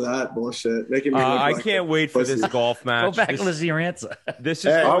 What was that bullshit? Making me I can't wait for this golf match. Go back and listen to your answer. This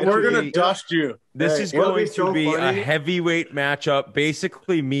is we're gonna dust you. This is going to be a heavyweight matchup,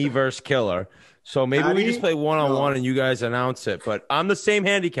 basically me versus Killer. So maybe we just play one-on-one and you guys announce it. But I'm the same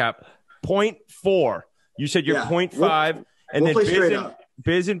handicap, 0.4. You said you're 0.5, and then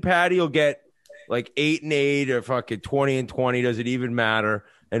Biz and Patty will get like 8 and 8 or fucking 20 and 20. Does it even matter?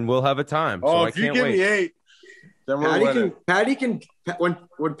 And we'll have a time. Oh, so if you give me 8, then Patty can when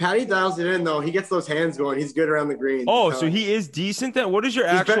Patty dials it in though, he gets those hands going. He's good around the green. Oh, so he is decent then. What is your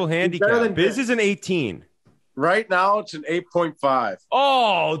actual handicap? Biz is an 18. Right now, it's an 8.5.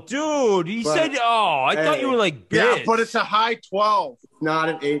 Oh, dude. He said, I thought you were like Biz. Yeah, but it's a high 12. Not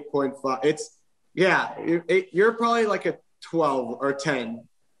an 8.5. It's, you're probably like a 12 or 10.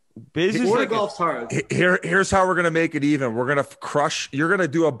 Biz is like golf's hard. Here's how we're gonna make it even. We're gonna crush. You're gonna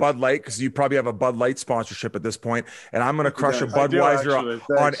do a Bud Light because you probably have a Bud Light sponsorship at this point, and I'm gonna crush a Budweiser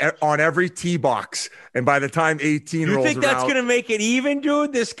on every tee box. And by the time 18 rolls around, you think that's gonna make it even,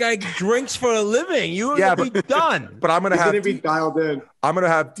 dude? This guy drinks for a living. You're gonna be done. But I'm gonna be dialed in. I'm gonna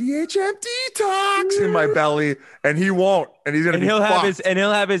have DHMT talks in my belly, and he won't. And he's gonna he'll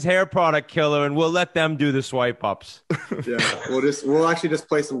have his hair product killer, and we'll let them do the swipe ups. Yeah, we'll actually just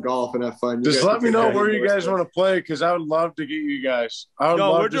play some golf and have fun. Just let me know where you guys want to play because I would love to get you guys.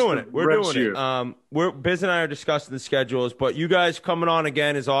 We're doing it. Biz and I are discussing the schedules, but you guys coming on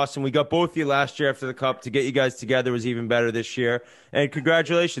again is awesome. We got both of you last year after the Cup. To get you guys together was even better this year. And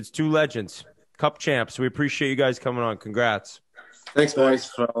congratulations, 2 legends, Cup champs. We appreciate you guys coming on. Congrats. Thanks, boys.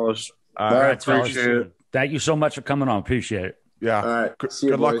 Fellas. All right, appreciate it. Thank you so much for coming on. Appreciate it. Yeah. All right.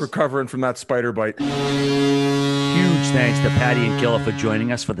 Good luck recovering from that spider bite. Huge thanks to Patty and Killer for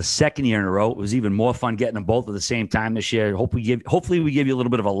joining us for the 2nd year in a row. It was even more fun getting them both at the same time this year. Hopefully we give you a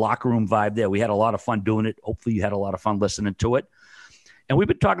little bit of a locker room vibe there. We had a lot of fun doing it. Hopefully you had a lot of fun listening to it. And we've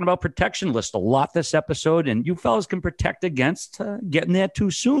been talking about protection list a lot this episode, and you fellas can protect against getting there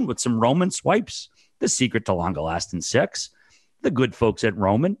too soon with some Roman swipes. The secret to longer lasting sex. The good folks at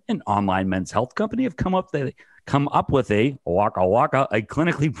Roman, an online men's health company, have come up with a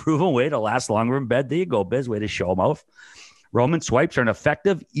clinically proven way to last longer in bed. There you go, Biz. Way to show them off. Roman swipes are an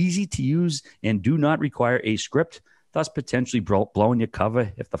effective, easy to use, and do not require a script, thus potentially blowing your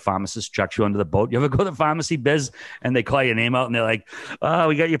cover if the pharmacist chucks you under the boat. You ever go to the pharmacy, Biz, and they call your name out and they're like,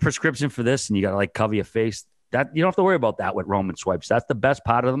 we got your prescription for this, and you got to like cover your face. That you don't have to worry about that with Roman swipes. That's the best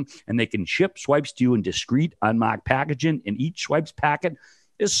part of them. And they can ship swipes to you in discreet, unmarked packaging. And each swipes packet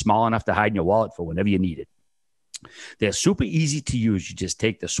is small enough to hide in your wallet for whenever you need it. They're super easy to use. You just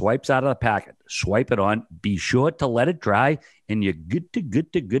take the swipes out of the packet, swipe it on, be sure to let it dry, and you're good to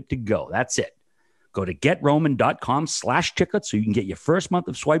go. That's it. Go to GetRoman.com/Chiclets so you can get your first month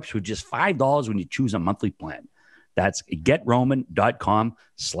of swipes for just $5 when you choose a monthly plan. That's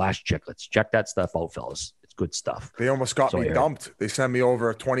GetRoman.com/Chiclets. Check that stuff out, fellas. Good stuff. They almost got me dumped. They sent me over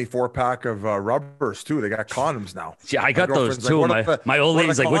a 24-pack of rubbers too. They got condoms now. Yeah, I got those too. Like, my old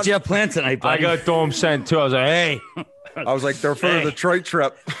lady's like, "What you have planned tonight, buddy?" I got them sent too. I was like, "Hey," I was like, "They're for the Detroit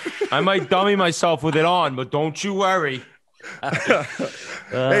trip." I might dummy myself with it on, but don't you worry.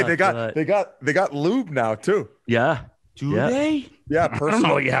 Hey, they got lube now too. Yeah. Do they? Yeah. I don't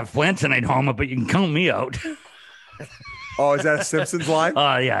know what you have planned tonight, Homer, but you can count me out. Oh, is that a Simpsons line?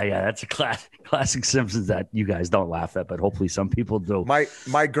 Oh, yeah. That's a classic Simpsons that you guys don't laugh at, but hopefully some people do. My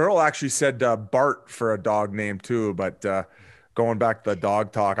girl actually said Bart for a dog name too, but going back to the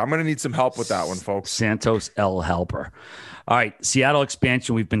dog talk, I'm going to need some help with that one, folks. Santos L. Helper. All right, Seattle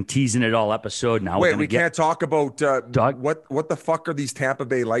expansion. We've been teasing it all episode. Now we can't talk about what the fuck are these Tampa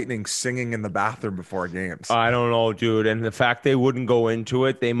Bay Lightning singing in the bathroom before games? I don't know, dude. And the fact they wouldn't go into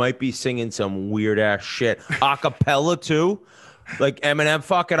it, they might be singing some weird ass shit. Acapella too, like Eminem.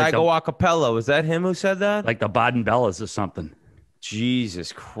 Fuck it, like I go acapella. Was that him who said that? Like the Baden Bellas or something.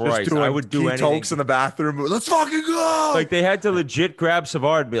 Jesus Christ. I would do anything. Tokes in the bathroom. Let's fucking go. Like they had to legit grab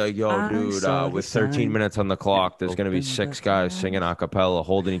Savard and be like, yo, dude, with 13 minutes on the clock, there's going to be 6 guys singing a cappella,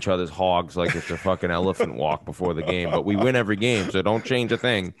 holding each other's hogs like it's a fucking elephant walk before the game. But we win every game, so don't change a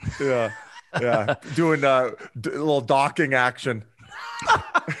thing. Yeah. Yeah. Doing a little docking action.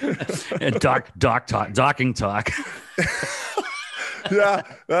 And docking talk.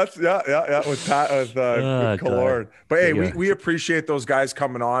 That's with Pat with Killorn. But hey, we appreciate those guys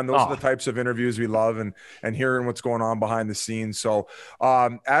coming on. Those are the types of interviews we love, and hearing what's going on behind the scenes. So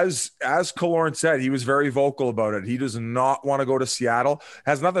as Killorn said, he was very vocal about it. He does not want to go to Seattle.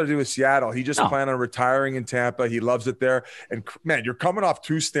 Has nothing to do with Seattle. He just planned on retiring in Tampa. He loves it there. And man, you're coming off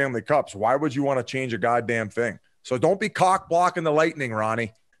 2 Stanley Cups. Why would you want to change a goddamn thing? So don't be cock blocking the Lightning,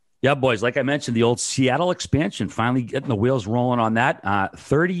 Ronnie. Yeah, boys, like I mentioned, the old Seattle expansion, finally getting the wheels rolling on that.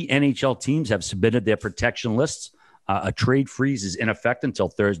 30 NHL teams have submitted their protection lists. A trade freeze is in effect until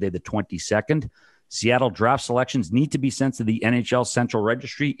Thursday, the 22nd. Seattle draft selections need to be sent to the NHL Central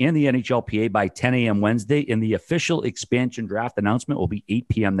Registry and the NHLPA by 10 a.m. Wednesday, and the official expansion draft announcement will be 8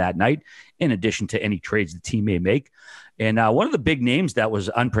 p.m. that night, in addition to any trades the team may make. And one of the big names that was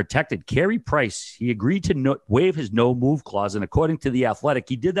unprotected, Carey Price, he agreed to waive his no-move clause, and according to The Athletic,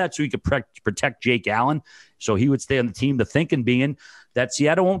 he did that so he could protect Jake Allen, so he would stay on the team. The thinking being that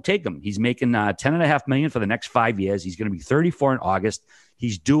Seattle won't take him. He's making $10.5 million for the next 5 years. He's going to be 34 in August.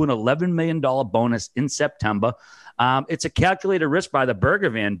 He's due an $11 million bonus in September. It's a calculated risk by the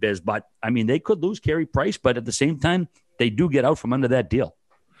Burger Van biz, but, I mean, they could lose Carey Price, but at the same time, they do get out from under that deal.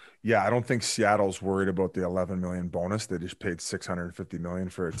 Yeah, I don't think Seattle's worried about the $11 million bonus. They just paid $650 million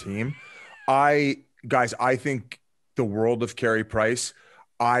for a team. I think the world of Carey Price,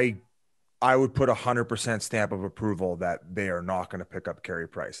 I would put 100% stamp of approval that they are not going to pick up Carey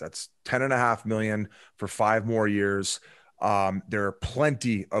Price. That's $10.5 million for 5 more years. There are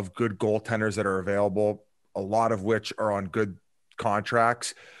plenty of good goaltenders that are available, a lot of which are on good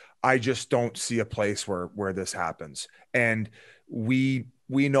contracts. I just don't see a place where this happens. And we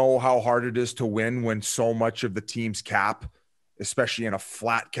know how hard it is to win when so much of the team's cap, especially in a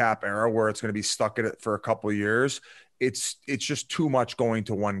flat cap era where it's going to be stuck at it for a couple of years, it's just too much going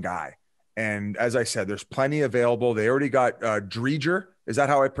to one guy. And as I said, there's plenty available. They already got Dreger. Is that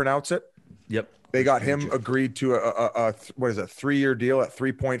how I pronounce it? Yep. They got him agreed to a 3-year deal at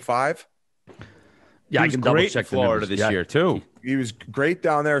 3.5. Yeah, I can double check Florida this year too. He was great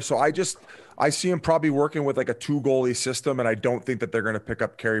down there. So I see him probably working with like a 2-goalie system, and I don't think that they're going to pick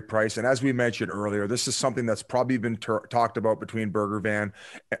up Carey Price. And as we mentioned earlier, this is something that's probably been talked about between Burger Van.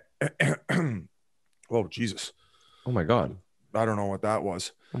 Oh, Jesus. Oh, my God. I don't know what that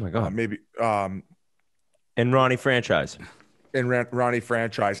was. Oh, my God. Maybe. And Ronnie franchise. And Ronnie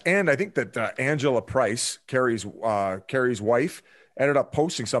franchise. And I think that Angela Price, Carey's wife, ended up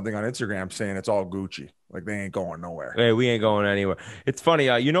posting something on Instagram saying it's all Gucci. Like they ain't going nowhere. Hey, we ain't going anywhere. It's funny.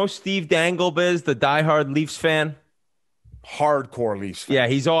 You know Steve Danglebiz, the diehard Leafs fan? Hardcore Leafs fan. Yeah,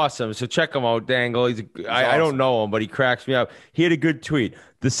 he's awesome. So check him out, Dangle. He's awesome. I don't know him, but he cracks me up. He had a good tweet.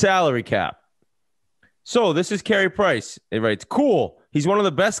 The salary cap. So this is Carey Price. He writes, cool. He's one of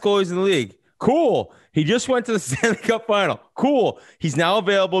the best goalies in the league. Cool. He just went to the Stanley Cup final. Cool. He's now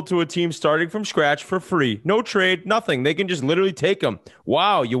available to a team starting from scratch for free. No trade, nothing. They can just literally take him.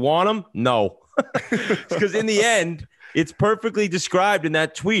 Wow, you want him? No. Because in the end, it's perfectly described in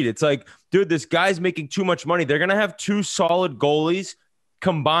that tweet. It's like, dude, this guy's making too much money. They're going to have 2 solid goalies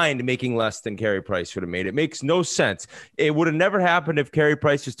combined making less than Carey Price would have made. It makes no sense. It would have never happened if Carey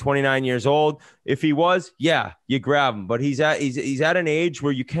Price was 29 years old. If he was, yeah, you grab him. But he's at an age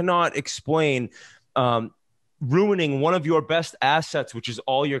where you cannot explain ruining one of your best assets, which is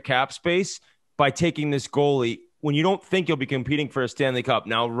all your cap space, by taking this goalie when you don't think you'll be competing for a Stanley Cup.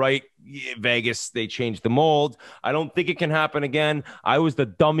 Now, right, Vegas, they changed the mold. I don't think it can happen again. I was the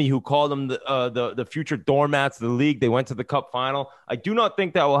dummy who called them the future doormats of the league. They went to the Cup final. I do not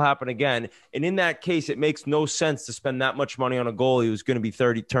think that will happen again. And in that case, it makes no sense to spend that much money on a goalie who's going to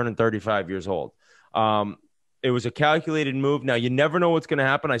be turning 35 years old. It was a calculated move. Now, you never know what's going to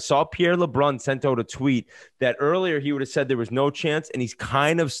happen. I saw Pierre LeBrun sent out a tweet that earlier he would have said there was no chance, and he's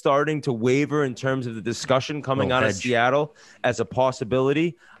kind of starting to waver in terms of the discussion coming out of Seattle as a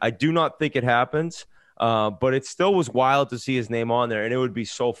possibility. I do not think it happens, but it still was wild to see his name on there, and it would be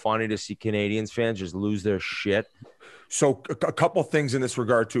so funny to see Canadians fans just lose their shit. So a couple things in this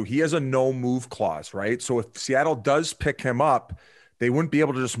regard, too. He has a no-move clause, right? So if Seattle does pick him up, they wouldn't be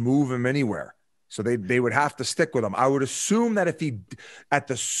able to just move him anywhere. So they would have to stick with him. I would assume that if at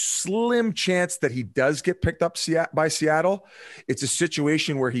the slim chance that he does get picked up by Seattle, it's a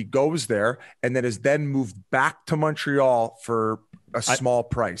situation where he goes there and then is then moved back to Montreal for a small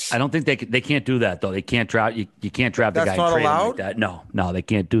price. I don't think they can't do that though. They can't draft you can't draft the guy and trade him like that. No, they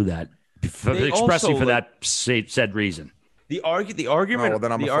can't do that. Expressly for that said reason. The argument. Oh, well,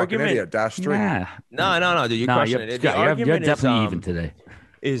 then I'm a fucking idiot. -3. No. Dude, you're questioning it. The argument you're definitely even today.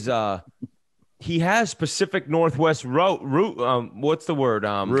 He has Pacific Northwest route. What's the word?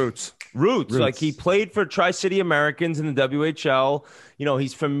 Roots. Roots. Like he played for Tri-City Americans in the WHL. You know,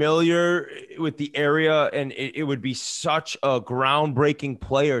 he's familiar with the area, and it would be such a groundbreaking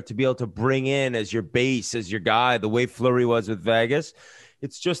player to be able to bring in as your base, as your guy, the way Fleury was with Vegas.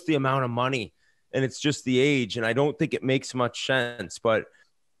 It's just the amount of money, and it's just the age, and I don't think it makes much sense. But,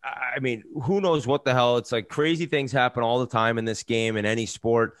 I mean, who knows what the hell? It's like crazy things happen all the time in this game, in any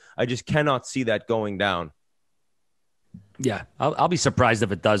sport. I just cannot see that going down. Yeah, I'll be surprised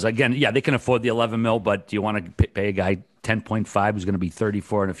if it does. Again, yeah, they can afford the 11 mil, but do you want to pay a guy 10.5 who's going to be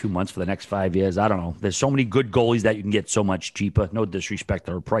 34 in a few months for the next 5 years? I don't know. There's so many good goalies that you can get so much cheaper. No disrespect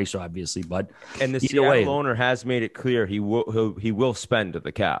to her price, obviously, but and the Seattle owner has made it clear he will spend to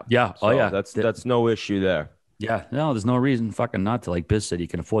the cap. Yeah, so that's no issue there. Yeah, no, there's no reason fucking not to. Like Biz said, you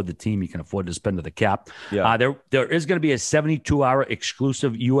can afford the team, you can afford to spend to the cap. Yeah. There is going to be a 72-hour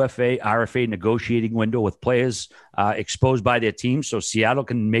exclusive UFA, RFA negotiating window with players exposed by their team. So Seattle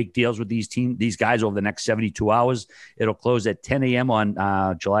can make deals with these guys over the next 72 hours. It'll close at 10 a.m.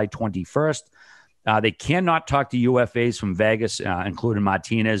 on July 21st. They cannot talk to UFAs from Vegas, including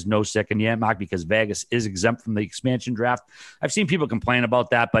Martinez, no second-year mark, because Vegas is exempt from the expansion draft. I've seen people complain about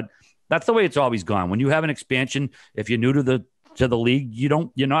that, but that's the way it's always gone. When you have an expansion, if you're new to the league, you're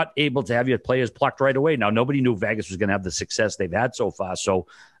not able to have your players plucked right away. Now, nobody knew Vegas was going to have the success they've had so far. So,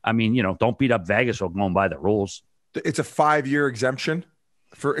 I mean, don't beat up Vegas or going by the rules. It's a 5-year exemption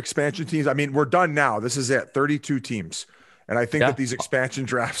for expansion teams. I mean, we're done now. This is it. 32 teams. And I think that these expansion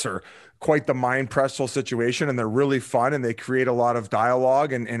drafts are quite the mind pretzel situation, and they're really fun, and they create a lot of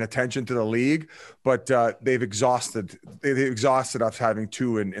dialogue and attention to the league. But they've exhausted us having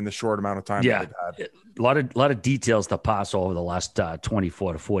two in the short amount of time that they've had. A lot of details to pass over the last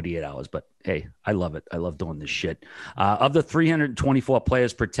 24 to 48 hours. But hey, I love it. I love doing this shit. Of the 324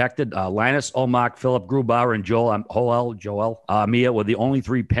 players protected, Linus Ullmark, Philip Grubauer, and Joel Mia were the only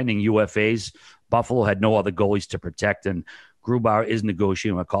 3 pending UFAs. Buffalo had no other goalies to protect, and Grubauer is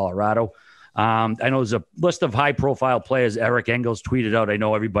negotiating with Colorado. I know there's a list of high-profile players. Eric Engels tweeted out. I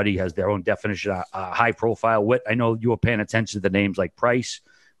know everybody has their own definition of high-profile. I know you were paying attention to the names like Price,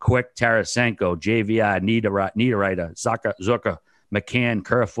 Quick, Tarasenko, JVR, Niederreiter, Zucker, McCann,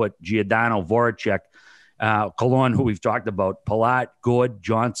 Kerfoot, Giordano, Voracek, Killorn, who we've talked about, Palat, Gord,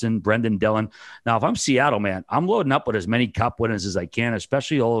 Johnson, Brendan Dillon. Now, if I'm Seattle, man, I'm loading up with as many cup winners as I can,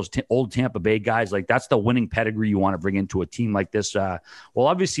 especially all those old Tampa Bay guys. Like, that's the winning pedigree you want to bring into a team like this. Well,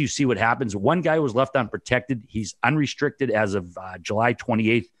 obviously, you see what happens. One guy was left unprotected. He's unrestricted as of July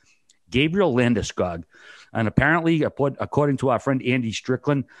 28th, Gabriel Landeskog. And apparently, according to our friend Andy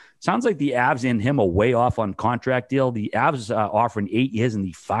Strickland, sounds like the Avs and him are way off on contract deal. The Avs offering 8 years in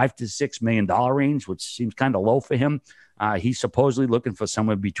the $5 to $6 million range, which seems kind of low for him. He's supposedly looking for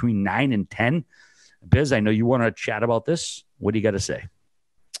somewhere between 9 and 10. Biz, I know you want to chat about this. What do you got to say?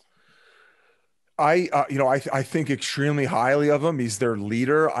 I think extremely highly of him. He's their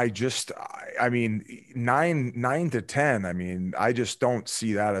leader. I mean, 9 to 10. I mean, I just don't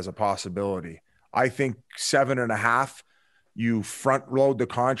see that as a possibility. I think 7.5, you front load the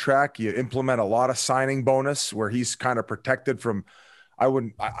contract, you implement a lot of signing bonus where he's kind of protected from,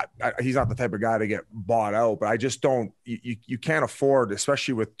 he's not the type of guy to get bought out, but I just don't, you can't afford,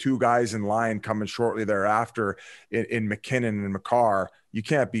 especially with 2 guys in line coming shortly thereafter in McKinnon and Makar, you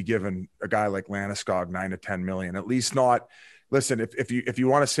can't be giving a guy like Landeskog 9 to 10 million, at least not. Listen, if you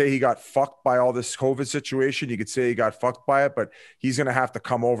want to say he got fucked by all this COVID situation, you could say he got fucked by it, but he's going to have to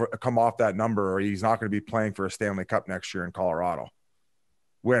come off that number, or he's not going to be playing for a Stanley Cup next year in Colorado.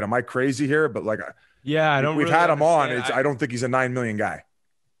 Wait, am I crazy here? But yeah, I don't. We've had him on. I don't think he's a 9 million guy.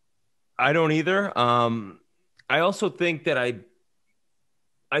 I don't either. I also think that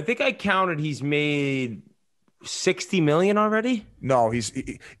I think I counted. He's made 60 million already. No,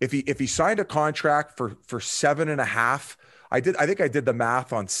 if he signed a contract for 7.5. I think I did the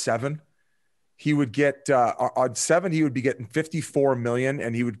math on 7. He would get on 7. He would be getting 54 million,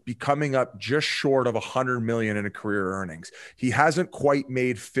 and he would be coming up just short of 100 million in a career earnings. He hasn't quite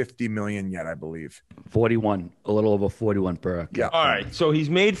made 50 million yet, I believe. 41, a little over 41 per. Yeah. All right. So he's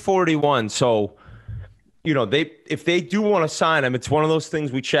made 41. So, if they do want to sign him, it's one of those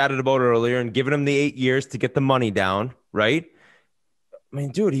things we chatted about earlier, and giving him the 8 years to get the money down, right? I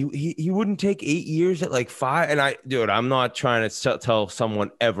mean, dude, he wouldn't take 8 years at like 5. And I'm not trying to tell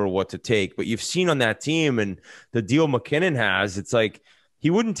someone ever what to take, but you've seen on that team and the deal McKinnon has, it's like he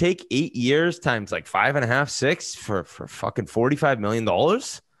wouldn't take 8 years times like 5.5, 6 for fucking $45 million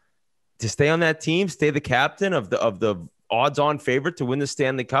to stay on that team, stay the captain of the odds-on favorite to win the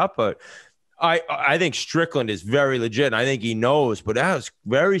Stanley Cup. But I think Strickland is very legit. And I think he knows, but that was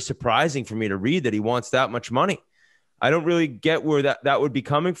very surprising for me to read that he wants that much money. I don't really get where that would be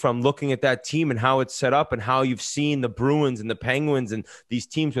coming from, looking at that team and how it's set up and how you've seen the Bruins and the Penguins and these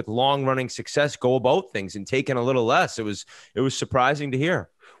teams with long running success go about things and taking a little less. It was surprising to hear.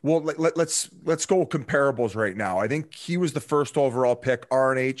 Well, let's go comparables right now. I think he was the first overall pick.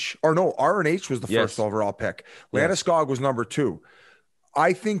 RNH was the first overall pick. Landeskog was number 2.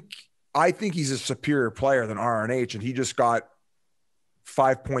 I think he's a superior player than RNH, and he just got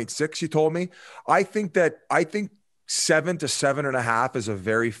 5.6. You told me. I think 7 to 7.5 is a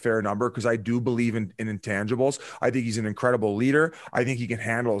very fair number because I do believe in intangibles. I think he's an incredible leader. I think he can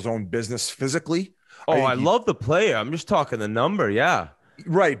handle his own business physically. I love the player. I'm just talking the number. Yeah.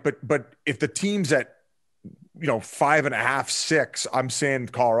 Right. But if the team's at, 5.5, 6, I'm saying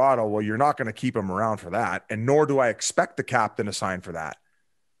Colorado, well, you're not going to keep him around for that. And nor do I expect the captain to sign for that.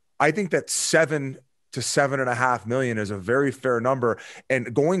 I think that 7 to 7.5 million is a very fair number.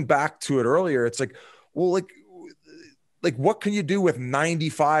 And going back to it earlier, it's like, well, like what can you do with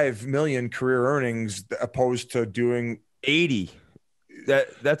 95 million career earnings opposed to doing 80?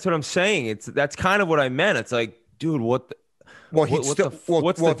 That's what I'm saying. That's kind of what I meant. It's like, dude, what's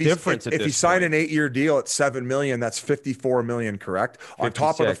the difference? If he signed an 8-year deal at 7 million, that's 54 million, correct? 56. On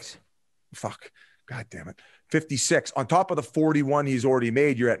top of God damn it. 56 on top of the 41 he's already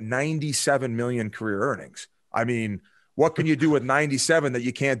made, you're at 97 million career earnings. I mean, what can you do with 97 that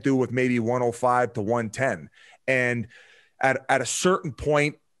you can't do with maybe 105 to 110? And at a certain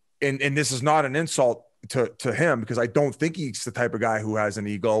point, and this is not an insult to him because I don't think he's the type of guy who has an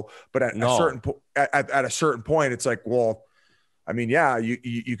ego, but at a certain point, it's like, well, I mean, yeah,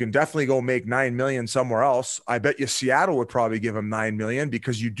 you can definitely go make 9 million somewhere else. I bet you Seattle would probably give him 9 million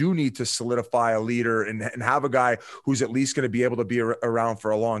because you do need to solidify a leader and have a guy who's at least going to be able to be around for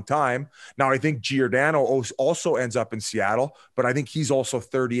a long time. Now, I think Giordano also ends up in Seattle, but I think he's also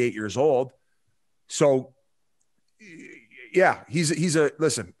 38 years old. So yeah,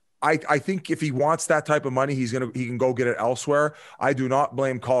 listen, I think if he wants that type of money, he can go get it elsewhere. I do not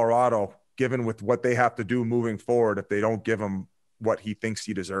blame Colorado given with what they have to do moving forward if they don't give him what he thinks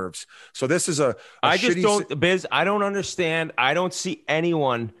he deserves. So this is I don't understand. I don't see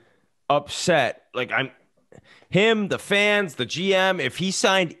anyone upset. Like him, the fans, the GM, if he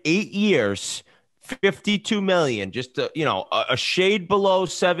signed 8 years, 52 million, just a shade below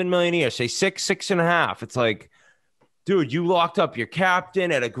 7 million a year, say 6.5. It's like, dude, you locked up your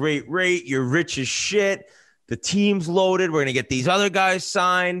captain at a great rate. You're rich as shit. The team's loaded. We're going to get these other guys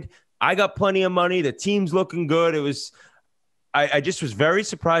signed. I got plenty of money. The team's looking good. I just was very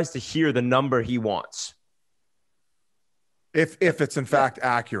surprised to hear the number he wants. If it's in fact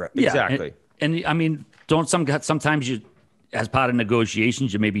accurate. Yeah, exactly. And I mean, sometimes you, as part of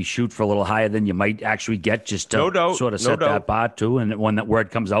negotiations, you maybe shoot for a little higher than you might actually get just to sort of set that bar too. And when that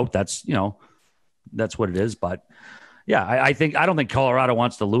word comes out, that's what it is. But yeah, I don't think Colorado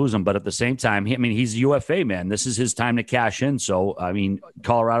wants to lose him, but at the same time, he's a UFA, man. This is his time to cash in. So, I mean,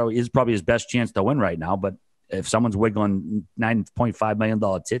 Colorado is probably his best chance to win right now. But if someone's wiggling $9.5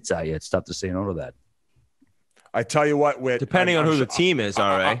 million tits at you, it's tough to say no to that. I tell you what, Whit, depending on who the team is,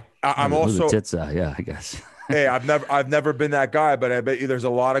 all right. I'm also the tits are, yeah, I guess. Hey, I've never been that guy, but I bet you there's a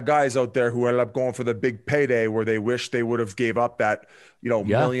lot of guys out there who end up going for the big payday where they wish they would have gave up that, $1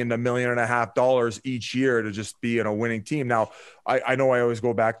 million to $1.5 million each year to just be in a winning team. Now, I know I always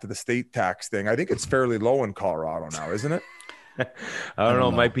go back to the state tax thing. I think it's fairly low in Colorado now, isn't it? I don't know.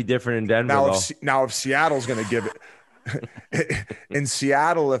 It might be different in Denver. Now, if Seattle's going to give it in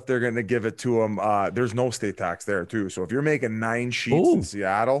Seattle, if they're going to give it to them, there's no state tax there too. So if you're making 9 sheets in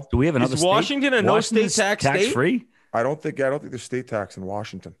Seattle, do we have another? Is Washington a no state tax free? I don't think there's state tax in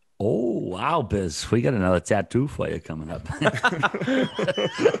Washington. Oh wow, Biz, we got another tattoo for you coming up.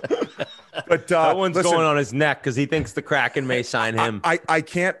 But that one's going on his neck because he thinks the Kraken may sign him. I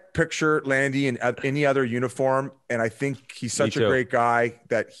can't picture Landy in any other uniform, and I think he's such a great guy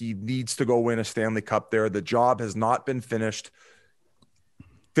that he needs to go win a Stanley Cup there. The job has not been finished.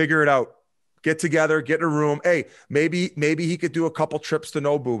 Figure it out. Get together, get in a room. Hey, maybe he could do a couple trips to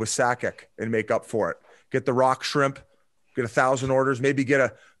Nobu with Sakic and make up for it. Get the rock shrimp. Get 1,000 orders. Maybe get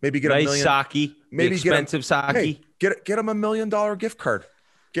a nice $1 million. sake. Maybe expensive sake. Hey, get him $1 million gift card.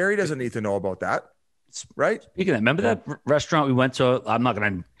 Gary doesn't need to know about that, right? Speaking of that, remember that restaurant we went to? I'm not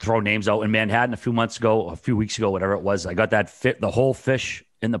going to throw names out in Manhattan a few weeks ago, whatever it was. I got the whole fish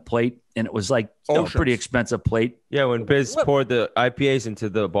in the plate, and it was like a pretty expensive plate. Yeah, when Biz poured the IPAs into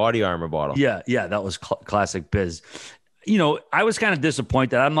the BodyArmor bottle. Yeah, that was classic Biz. I was kind of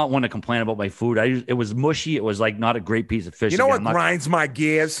disappointed. I'm not one to complain about my food. It was mushy. It was like not a great piece of fish. You know what grinds my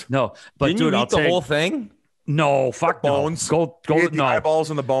gears? No, but Didn't dude, you eat the whole thing? No, fuck bones. Go. The eyeballs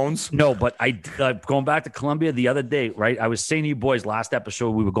and the bones. No, but going back to Colombia the other day, right? I was saying to you boys last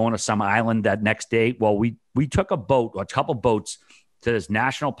episode, we were going to some island that next day. Well, we took a couple boats to this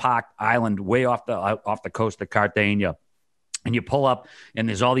national park island way off the coast of Cartagena. And you pull up and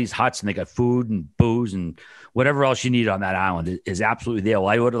there's all these huts and they got food and booze and whatever else you need on that island is absolutely there. Well,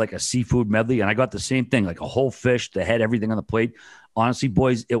 I ordered like a seafood medley and I got the same thing, like a whole fish, the head, everything on the plate. Honestly,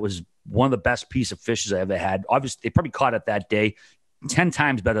 boys, it was one of the best piece of fishes I ever had. Obviously, they probably caught it that day 10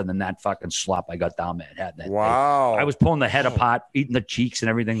 times better than that fucking slop I got down there and had that wow. day. I was pulling the head apart, eating the cheeks and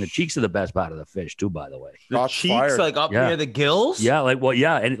everything. The cheeks are the best part of the fish too, by the way. The cheeks fired. Like up near the gills? Yeah,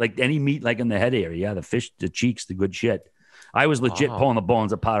 and like any meat like in the head area. Yeah, the fish, the cheeks, the good shit. I was legit pulling the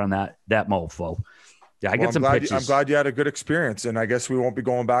bones apart on that mofo. Yeah, I get some pictures. I'm glad you had a good experience, and I guess we won't be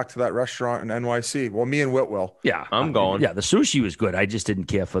going back to that restaurant in NYC. Well, me and Whit will. Yeah, I'm going. Yeah, the sushi was good. I just didn't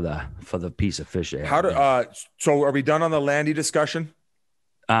care for the piece of fish. So are we done on the Landy discussion?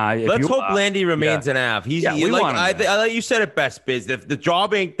 Let's hope Landy remains an Av. I let you said it best, Biz. If the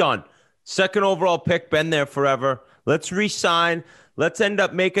job ain't done, second overall pick, been there forever. Let's re-sign. Let's end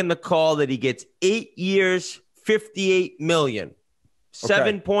up making the call that he gets 8 years, $58 million.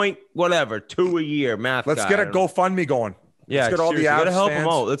 7 point whatever, 2 a year. Math. Let's get a GoFundMe going. Yeah, let's get all the gotta help him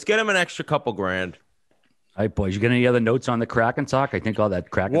out. Let's get him an extra couple grand. All right, boys. You got any other notes on the Kraken talk? I think all that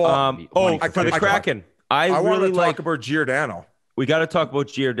Kraken. For the Kraken, I want really to talk about Giordano. We got to talk about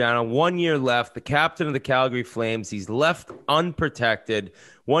Giordano. 1 year left. The captain of the Calgary Flames. He's left unprotected.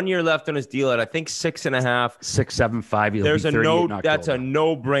 1 year left on his deal at I think 6.5, 6.75. There's a no. That's a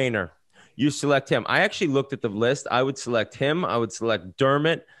no-brainer. You select him. I actually looked at the list. I would select him. I would select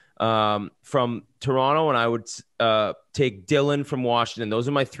Dermott from Toronto, and I would take Dylan from Washington. Those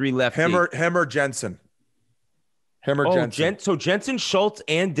are my three left. Him or Jensen. Jensen. So Jensen, Schultz,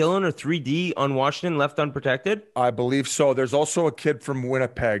 and Dylan are 3D on Washington, left unprotected? I believe so. There's also a kid from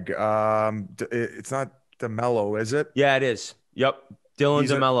Winnipeg. It's not DeMello, is it? Yeah, it is. Yep. Dylan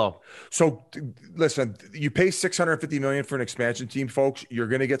DeMello. So listen, you pay $650 million for an expansion team, folks. You're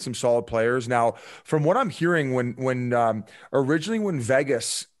going to get some solid players. Now, from what I'm hearing, when originally when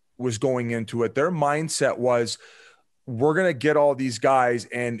Vegas was going into it, their mindset was, we're going to get all these guys,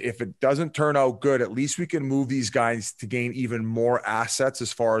 and if it doesn't turn out good, at least we can move these guys to gain even more assets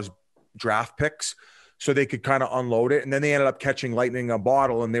as far as draft picks, so they could kind of unload it. And then they ended up catching lightning in a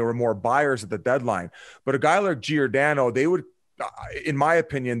bottle, and they were more buyers at the deadline. But a guy like Giordano, they would, in my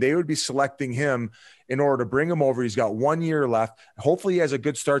opinion, they would be selecting him in order to bring him over. He's got 1 year left. Hopefully he has a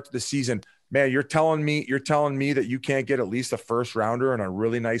good start to the season. Man, you're telling me that you can't get at least a first rounder and a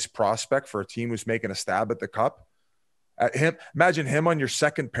really nice prospect for a team who's making a stab at the cup? Imagine him on your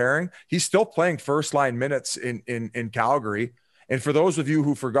second pairing. He's still playing first line minutes in Calgary. And for those of you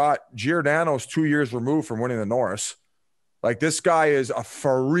who forgot, Giordano's 2 years removed from winning the Norris. Like, this guy is a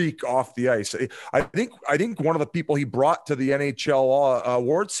freak off the ice. I think one of the people he brought to the NHL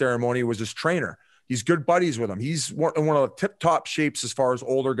award ceremony was his trainer. He's good buddies with him. He's one of the tip-top shapes as far as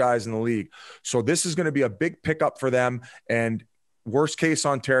older guys in the league. So this is going to be a big pickup for them. And worst case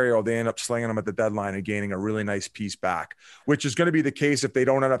Ontario, they end up slinging them at the deadline and gaining a really nice piece back, which is going to be the case if they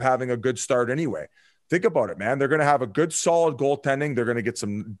don't end up having a good start anyway. Think about it, man. They're going to have a good, solid goaltending. They're going to get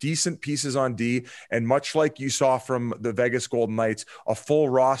some decent pieces on D. And much like you saw from the Vegas Golden Knights, a full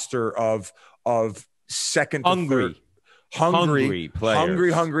roster of second to third. Hungry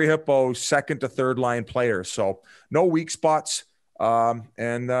hippo, second to third line players. So no weak spots.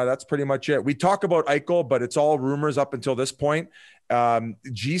 And that's pretty much it. We talk about Eichel, but it's all rumors up until this point.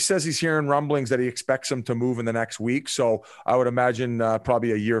 G says he's hearing rumblings that he expects him to move in the next week. So I would imagine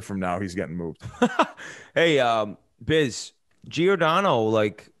probably a year from now he's getting moved. Hey, Biz, Giordano,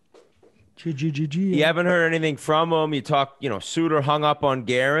 like, you haven't heard anything from him. You talk, Suter hung up on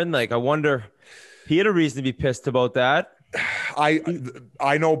Guerin. Like, I wonder, he had a reason to be pissed about that.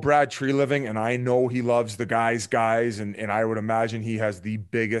 I know Brad Treliving, and I know he loves the guys, and I would imagine he has the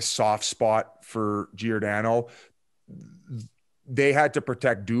biggest soft spot for Giordano. They had to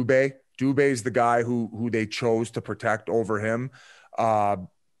protect Dubé. Dubé's the guy who they chose to protect over him.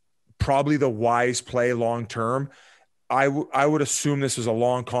 Probably the wise play long term. I would assume this was a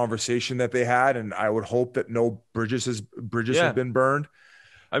long conversation that they had, and I would hope that no bridges have been burned.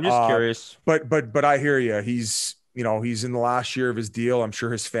 I'm just curious. But I hear you. He's in the last year of his deal. I'm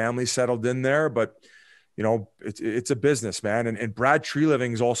sure his family settled in there, but it's a business, man. And Brad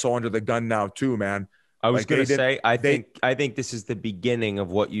Treliving is also under the gun now too, man. I was going to say, I think this is the beginning of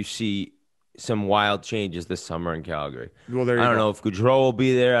what you see, some wild changes this summer in Calgary. Well, I don't know if Gaudreau will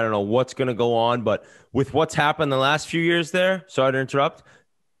be there. I don't know what's going to go on, but with what's happened the last few years there, sorry to interrupt,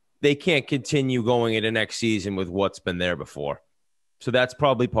 they can't continue going into next season with what's been there before. So that's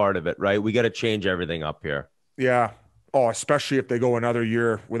probably part of it, right? We got to change everything up here. Yeah. Oh, especially if they go another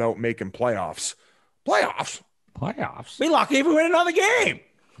year without making playoffs. Playoffs. Be lucky if we win another game.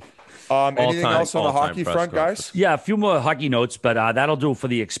 Anything else on the hockey front, guys? Yeah, a few more hockey notes, but that'll do for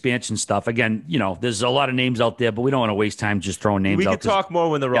the expansion stuff. Again, there's a lot of names out there, but we don't want to waste time just throwing names out. We can talk more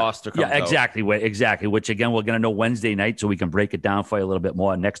when the roster comes out. Exactly. Which, again, we're going to know Wednesday night, so we can break it down for you a little bit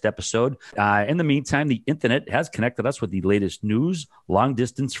more next episode. In the meantime, the internet has connected us with the latest news,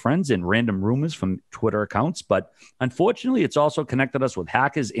 long-distance friends, and random rumors from Twitter accounts. But unfortunately, it's also connected us with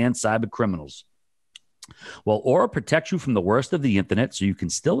hackers and cyber criminals. Well, Aura protects you from the worst of the internet so you can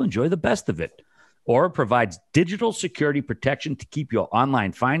still enjoy the best of it. Aura provides digital security protection to keep your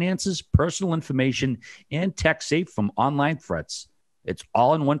online finances, personal information, and tech safe from online threats. It's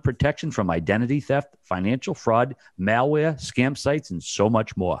all-in-one protection from identity theft, financial fraud, malware, scam sites, and so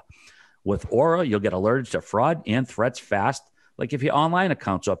much more. With Aura, you'll get alerts to fraud and threats fast, like if your online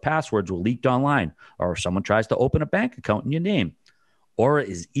accounts or passwords were leaked online, or if someone tries to open a bank account in your name. Aura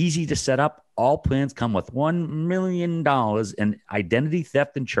is easy to set up. All plans come with $1 million in identity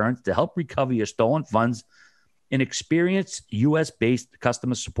theft insurance to help recover your stolen funds, and experienced U.S.-based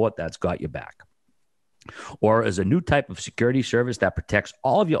customer support that's got your back. Aura is a new type of security service that protects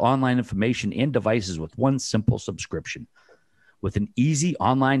all of your online information and devices with one simple subscription. With an easy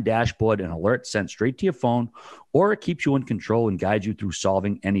online dashboard and alerts sent straight to your phone, Aura keeps you in control and guides you through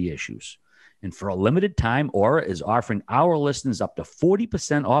solving any issues. And for a limited time, Aura is offering our listeners up to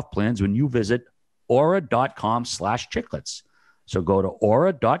 40% off plans when you visit aura.com/chiclets. So go to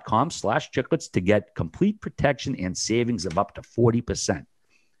aura.com/chiclets to get complete protection and savings of up to 40%.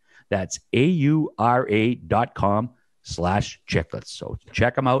 That's aura.com/chiclets. So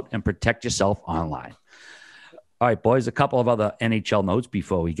check them out and protect yourself online. All right, boys, a couple of other NHL notes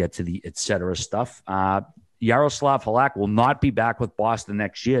before we get to the et cetera stuff. Yaroslav Halak will not be back with Boston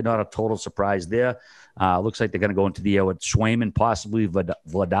next year. Not a total surprise there. Looks like they're going to go into the year with Swayman, possibly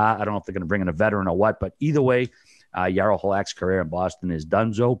Vladar. I don't know if they're going to bring in a veteran or what, but either way, Yaro Halak's career in Boston is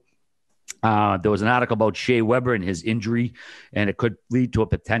donezo. There was an article about Shea Weber and his injury, and it could lead to a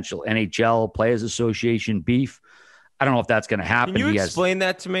potential NHL Players Association beef. I don't know if that's going to happen. Can you explain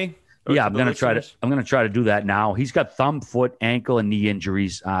that to me? Yeah, I'm going to try to do that now. He's got thumb, foot, ankle, and knee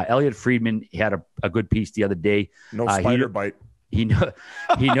injuries. Elliot Friedman had a good piece the other day. No spider bite. He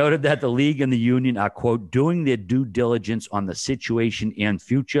noted that the league and the union are, quote, doing their due diligence on the situation and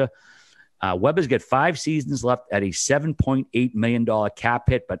future. Weber's got 5 seasons left at a $7.8 million cap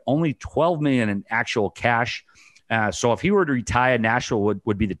hit, but only $12 million in actual cash. So if he were to retire, Nashville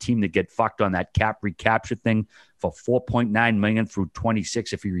would be the team that get fucked on that cap recapture thing for $4.9 million through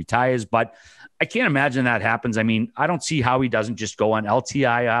 26 if he retires. But I can't imagine that happens. I mean, I don't see how he doesn't just go on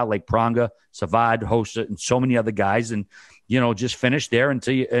LTIR like Pronga, Savad, Hossa, and so many other guys, and just finish there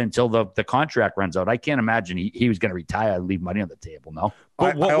until the contract runs out. I can't imagine he was going to retire and leave money on the table. No,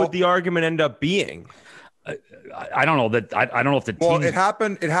 but what would the argument end up being? I don't know that. I don't know if the team. Well, it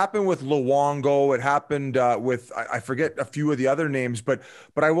happened with Luongo. It happened with I forget a few of the other names, but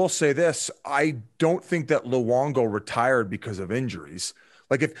I will say this: I don't think that Luongo retired because of injuries.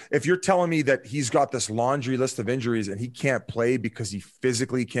 Like if you're telling me that he's got this laundry list of injuries and he can't play because he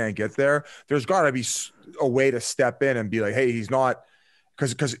physically can't get there, there's got to be a way to step in and be like, hey, he's not.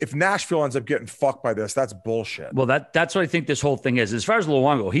 Because if Nashville ends up getting fucked by this, that's bullshit. Well, that's what I think this whole thing is. As far as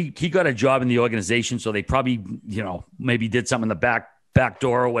Luongo, he got a job in the organization, so they probably, maybe did something in the back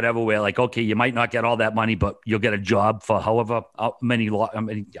door or whatever, where like, okay, you might not get all that money, but you'll get a job for however many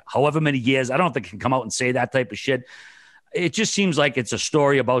years. I don't know if they can come out and say that type of shit. It just seems like it's a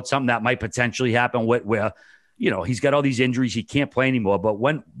story about something that might potentially happen where he's got all these injuries. He can't play anymore. But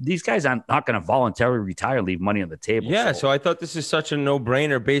when these guys are not going to voluntarily retire, leave money on the table. Yeah. So I thought this is such a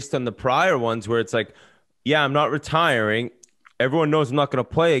no-brainer based on the prior ones where it's like, yeah, I'm not retiring. Everyone knows I'm not going to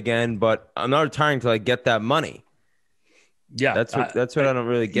play again, but I'm not retiring till I get that money. Yeah. That's what I don't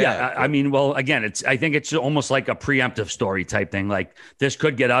really get. Yeah. I mean, well, again, I think it's almost like a preemptive story type thing. Like this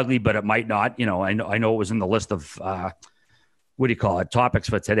could get ugly, but it might not. I know it was in the list of, topics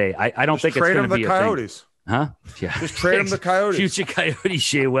for today. I don't think it's going to be Coyotes. A thing. Huh? Yeah. Just trade him the Coyotes. Future Coyote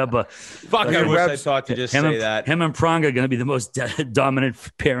Shea Weber. Fuck, I wish I thought to just say that. Him and Pronga are going to be the most dominant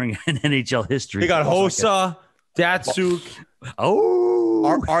pairing in NHL history. He got Hossa, Datsuk. Oh,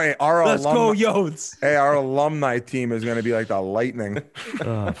 our let's go, Yotes. Hey, our alumni team is going to be like the Lightning.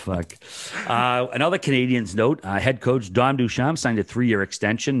 Oh, fuck. Another Canadians note, head coach Dom Duchamp signed a 3-year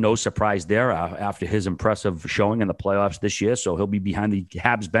extension. No surprise there after his impressive showing in the playoffs this year. So he'll be behind the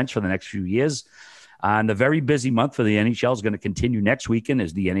Habs bench for the next few years. And the very busy month for the NHL is going to continue next weekend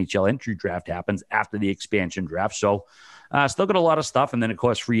as the NHL entry draft happens after the expansion draft. So still got a lot of stuff. And then, of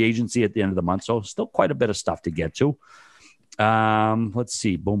course, free agency at the end of the month. So still quite a bit of stuff to get to. Let's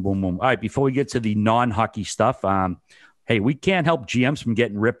see. Boom, boom, boom. All right. Before we get to the non-hockey stuff, hey, we can't help GMs from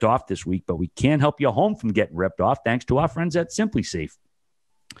getting ripped off this week, but we can help your home from getting ripped off thanks to our friends at Simply Safe.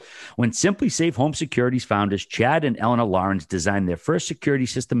 When Simply Safe Home Security's founders, Chad and Eleanor Lawrence, designed their first security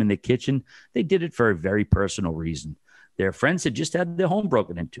system in their kitchen, they did it for a very personal reason. Their friends had just had their home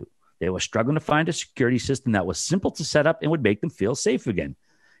broken into. They were struggling to find a security system that was simple to set up and would make them feel safe again.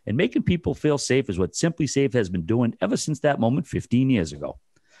 And making people feel safe is what Simply Safe has been doing ever since that moment 15 years ago.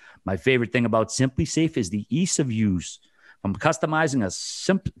 My favorite thing about Simply Safe is the ease of use. From customizing a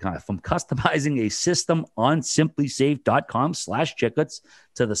system on simplysafe.com/chicklets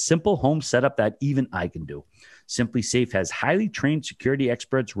to the simple home setup that even I can do. Simply Safe has highly trained security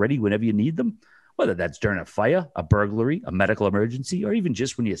experts ready whenever you need them, whether that's during a fire, a burglary, a medical emergency, or even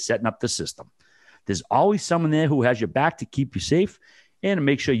just when you're setting up the system. There's always someone there who has your back to keep you safe and to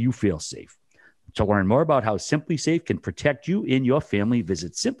make sure you feel safe. To learn more about how Simply Safe can protect you and your family,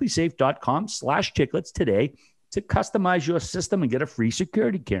 visit simplysafe.com/chicklets today to customize your system and get a free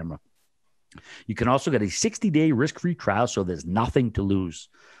security camera. You can also get a 60-day risk-free trial, so there's nothing to lose.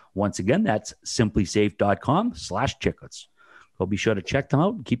 Once again, that's simplysafe.com/chicklets. Go be sure to check them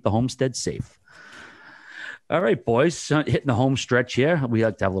out and keep the homestead safe. All right, boys, hitting the home stretch here. We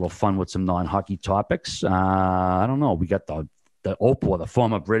like to have a little fun with some non-hockey topics. I don't know. We got the Open, the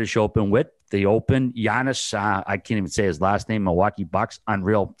former British Open wit, the Open. Giannis, I can't even say his last name, Milwaukee Bucks,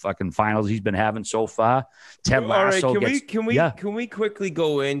 unreal fucking finals he's been having so far. Ted Lasso can we quickly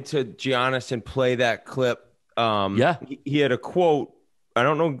go into Giannis and play that clip? He had a quote. I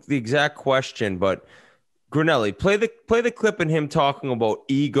don't know the exact question, but Grinelli, play the clip and him talking about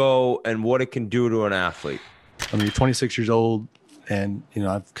ego and what it can do to an athlete. I mean, you're 26 years old, and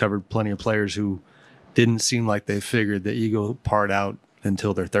I've covered plenty of players who didn't seem like they figured the ego part out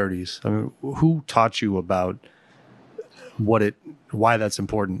until their 30s. I mean, who taught you about why that's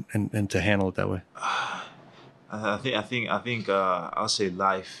important and to handle it that way? I think I'll say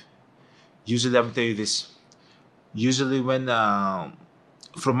life. Usually, let me tell you this. Usually, when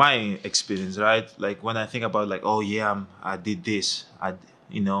from my experience, right? Like when I think about like, oh yeah, I did this. I'm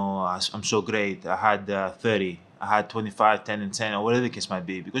so great. I had 30. I had 25, 10, and 10, or whatever the case might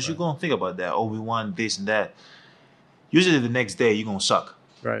be. Because you're going to think about that. Oh, we won this and that. Usually the next day, you're going to suck.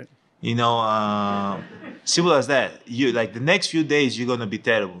 Right. Simple as that. The next few days, you're going to be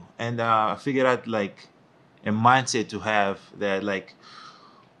terrible. And I figured out, like, a mindset to have that, like,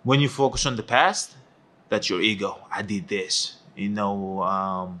 when you focus on the past, that's your ego. I did this. We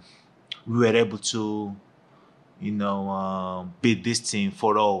were able to, beat this team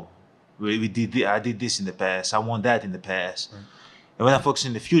 4-0. I did this in the past. I won that in the past. Right. And when I focus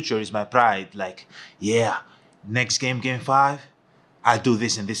in the future, is my pride. Like, yeah, next game 5, I do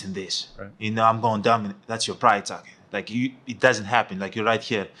this and this and this. Right. I'm going dominant. That's your pride talking. Like it doesn't happen. Like you're right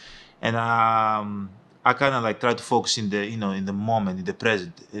here, and I kind of like try to focus in the in the moment, in the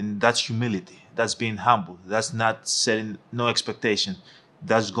present, and that's humility. That's being humble. That's not setting no expectation.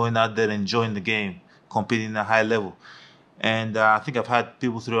 That's going out there enjoying the game, competing at a high level. And I think I've had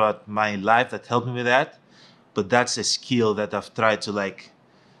people throughout my life that helped me with that. But that's a skill that I've tried to like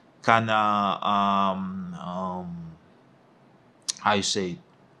kind of,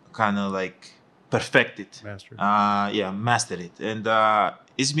 perfect it. Master it. Master it. And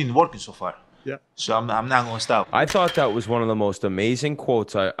it's been working so far. Yeah. So I'm not going to stop. I thought that was one of the most amazing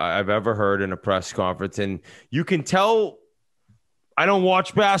quotes I've ever heard in a press conference. And you can tell, I don't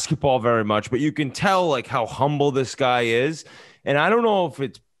watch basketball very much, but you can tell like how humble this guy is. And I don't know if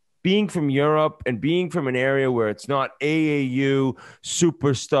it's being from Europe and being from an area where it's not AAU,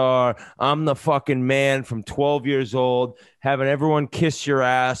 superstar, I'm the fucking man from 12 years old, having everyone kiss your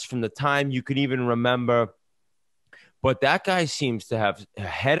ass from the time you can even remember. But that guy seems to have a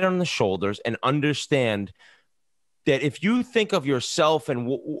head on the shoulders and understand that if you think of yourself and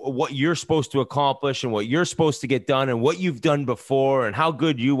what you're supposed to accomplish and what you're supposed to get done and what you've done before and how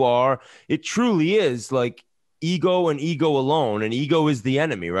good you are, it truly is like ego and ego alone. And ego is the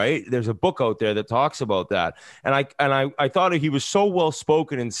enemy, right? There's a book out there that talks about that. And I thought he was so well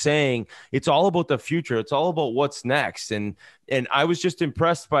spoken in saying it's all about the future. It's all about what's next. And I was just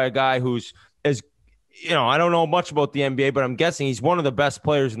impressed by a guy who's as, I don't know much about the NBA, but I'm guessing he's one of the best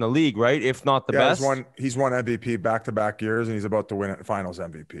players in the league, right? If not the best. He's won MVP back-to-back years, and he's about to win Finals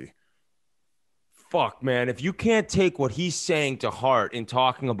MVP. Fuck, man. If you can't take what he's saying to heart in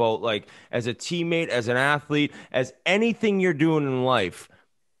talking about, like, as a teammate, as an athlete, as anything you're doing in life,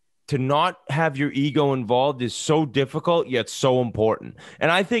 to not have your ego involved is so difficult, yet so important.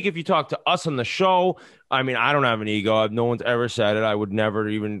 And I think if you talk to us on the show, I mean, I don't have an ego. No one's ever said it. I would never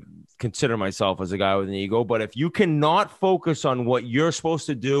even consider myself as a guy with an ego. But if you cannot focus on what you're supposed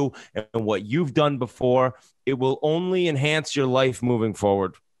to do and what you've done before, it will only enhance your life moving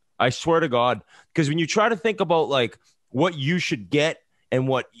forward. I swear to God. Because when you try to think about like what you should get and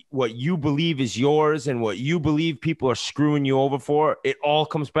what you believe is yours and what you believe people are screwing you over for, it all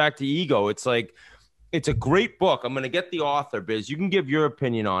comes back to ego. It's like, it's a great book. I'm going to get the author, Biz. You can give your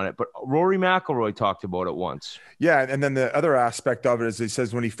opinion on it, but Rory McIlroy talked about it once. Yeah, and then the other aspect of it is he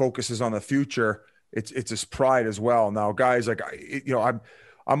says when he focuses on the future, it's his pride as well. Now, guys, like,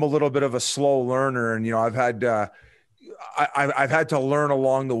 I'm a little bit of a slow learner, and I've had I've had to learn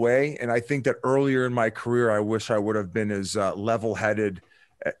along the way. And I think that earlier in my career, I wish I would have been as level-headed.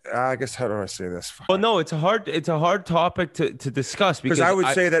 I guess, how do I say this? Well, no, it's a hard topic to discuss because I would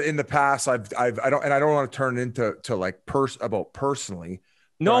say that in the past, I don't want to turn into like personally.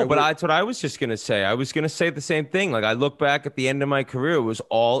 No, but that's what I was just going to say. I was going to say the same thing. Like, I look back at the end of my career, it was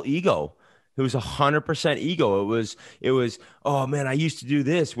all ego. It was 100% ego. It was, oh man, I used to do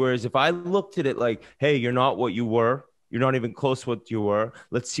this. Whereas if I looked at it like, hey, you're not what you were. You're not even close to what you were.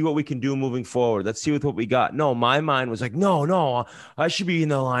 Let's see what we can do moving forward. Let's see what we got. No, my mind was like, no, I should be in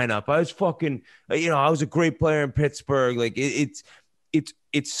the lineup. I was fucking, I was a great player in Pittsburgh. Like it's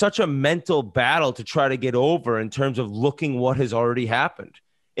such a mental battle to try to get over in terms of looking what has already happened.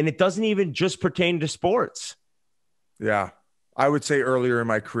 And it doesn't even just pertain to sports. Yeah. I would say earlier in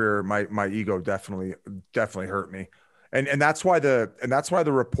my career, my ego definitely hurt me. And that's why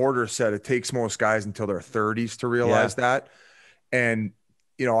the reporter said it takes most guys until their 30s to realize that. And,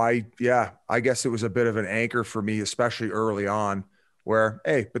 I guess it was a bit of an anchor for me, especially early on where,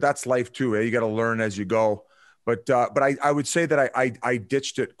 hey, but that's life too. You got to learn as you go. But I would say that I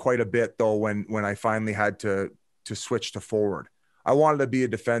ditched it quite a bit though, when I finally had to switch to forward. I wanted to be a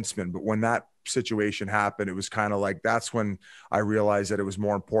defenseman, but when that situation happened, it was kind of like, that's when I realized that it was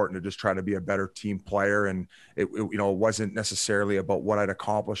more important to just try to be a better team player. And it wasn't necessarily about what I'd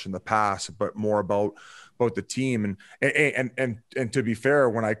accomplished in the past, but more about the team. And to be fair,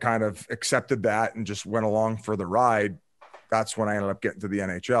 when I kind of accepted that and just went along for the ride, that's when I ended up getting to the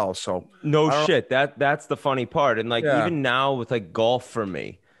NHL. So no shit. That's the funny part. And like, even now with like golf for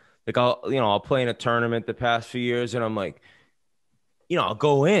me, like I'll play in a tournament the past few years and I'm like, I'll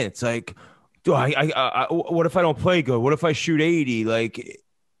go in. It's like, what if I don't play good? What if I shoot 80? Like,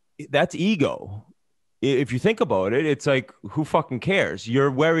 that's ego. If you think about it, it's like, who fucking cares?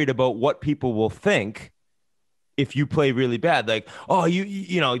 You're worried about what people will think if you play really bad. Like, oh,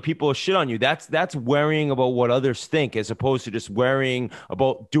 people will shit on you. That's worrying about what others think as opposed to just worrying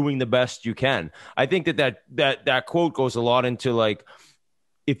about doing the best you can. I think that quote goes a lot into like,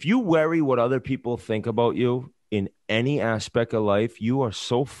 if you worry what other people think about you in any aspect of life, you are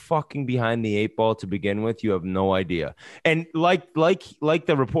so fucking behind the eight ball to begin with. You have no idea. And like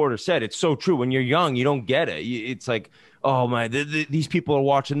the reporter said, it's so true. When you're young, you don't get it. It's like, oh my, these people are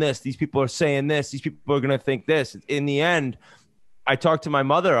watching this. These people are saying this. These people are going to think this. In the end, I talked to my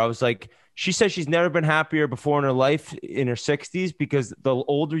mother. I was like, she says she's never been happier before in her life in her 60s because the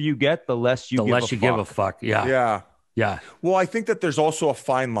older you get, the less you give a fuck. Yeah. Yeah. Yeah. Well, I think that there's also a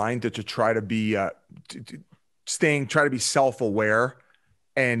fine line to try to be try to be self-aware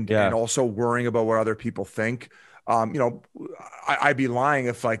and also worrying about what other people think. I'd be lying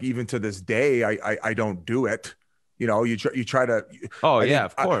if like, even to this day, I don't do it. You try to,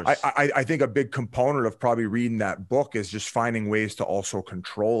 of course. I think a big component of probably reading that book is just finding ways to also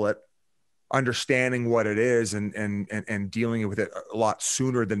control it, understanding what it is and dealing with it a lot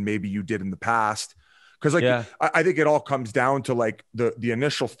sooner than maybe you did in the past. Because I think it all comes down to like the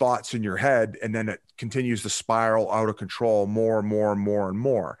initial thoughts in your head, and then it continues to spiral out of control more and more and more and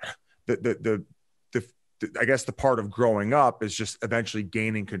more. I guess the part of growing up is just eventually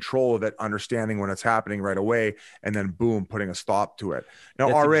gaining control of it, understanding when it's happening right away, and then boom, putting a stop to it. Now,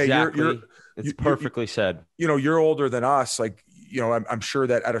 RA, it's perfectly said. You're older than us. Like, I'm sure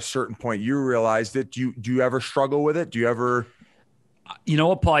that at a certain point you realized it. Do you ever struggle with it? Do you ever? You know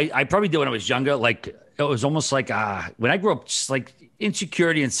what, Paul? I probably did when I was younger. Like, it was almost like when I grew up, just like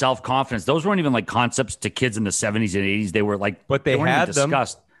insecurity and self-confidence, those weren't even like concepts to kids in the 70s and 80s. They were like, but they weren't had even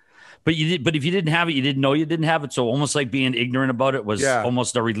discussed. But if you didn't have it, you didn't know you didn't have it. So almost like being ignorant about it was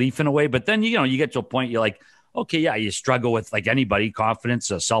almost a relief in a way. But then, you get to a point, you're like, okay, yeah, you struggle with like anybody,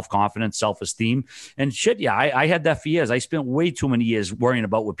 confidence, self-confidence, self-esteem and shit. Yeah, I had that for years. I spent way too many years worrying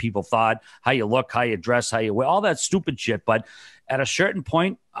about what people thought, how you look, how you dress, how you wear, all that stupid shit. But at a certain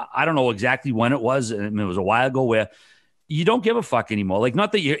point, I don't know exactly when it was, and it was a while ago, where you don't give a fuck anymore. Like,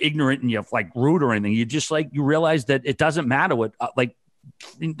 not that you're ignorant and you're like rude or anything. You just like, you realize that it doesn't matter what, like,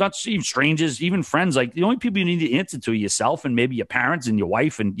 not even strangers, even friends. Like, the only people you need to answer to are yourself and maybe your parents and your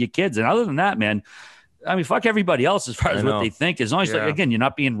wife and your kids. And other than that, man, I mean, fuck everybody else as far as what they think. As long as, like, again, you're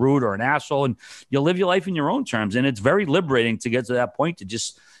not being rude or an asshole, and you'll live your life in your own terms. And it's very liberating to get to that point to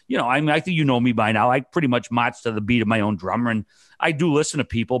just, you know, I mean, I think you know me by now. I pretty much march to the beat of my own drummer, and I do listen to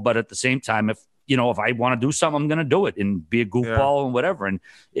people. But at the same time, if I want to do something, I'm going to do it and be a goofball and whatever. And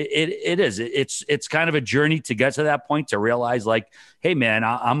it's kind of a journey to get to that point, to realize, like, hey man,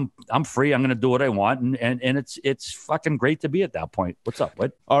 I'm free. I'm going to do what I want. And it's fucking great to be at that point. What's up?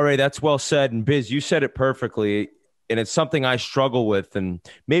 What? All right. That's well said. And Biz, you said it perfectly. And it's something I struggle with. And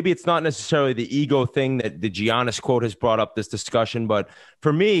maybe it's not necessarily the ego thing that the Giannis quote has brought up this discussion. But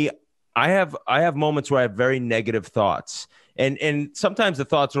for me, I have moments where I have very negative thoughts. And sometimes the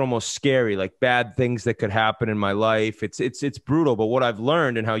thoughts are almost scary, like bad things that could happen in my life. It's brutal. But what I've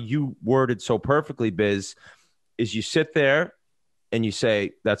learned, and how you worded so perfectly, Biz, is you sit there and you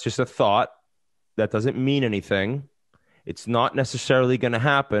say, that's just a thought. That doesn't mean anything. It's not necessarily going to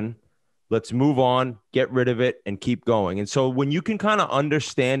happen. Let's move on, get rid of it, and keep going. And so when you can kind of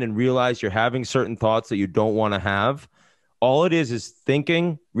understand and realize you're having certain thoughts that you don't want to have, all it is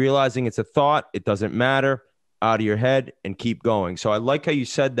thinking, realizing it's a thought. It doesn't matter. Out of your head and keep going. So I like how you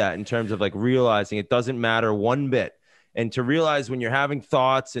said that in terms of like realizing it doesn't matter one bit. And to realize when you're having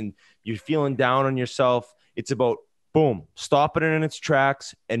thoughts and you're feeling down on yourself, it's about boom, stopping it in its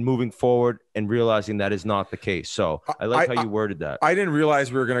tracks and moving forward and realizing that is not the case. So I like how you worded that. I didn't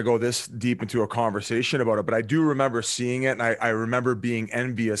realize we were going to go this deep into a conversation about it, but I do remember seeing it. And I remember being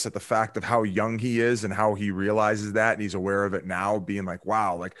envious at the fact of how young he is and how he realizes that. And he's aware of it now, being like,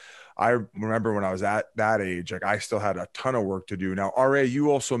 wow, like, I remember when I was at that age, like I still had a ton of work to do. Now, RA,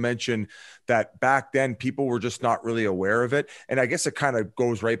 you also mentioned that back then people were just not really aware of it. And I guess it kind of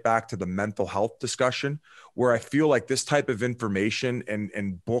goes right back to the mental health discussion, where I feel like this type of information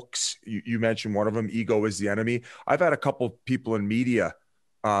and books, you mentioned one of them, Ego is the Enemy. I've had a couple people in media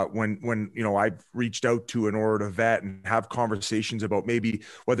when I've reached out to in order to vet and have conversations about maybe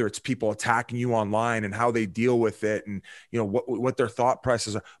whether it's people attacking you online and how they deal with it, and what their thought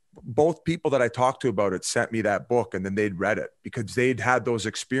processes are. Both people that I talked to about it sent me that book, and then they'd read it because they'd had those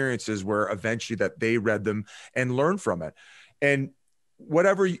experiences where eventually that they read them and learned from it. And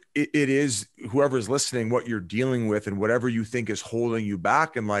whatever it is, whoever's listening, what you're dealing with and whatever you think is holding you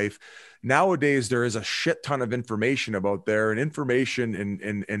back in life, nowadays there is a shit ton of information about there, and information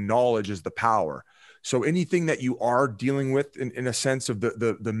and knowledge is the power. So anything that you are dealing with in a sense of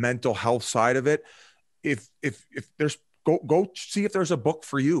the mental health side of it, if there's Go see if there's a book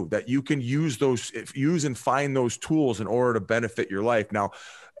for you that you can use and find those tools in order to benefit your life. Now,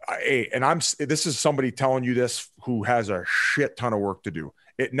 this is somebody telling you this who has a shit ton of work to do.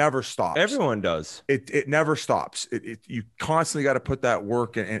 It never stops. Everyone does. It never stops. You constantly got to put that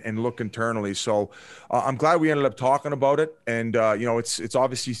work and look internally. So I'm glad we ended up talking about it. And, it's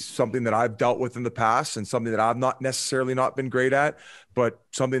obviously something that I've dealt with in the past and something that I've not necessarily not been great at, but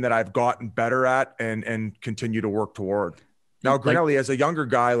something that I've gotten better at and continue to work toward. Now, Grinelli, as a younger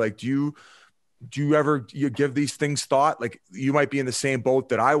guy, like, do you ever give these things thought? Like, you might be in the same boat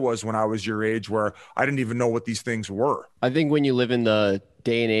that I was when I was your age, where I didn't even know what these things were. I think when you live in the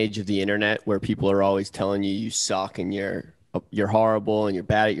day and age of the internet, where people are always telling you suck and you're horrible and you're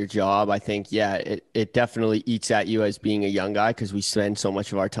bad at your job, I think, it definitely eats at you as being a young guy, because we spend so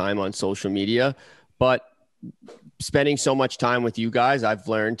much of our time on social media. But spending so much time with you guys, I've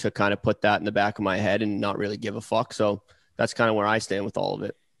learned to kind of put that in the back of my head and not really give a fuck. So that's kind of where I stand with all of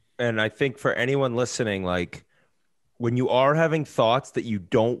it. And I think for anyone listening, like, when you are having thoughts that you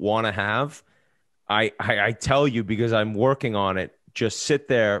don't want to have, I tell you, because I'm working on it, just sit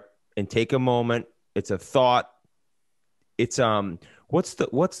there and take a moment. It's a thought. It's Dr.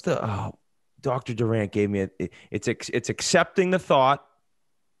 Durant gave me it's accepting the thought.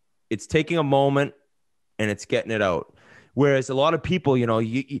 It's taking a moment and it's getting it out. Whereas a lot of people,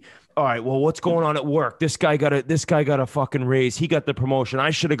 all right, well, what's going on at work? This guy got a fucking raise. He got the promotion.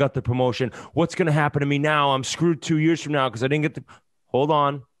 I should have got the promotion. What's going to happen to me now? I'm screwed 2 years from now because I didn't get the. Hold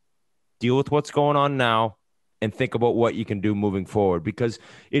on. Deal with what's going on now and think about what you can do moving forward, because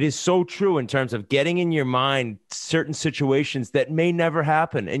it is so true in terms of getting in your mind certain situations that may never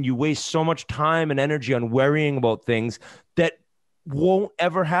happen. And you waste so much time and energy on worrying about things that won't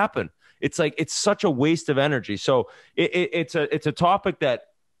ever happen. It's like, it's such a waste of energy. So it's a topic that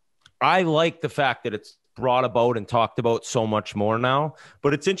I like, the fact that brought about and talked about so much more now.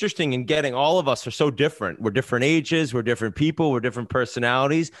 But it's interesting in getting, all of us are so different. We're different ages, we're different people, we're different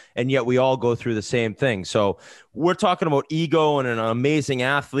personalities, and yet we all go through the same thing. So we're talking about ego and an amazing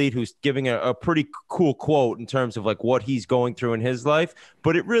athlete who's giving a pretty cool quote in terms of like what he's going through in his life,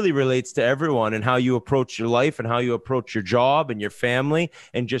 but it really relates to everyone and how you approach your life and how you approach your job and your family,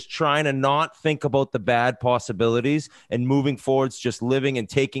 and just trying to not think about the bad possibilities and moving forwards, just living and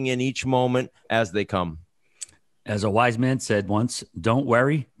taking in each moment as they come. As a wise man said once, don't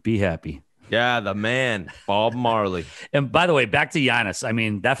worry, be happy. Yeah, the man, Bob Marley. And by the way, back to Giannis. I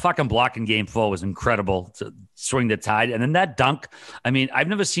mean, that fucking block in game 4 was incredible to swing the tide. And then that dunk, I mean, I've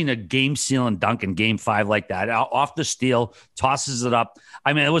never seen a game-sealing dunk in game 5 like that. Off the steal, tosses it up.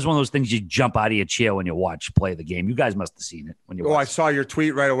 I mean, it was one of those things you jump out of your chair when you watch play the game. You guys must have seen it when you watched. I saw your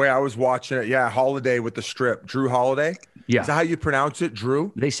tweet right away. I was watching it. Yeah, Holiday with the strip. Drew Holiday? Yeah. Is that how you pronounce it,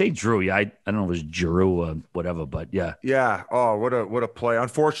 Drew? They say Drew. Yeah, I don't know if it was Drew or whatever, but yeah. Yeah. Oh, what a play.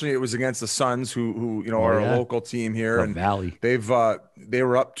 Unfortunately, it was against the Suns, who are a local team here. The and Valley. They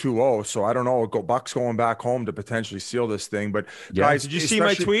were up 2-0, so I don't know. Bucks going back home to potentially seal this thing. But guys, did you see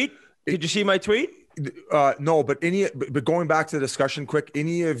my tweet? Did you see my tweet? No, but going back to the discussion quick,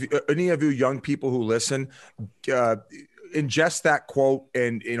 any of you young people who listen, ingest that quote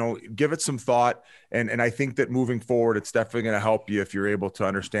and give it some thought, and I think that moving forward it's definitely going to help you if you're able to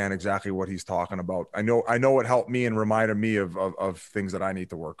understand exactly what he's talking about. I know it helped me and reminded me of things that I need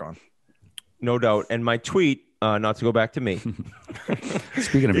to work on. No doubt. And my tweet, not to go back to me.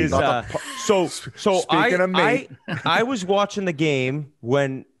 Speaking of me, I was watching the game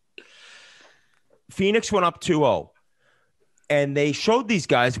when Phoenix went up 2-0. And they showed these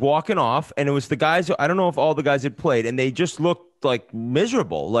guys walking off, and it was the guys, I don't know if all the guys had played, and they just looked like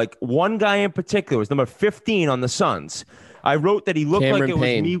miserable. Like one guy in particular was number 15 on the Suns. I wrote that he looked like it was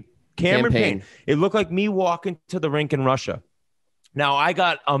me. Cameron Payne. It looked like me walking to the rink in Russia. Now, I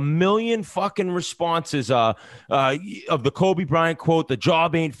got a million fucking responses of the Kobe Bryant quote, the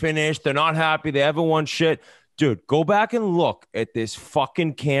job ain't finished, they're not happy, they haven't won shit. Dude, go back and look at this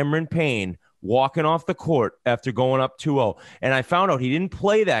fucking Cameron Payne walking off the court after going up 2-0. And I found out he didn't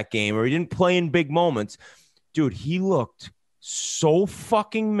play that game, or he didn't play in big moments. Dude, he looked so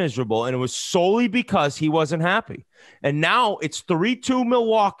fucking miserable, and it was solely because he wasn't happy. And now it's 3-2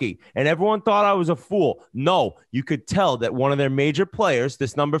 Milwaukee, and everyone thought I was a fool. No, you could tell that one of their major players,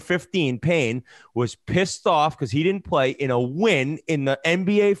 this number 15, Payne, was pissed off because he didn't play in a win in the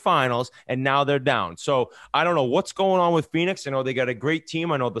NBA Finals, and now they're down. So I don't know what's going on with Phoenix. I know they got a great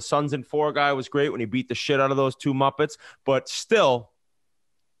team. I know the Suns and 4 guy was great when he beat the shit out of those 2 Muppets, but still,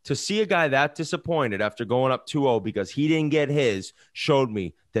 to see a guy that disappointed after going up 2-0 because he didn't get his showed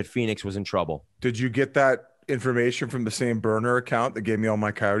me that Phoenix was in trouble. Did you get that information from the same burner account that gave me all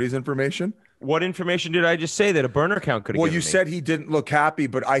my Coyotes information? What information did I just say that a burner account could have given me? Well, you said he didn't look happy,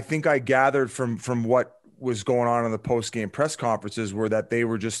 but I think I gathered from what was going on in the post-game press conferences were that they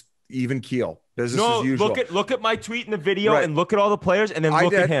were just even keel. Business as usual. Look at my tweet in the video, right, and look at all the players, and then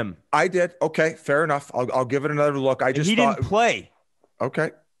look at him. I did. Okay, fair enough. I'll give it another look. He didn't play. Okay.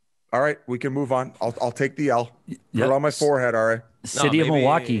 All right, we can move on. I'll take the L. Put it on my forehead, all right. City of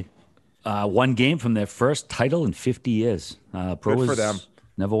Milwaukee, 1 game from their first title in 50 years. Good for them.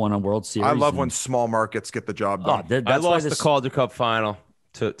 Never won a World Series. I love when small markets get the job done. I lost the Calder Cup final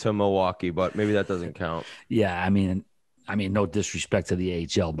to Milwaukee, but maybe that doesn't count. Yeah, I mean, no disrespect to the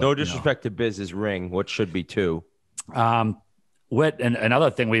AHL, but no disrespect to Biz's ring, what should be 2. And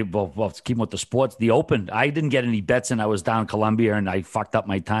another thing, we'll keep with the sports, the Open. I didn't get any bets, and I was down in Colombia, and I fucked up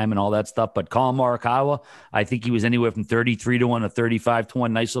my time and all that stuff. But Colin Morikawa, I think he was anywhere from 33-1 to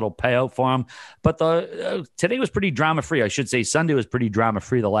 35-1. Nice little payout for him. But today was pretty drama-free. I should say Sunday was pretty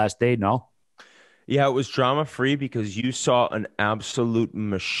drama-free the last day, no? Yeah, it was drama-free because you saw an absolute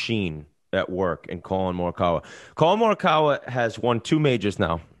machine at work in Colin Morikawa. Colin Morikawa has won 2 majors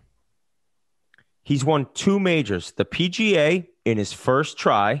now. He's won 2 majors, the PGA in his first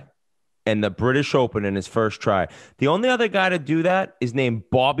try and the British Open in his first try. The only other guy to do that is named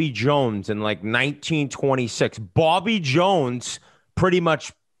Bobby Jones in like 1926. Bobby Jones pretty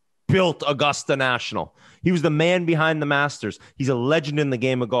much built Augusta National. He was the man behind the Masters. He's a legend in the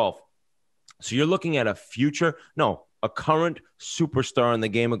game of golf. So you're looking at a current superstar in the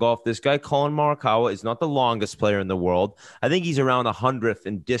game of golf. This guy, Colin Morikawa, is not the longest player in the world. I think he's around 100th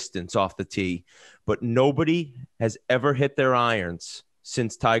in distance off the tee, but nobody has ever hit their irons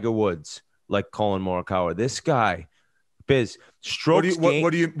since Tiger Woods like Colin Morikawa. This guy, Biz, strokes game.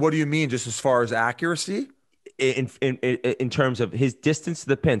 What do you mean? Just as far as accuracy? in terms of his distance to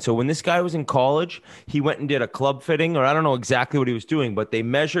the pin. So when this guy was in college, he went and did a club fitting, or I don't know exactly what he was doing, but they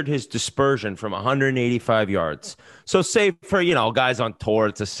measured his dispersion from 185 yards. So say for, guys on tour,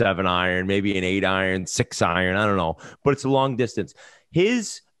 it's a 7 iron, maybe an 8 iron, 6 iron, I don't know, but it's a long distance.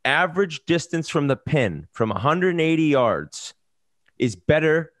 His average distance from the pin from 180 yards is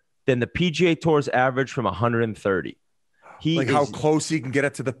better than the PGA Tour's average from 130. How close he can get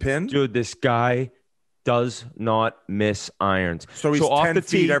it to the pin? Dude, this guy does not miss irons. So he's 10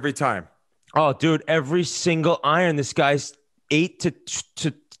 feet every time. Oh, dude, every single iron, this guy's 8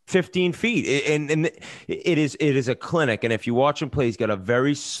 to 15 feet. And it is a clinic. And if you watch him play, he's got a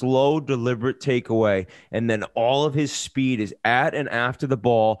very slow, deliberate takeaway. And then all of his speed is at and after the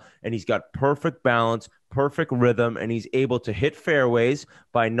ball. And he's got perfect balance, perfect rhythm, and he's able to hit fairways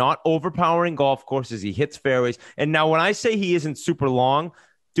by not overpowering golf courses. He hits fairways. And now when I say he isn't super long,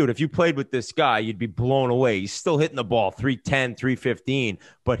 dude, if you played with this guy, you'd be blown away. He's still hitting the ball 310, 315,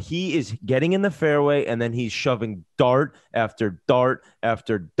 but he is getting in the fairway and then he's shoving dart after dart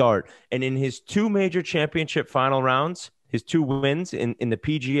after dart. And in his 2 major championship final rounds, his 2 wins in the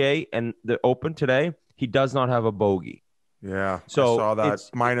PGA and the Open today, he does not have a bogey. Yeah, so I saw that.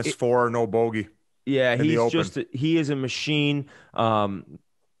 -4, no bogey. Yeah, he is a machine.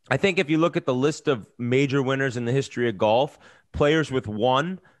 I think if you look at the list of major winners in the history of golf, players with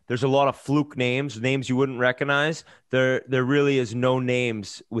 1, there's a lot of fluke names you wouldn't recognize. There really is no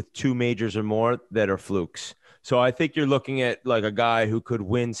names with 2 majors or more that are flukes. So I think you're looking at like a guy who could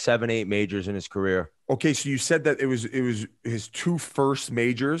win 7, 8 majors in his career. Okay, so you said that it was his 2 first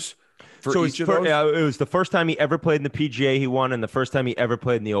majors for so each of those? It was the first time he ever played in the PGA he won, and the first time he ever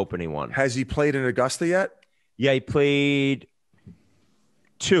played in the Open he won. Has he played in Augusta yet? Yeah, he played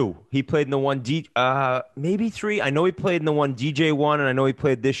 2. He played in the one maybe 3. I know he played in the one DJ won, and I know he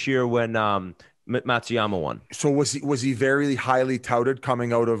played this year when Matsuyama won. So was he very highly touted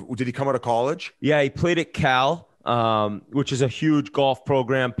coming out of? Did he come out of college? Yeah, he played at Cal, which is a huge golf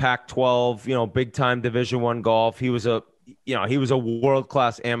program, Pac-12, big time Division I golf. He was a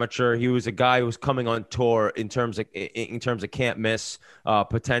world-class amateur. He was a guy who was coming on tour in terms of can't miss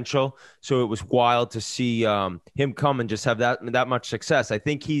potential. So it was wild to see him come and just have that much success. I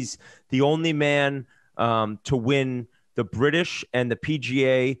think he's the only man to win the British and the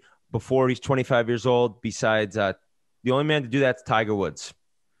PGA before he's 25 years old. Besides, the only man to do that's Tiger Woods.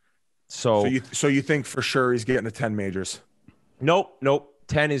 So you think for sure he's getting to 10 majors? Nope.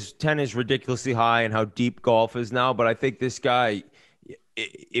 10 is ridiculously high and how deep golf is now. But I think this guy,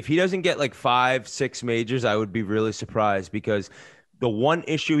 if he doesn't get like 5, 6 majors, I would be really surprised, because the one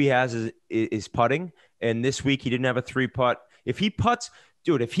issue he has is putting. And this week he didn't have a 3-putt. If he putts,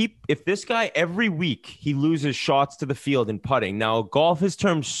 dude, if this guy every week he loses shots to the field in putting. Now golf has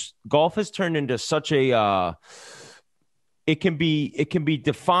turned into such a it can be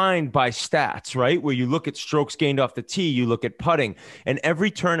defined by stats, right? Where you look at strokes gained off the tee, you look at putting, and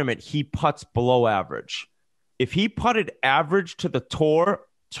every tournament he putts below average. If he putted average to the tour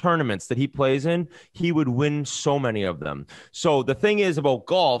tournaments that he plays in, he would win so many of them. So the thing is about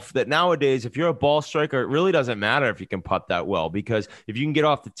golf that nowadays, if you're a ball striker, it really doesn't matter if you can putt that well, because if you can get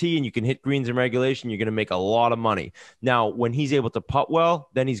off the tee and you can hit greens in regulation, you're going to make a lot of money. Now, when he's able to putt well,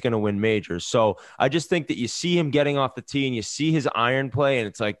 then he's going to win majors. So I just think that you see him getting off the tee and you see his iron play, and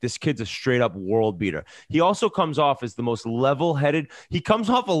it's like, this kid's a straight up world beater. He also comes off as the most level-headed. He comes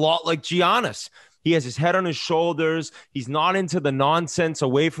off a lot like Giannis. He has his head on his shoulders. He's not into the nonsense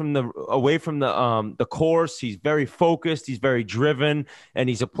away from the course. He's very focused. He's very driven, and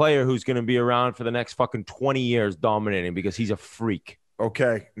he's a player who's going to be around for the next fucking 20 years dominating, because he's a freak.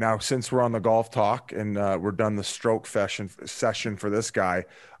 Okay, now since we're on the golf talk and we're done the stroke session for this guy,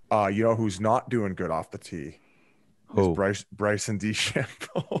 you know who's not doing good off the tee? Who? Bryson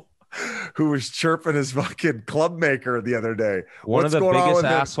DeChambeau. Who was chirping his fucking club maker the other day. One of the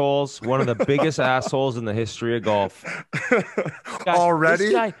biggest assholes in the history of golf. Guys,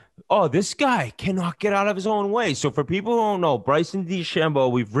 already? This guy cannot get out of his own way. So for people who don't know, Bryson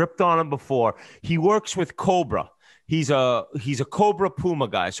DeChambeau, we've ripped on him before. He works with Cobra. He's a Cobra Puma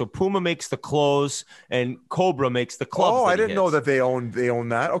guy. So Puma makes the clothes and Cobra makes the clubs. Oh, I didn't know that they own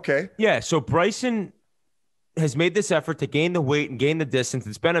that. Okay. Yeah. So Bryson has made this effort to gain the weight and gain the distance.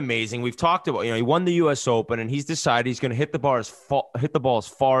 It's been amazing. We've talked about, he won the US Open, and he's decided he's going to hit the ball as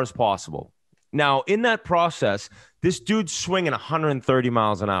far as possible. Now, in that process, this dude's swinging 130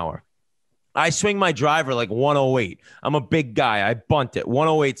 miles an hour. I swing my driver like 108. I'm a big guy. I bunt it.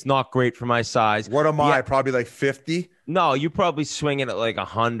 108's not great for my size. What am I? Probably like 50? No, you probably swing it at like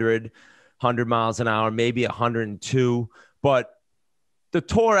 100 miles an hour, maybe 102. But the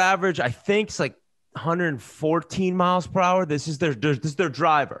tour average, I think, is like 114 miles per hour. This is their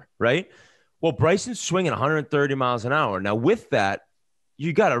driver, right? Well, Bryson's swinging 130 miles an hour. Now, with that,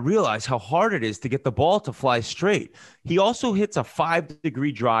 you got to realize how hard it is to get the ball to fly straight. He also hits a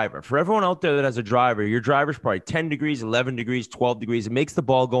 5-degree driver. For everyone out there that has a driver, your driver's probably 10 degrees, 11 degrees, 12 degrees. It makes the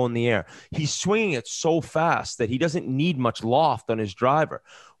ball go in the air. He's swinging it so fast that he doesn't need much loft on his driver.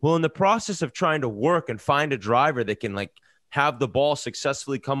 Well, in the process of trying to work and find a driver that can like have the ball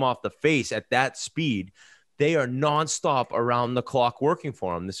successfully come off the face at that speed, they are nonstop around the clock working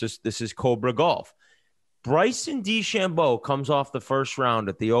for him. This is Cobra Golf. Bryson DeChambeau comes off the first round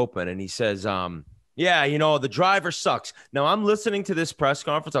at the Open, and he says, yeah, the driver sucks. Now, I'm listening to this press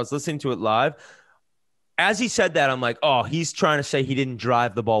conference. I was listening to it live. As he said that, I'm like, oh, he's trying to say he didn't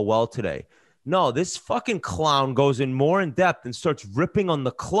drive the ball well today. No, this fucking clown goes in more in depth and starts ripping on the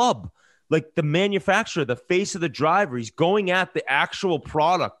club. Like the manufacturer, the face of the driver, he's going at the actual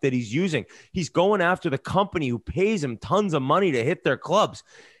product that he's using. He's going after the company who pays him tons of money to hit their clubs.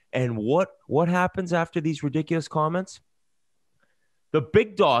 And what happens after these ridiculous comments? The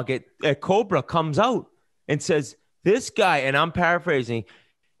big dog at Cobra comes out and says, this guy, and I'm paraphrasing,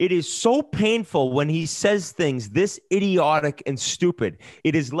 it is so painful when he says things this idiotic and stupid.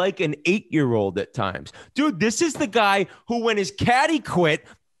 It is like an 8-year-old at times. Dude, this is the guy who, when his caddy quit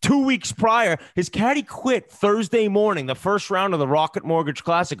 2 weeks prior, his caddy quit Thursday morning, the first round of the Rocket Mortgage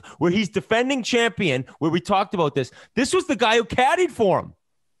Classic, where he's defending champion, where we talked about this. This was the guy who caddied for him.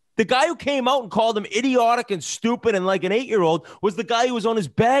 The guy who came out and called him idiotic and stupid and like an 8-year-old was the guy who was on his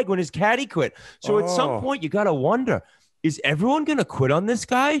bag when his caddy quit. So at some point, you got to wonder, is everyone going to quit on this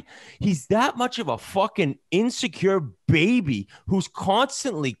guy? He's that much of a fucking insecure baby who's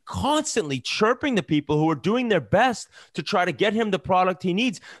constantly chirping the people who are doing their best to try to get him the product he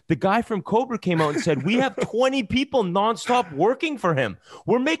needs. The guy from Cobra came out and said, we have 20 people nonstop working for him.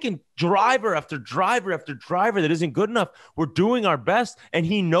 We're making driver after driver after driver that isn't good enough. We're doing our best, and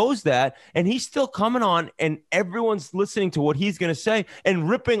he knows that, and he's still coming on, and everyone's listening to what he's going to say and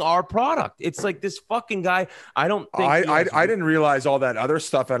ripping our product. It's like this fucking guy. I don't think I didn't realize all that other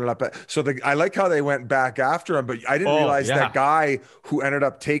stuff ended up. I like how they went back after him, but I didn't realize that guy who ended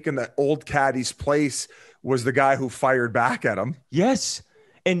up taking the old caddy's place was the guy who fired back at him. Yes.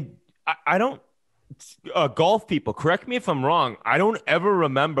 And I don't, golf people, correct me if I'm wrong, I don't ever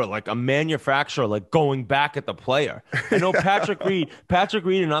remember like a manufacturer like going back at the player. I know Patrick Reed,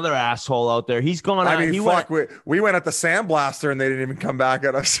 another asshole out there. He's gone out. I mean, we went at the Sandblaster and they didn't even come back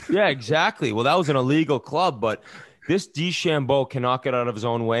at us. Yeah, exactly. Well, that was an illegal club, but this DeChambeau cannot get out of his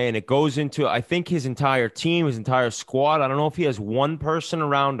own way, and it goes into, I think, his entire team, his entire squad. I don't know if he has one person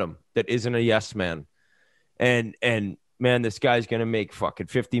around him that isn't a yes man. And man, this guy's going to make fucking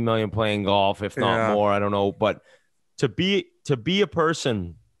 $50 million playing golf, if not more. I don't know. But to be a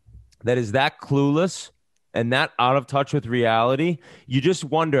person that is that clueless and that out of touch with reality, you just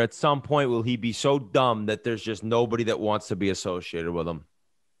wonder at some point, will he be so dumb that there's just nobody that wants to be associated with him?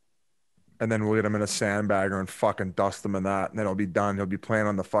 And then we'll get him in a sandbagger and fucking dust him in that. And then he'll be done. He'll be playing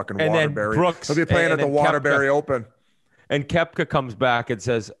on the fucking Waterbury. He'll be playing at the Waterbury Open. And Koepka comes back and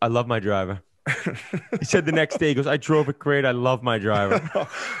says, I love my driver. He said the next day, he goes, I drove it great. I love my driver.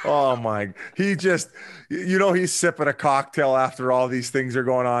 Oh my, he just, he's sipping a cocktail after all these things are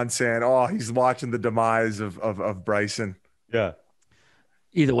going on, saying, oh, he's watching the demise of Bryson. Yeah.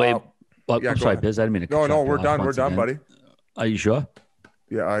 Either way, I'm sorry, Biz. I didn't mean to. No, we're done. We're done, buddy. Are you sure?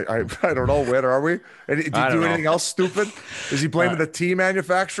 Yeah, I don't know. When are we? Did you do anything else stupid? Is he blaming the tea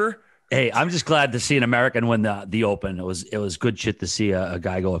manufacturer? Hey, I'm just glad to see an American win the Open. It was good shit to see a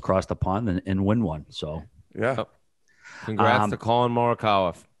guy go across the pond and win one. So yeah, congrats to Colin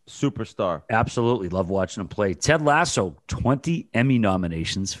Morikawa, superstar. Absolutely, love watching him play. Ted Lasso, 20 Emmy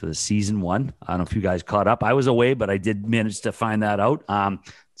nominations for the season 1. I don't know if you guys caught up. I was away, but I did manage to find that out.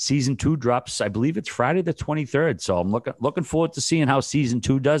 Season 2 drops, I believe it's Friday the 23rd. So I'm looking forward to seeing how season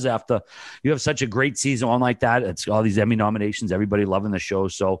 2 does after you have such a great season one like that. It's all these Emmy nominations, everybody loving the show.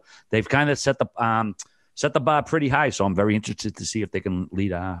 So they've kind of set the bar pretty high. So I'm very interested to see if they can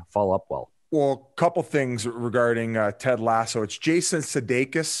follow up well. Well, a couple things regarding Ted Lasso. It's Jason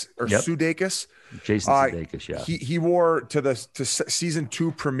Sudeikis or Sudeikis. Jason Sudeikis, yeah. He wore to season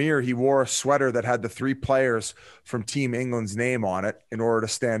 2 premiere. He wore a sweater that had the 3 players from Team England's name on it in order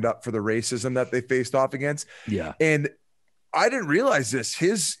to stand up for the racism that they faced off against. Yeah, and I didn't realize this.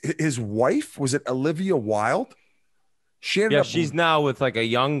 His wife, was it Olivia Wilde? She's now with like a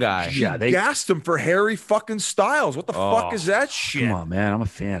young guy. She gassed him for Harry fucking Styles. What the fuck is that shit? Come on, man. I'm a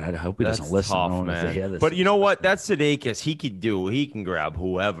fan. I hope he doesn't listen. Tough, man. But you know what? That's Sudeikis. He can grab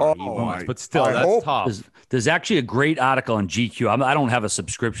whoever he wants. But still, that's tough. There's actually a great article on GQ. I don't have a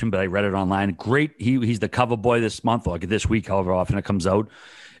subscription, but I read it online. Great. He's the cover boy this month, or this week, however often it comes out.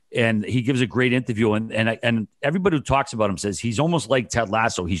 And he gives a great interview, and everybody who talks about him says he's almost like Ted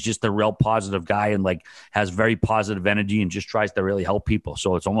Lasso. He's just a real positive guy and like has very positive energy and just tries to really help people.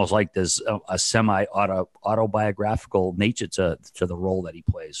 So it's almost like there's a semi autobiographical nature to the role that he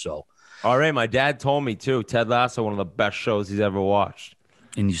plays. So, all right, my dad told me too. Ted Lasso, one of the best shows he's ever watched,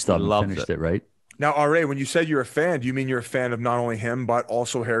 and you still haven't finished it, right? Now, RA, when you said you're a fan, do you mean you're a fan of not only him but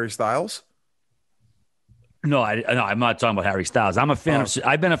also Harry Styles? No, I'm not talking about Harry Styles. I'm a fan of.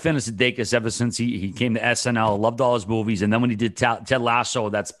 I've been a fan of Sudeikis ever since he came to SNL. Loved all his movies, and then when he did Ted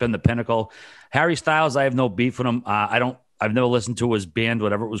Lasso, that's been the pinnacle. Harry Styles, I have no beef with him. I've never listened to his band,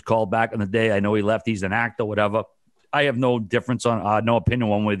 whatever it was called back in the day. I know he left. He's an actor, whatever. I have no difference on, no opinion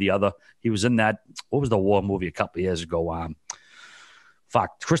one way or the other. He was in that. What was the war movie a couple of years ago?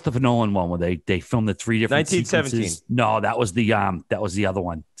 Christopher Nolan one where they filmed the three different 1917. sequences. No, that was the other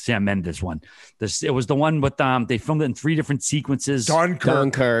one, Sam Mendes one. It was the one with they filmed it in three different sequences.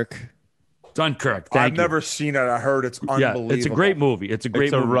 Dunkirk. I've never seen it. I heard it's unbelievable. Yeah, it's a great movie. It's a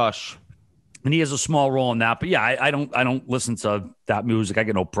great movie. Rush. And he has a small role in that. But yeah, I don't listen to that music. I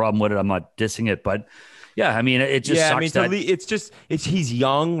got no problem with it. I'm not dissing it, but yeah, I mean, it just sucks. He's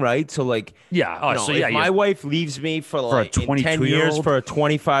young, right? So like, if my wife leaves me for like a 10 years for a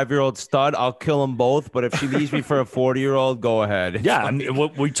 25-year-old stud, I'll kill them both. But if she leaves me for a 40-year-old, go ahead. Yeah, I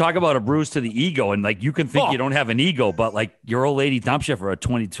mean, we talk about a bruise to the ego, and like you can think you don't have an ego, but like your old lady dumps you for a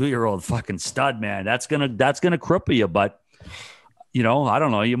 22-year-old fucking stud, man. That's gonna cripple you, but. I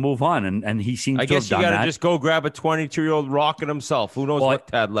don't know. You move on, and he seems. I guess you got to just go grab a 22-year-old rocking himself. Who knows what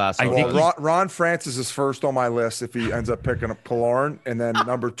Ted Lasso? Ron Francis is first on my list if he ends up picking up Killorn, and then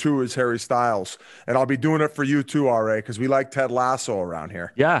number 2 is Harry Styles, and I'll be doing it for you too, RA, because we like Ted Lasso around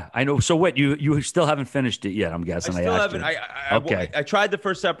here. Yeah, I know. So what? You still haven't finished it yet? I'm guessing. I still haven't. I tried the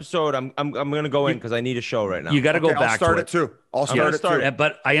first episode. I'm going to go in because I need a show right now. You got to go back. I'll start it too. I'll start it too.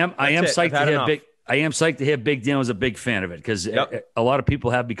 But I am psyched to hear big. I am psyched to hear Big Dan was a big fan of it because a lot of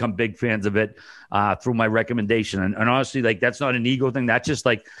people have become big fans of it through my recommendation. And honestly, like that's not an ego thing. That's just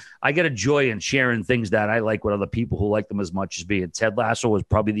like I get a joy in sharing things that I like with other people who like them as much as me. And Ted Lasso was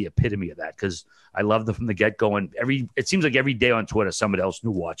probably the epitome of that because I loved it from the get-go. And it seems like every day on Twitter, somebody else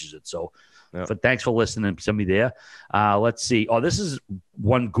new watches it. So, but thanks for listening to me there. Let's see. Oh, this is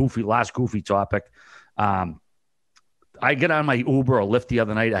last goofy topic. I get on my Uber or Lyft the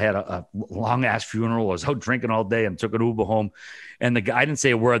other night. I had a long-ass funeral. I was out drinking all day and took an Uber home. And the guy, I didn't say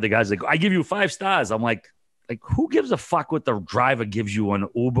a word. The guy's like, I give you 5 stars. I'm like, who gives a fuck what the driver gives you on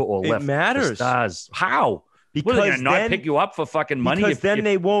Uber or Lyft? It matters. Stars. How? Because they're going to not pick you up for fucking money? Because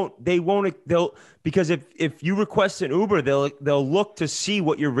because if you request an Uber, they'll look to see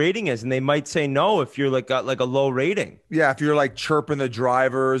what your rating is, and they might say no if you're got a low rating. Yeah, if you're like chirping the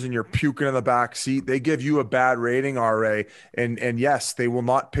drivers and you're puking in the back seat, they give you a bad rating, RA. And yes, they will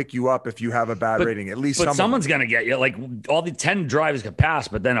not pick you up if you have a bad rating. At least someone's going to get you. Like all the 10 drivers can pass,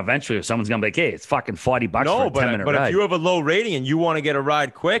 but then eventually someone's going to be like, hey, it's fucking $40 for a 10-minute ride. But if you have a low rating and you want to get a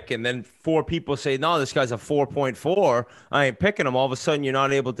ride quick, and then 4 people say, no, this guy's a 4.4, I ain't picking him. All of a sudden, you're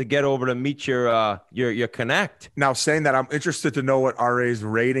not able to get over to meet your connect. Now, saying that, I'm interested to know what RA's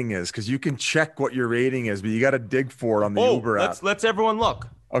rating is because you can check what your rating is, but you got to dig for it on the Uber app. Let's everyone look.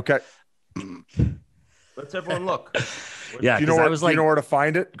 Okay. Let's everyone look. Yeah, do you know where to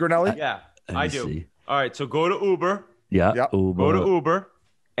find it, Grinelli? Yeah, I do. See. All right, so go to Uber. Yeah, yep. Uber. Go to Uber,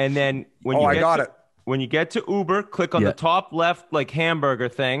 and then when you get to Uber, click on the top left hamburger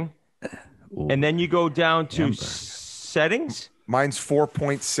thing. And then you go down to settings. Mine's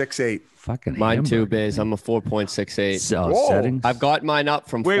 4.68. Fucking mine hamburger. too, Biz. I'm a 4.68. So settings. I've got mine up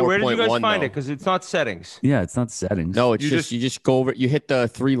from 4.1. Where did you guys find it? Because it's not settings. Yeah, it's not settings. No, it's you just go over. You hit the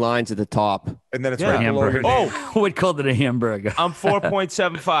 3 lines at the top, and then it's right below your name. Oh, we called it a hamburger. I'm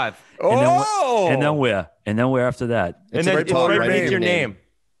 4.75. And then where? And then where after that? And then it's right beneath your name.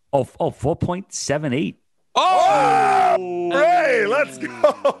 Oh, 4.78. Oh, Ray, let's go.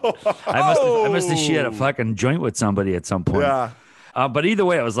 I must have shared a fucking joint with somebody at some point. Yeah. But either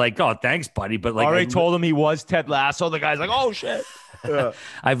way, I was like, oh, thanks, buddy. But like, already told him he was Ted Lasso. The guy's like, oh, shit. Yeah.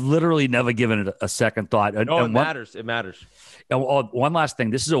 I've literally never given it a second thought. No, it matters. It matters. One last thing.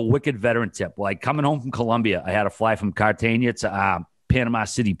 This is a wicked veteran tip. Like coming home from Colombia, I had to fly from Cartagena to Panama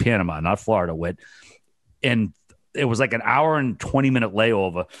City, Panama, not Florida, Whit. And it was like an hour and 20-minute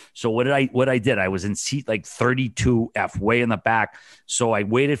layover. So what I did, I was in seat like 32F, way in the back. So I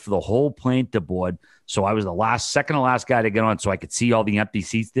waited for the whole plane to board. So I was the second to last guy to get on, so I could see all the empty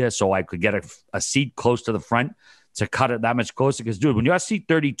seats there, so I could get a seat close to the front to cut it that much closer. Because, dude, when you're at seat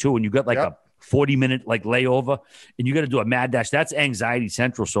 32 and you got like a 40-minute like layover and you got to do a mad dash, that's anxiety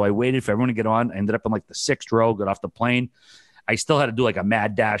central. So I waited for everyone to get on. I ended up in like the 6th row, got off the plane. I still had to do like a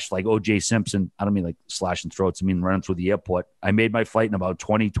mad dash like O.J. Simpson. I don't mean like slashing throats. I mean running through the airport. I made my flight in about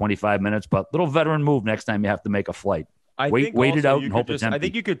 20, 25 minutes, but little veteran move next time you have to make a flight. Wait it out and hope it's empty. I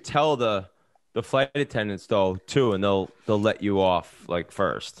think you could tell the flight attendants though too, and they'll let you off like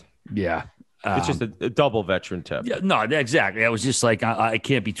first. Yeah. It's just a double veteran tip. Yeah, no, exactly. I was just like, I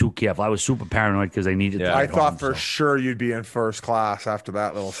can't be too careful. I was super paranoid because I needed to. I thought for sure you'd be in first class after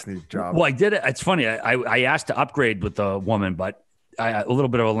that little sneak job. Well, I did it. It's funny. I asked to upgrade with the woman, but a little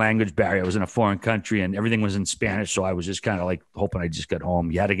bit of a language barrier. I was in a foreign country and everything was in Spanish. So I was just kind of like hoping I just got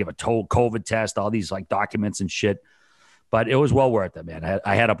home. You had to give a COVID test, all these like documents and shit. But it was well worth it, man.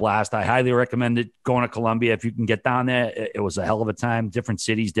 I had a blast. I highly recommend it. Going to Colombia, if you can get down there, it was a hell of a time. Different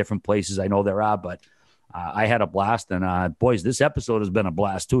cities, different places. I know there are, but I had a blast. And boys, this episode has been a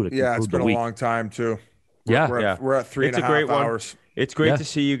blast too. It's been a long time too. We're at 3.5 hours. It's great to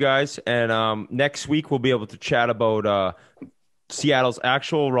see you guys. And next week we'll be able to chat about Seattle's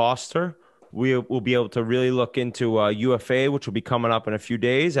actual roster. We'll be able to really look into UFA, which will be coming up in a few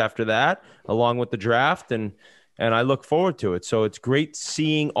days after that, along with the draft. And I look forward to it. So it's great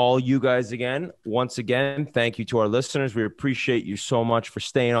seeing all you guys again. Once again, thank you to our listeners. We appreciate you so much for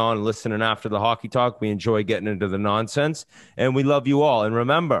staying on and listening after the hockey talk. We enjoy getting into the nonsense. And we love you all. And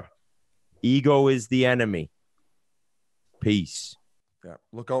remember, ego is the enemy. Peace. Yeah.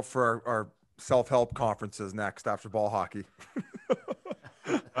 Look out for our self-help conferences next after ball hockey.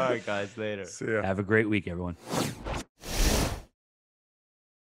 All right, guys. Later. See ya. Have a great week, everyone.